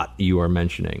Instapot you are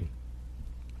mentioning.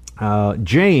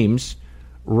 James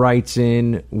writes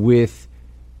in with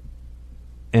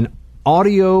an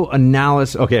audio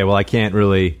analysis. Okay, well, I can't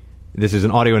really. This is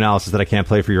an audio analysis that I can't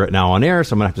play for you right now on air,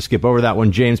 so I'm going to have to skip over that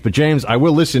one, James. But, James, I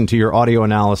will listen to your audio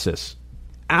analysis.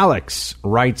 Alex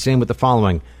writes in with the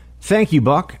following. Thank you,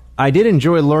 Buck. I did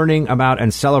enjoy learning about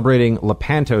and celebrating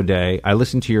Lepanto Day. I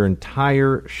listened to your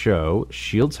entire show.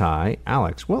 Shields High,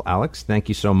 Alex. Well, Alex, thank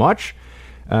you so much.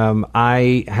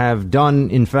 I have done,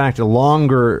 in fact, a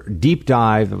longer deep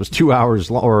dive that was 2 hours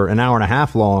or an hour and a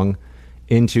half long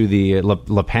into the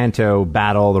Lepanto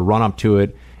battle, the run-up to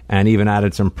it, and even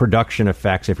added some production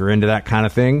effects if you're into that kind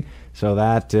of thing. So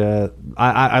that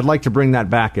I'd like to bring that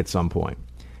back at some point.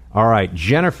 All right,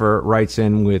 Jennifer writes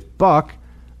in with, Buck,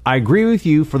 I agree with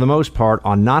you for the most part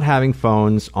on not having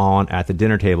phones on at the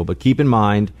dinner table, but keep in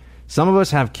mind, some of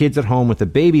us have kids at home with a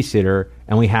babysitter,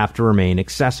 and we have to remain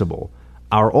accessible.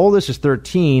 Our oldest is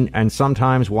 13 and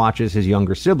sometimes watches his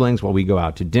younger siblings while we go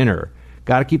out to dinner.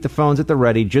 Got to keep the phones at the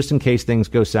ready just in case things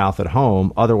go south at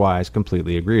home. Otherwise,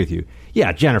 completely agree with you.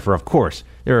 Yeah, Jennifer, of course.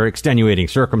 There are extenuating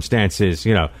circumstances.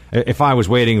 You know, if I was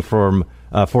waiting for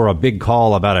a big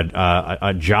call about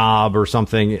a job or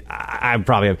something, I'd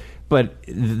probably have. But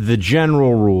the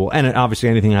general rule, and obviously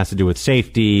anything that has to do with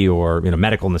safety or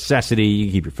medical necessity,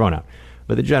 you keep your phone out.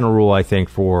 But the general rule, I think,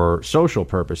 for social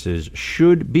purposes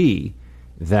should be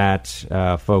that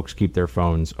folks keep their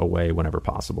phones away whenever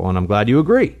possible. And I'm glad you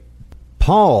agree.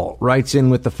 Paul writes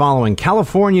in with the following.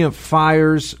 California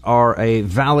fires are a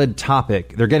valid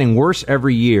topic. They're getting worse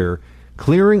every year.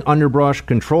 Clearing underbrush,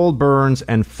 controlled burns,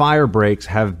 and fire breaks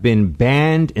have been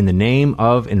banned in the name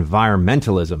of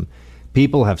environmentalism.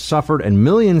 People have suffered and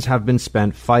millions have been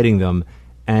spent fighting them.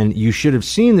 And you should have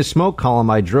seen the smoke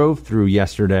column I drove through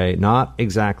yesterday. Not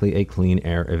exactly a clean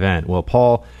air event. Well,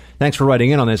 Paul, thanks for writing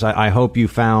in on this. I hope you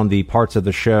found the parts of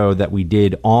the show that we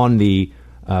did on the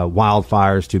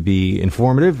wildfires to be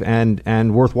informative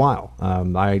and worthwhile.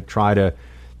 I try to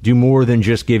do more than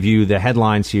just give you the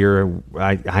headlines here.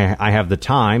 I have the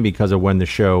time because of when the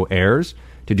show airs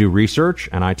to do research,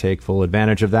 and I take full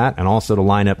advantage of that, and also to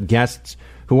line up guests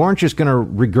who aren't just going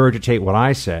to regurgitate what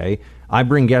I say. I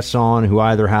bring guests on who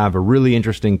either have a really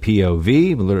interesting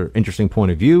POV, an interesting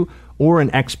point of view, or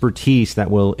an expertise that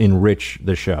will enrich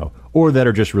the show, or that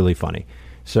are just really funny.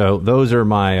 So those are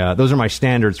my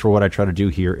standards for what I try to do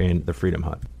here in the Freedom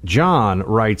Hut. John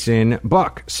writes in,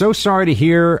 Buck, so sorry to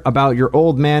hear about your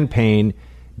old man pain.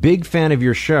 Big fan of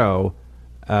your show.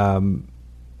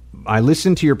 I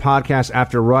listen to your podcast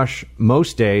after Rush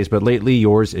most days, but lately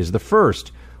yours is the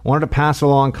first. Wanted to pass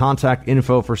along contact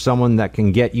info for someone that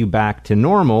can get you back to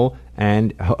normal,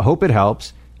 and hope it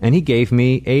helps. And he gave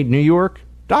me a New York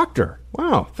doctor.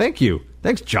 Wow, thank you.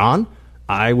 Thanks, John.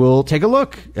 I will take a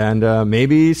look, and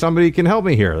maybe somebody can help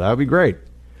me here. That would be great.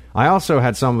 I also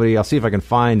had somebody, I'll see if I can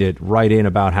find it, write in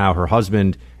about how her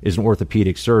husband is an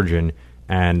orthopedic surgeon,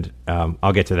 and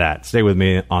I'll get to that. Stay with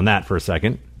me on that for a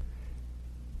second.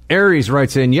 Aries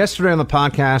writes in, yesterday on the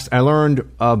podcast, I learned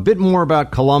a bit more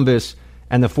about Columbus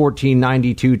and the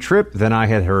 1492 trip than I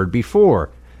had heard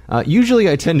before. Usually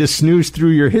I tend to snooze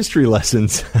through your history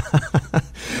lessons.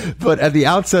 But at the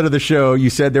outset of the show, you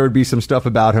said there would be some stuff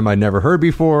about him I'd never heard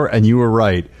before, and you were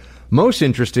right. Most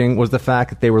interesting was the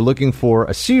fact that they were looking for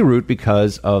a sea route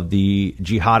because of the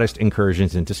jihadist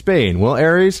incursions into Spain. Well,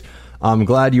 Aries, I'm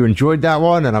glad you enjoyed that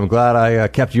one, and I'm glad I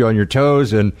kept you on your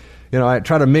toes. And, you know, I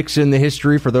try to mix in the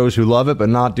history for those who love it, but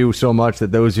not do so much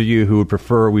that those of you who would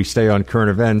prefer we stay on current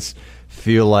events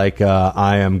feel like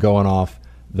I am going off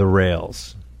the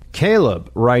rails. Caleb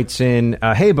writes in,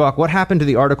 hey, Buck, what happened to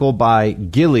the article by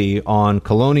Gilley on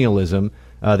colonialism,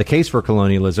 the case for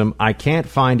colonialism? I can't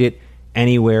find it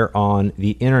anywhere on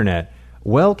the internet.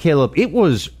 Well, Caleb, it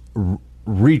was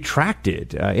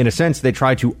retracted. In a sense, they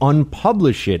tried to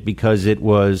unpublish it because it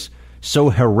was so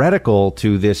heretical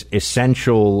to this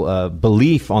essential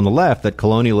belief on the left that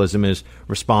colonialism is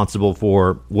responsible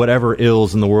for whatever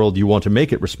ills in the world you want to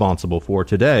make it responsible for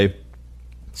today.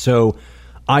 So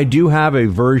I do have a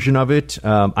version of it.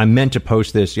 I meant to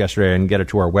post this yesterday and get it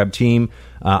to our web team.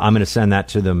 I'm going to send that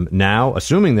to them now,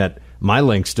 assuming that my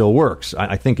link still works.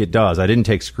 I think it does. I didn't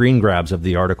take screen grabs of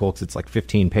the article because it's like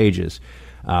 15 pages.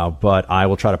 But I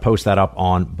will try to post that up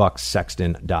on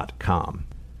bucksexton.com.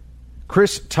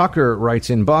 Chris Tucker writes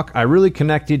in, Buck, I really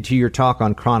connected to your talk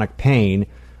on chronic pain.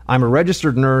 I'm a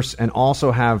registered nurse and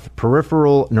also have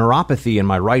peripheral neuropathy in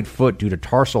my right foot due to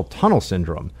tarsal tunnel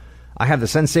syndrome. I have the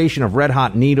sensation of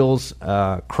red-hot needles,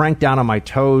 crank down on my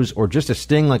toes, or just a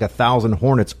sting like 1,000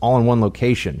 hornets all in one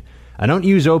location. I don't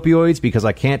use opioids because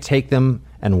I can't take them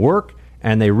and work,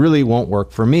 and they really won't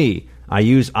work for me. I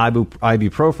use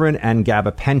ibuprofen and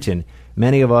gabapentin.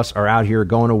 Many of us are out here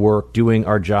going to work, doing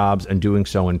our jobs, and doing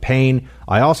so in pain.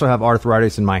 I also have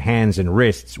arthritis in my hands and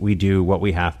wrists. We do what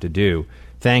we have to do.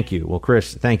 Thank you. Well,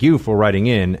 Chris, thank you for writing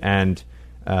in, and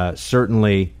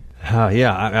certainly,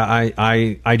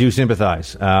 I do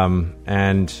sympathize,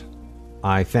 and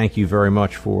I thank you very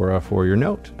much for your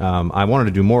note. I wanted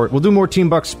to do more. We'll do more Team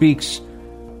Buck Speaks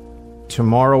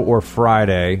tomorrow or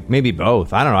Friday, maybe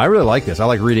both. I don't know. I really like this. I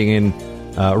like reading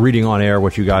on air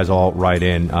what you guys all write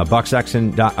in.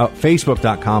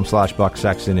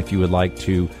 Facebook.com/BuckSexton if you would like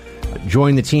to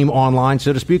join the team online,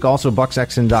 so to speak. Also,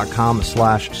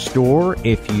 BuckSexton.com/store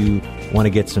if you want to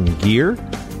get some gear.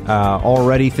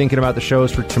 Already thinking about the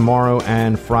shows for tomorrow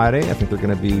and Friday. I think they're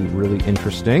going to be really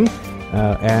interesting.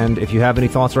 And if you have any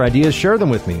thoughts or ideas, share them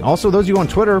with me. Also, those of you on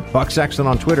Twitter, Buck Sexton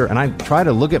on Twitter, and I try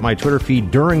to look at my Twitter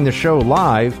feed during the show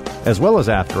live as well as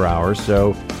after hours,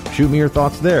 so shoot me your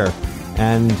thoughts there.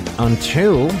 And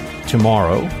until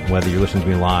tomorrow, whether you're listening to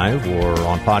me live or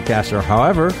on podcast or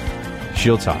however,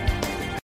 shields high.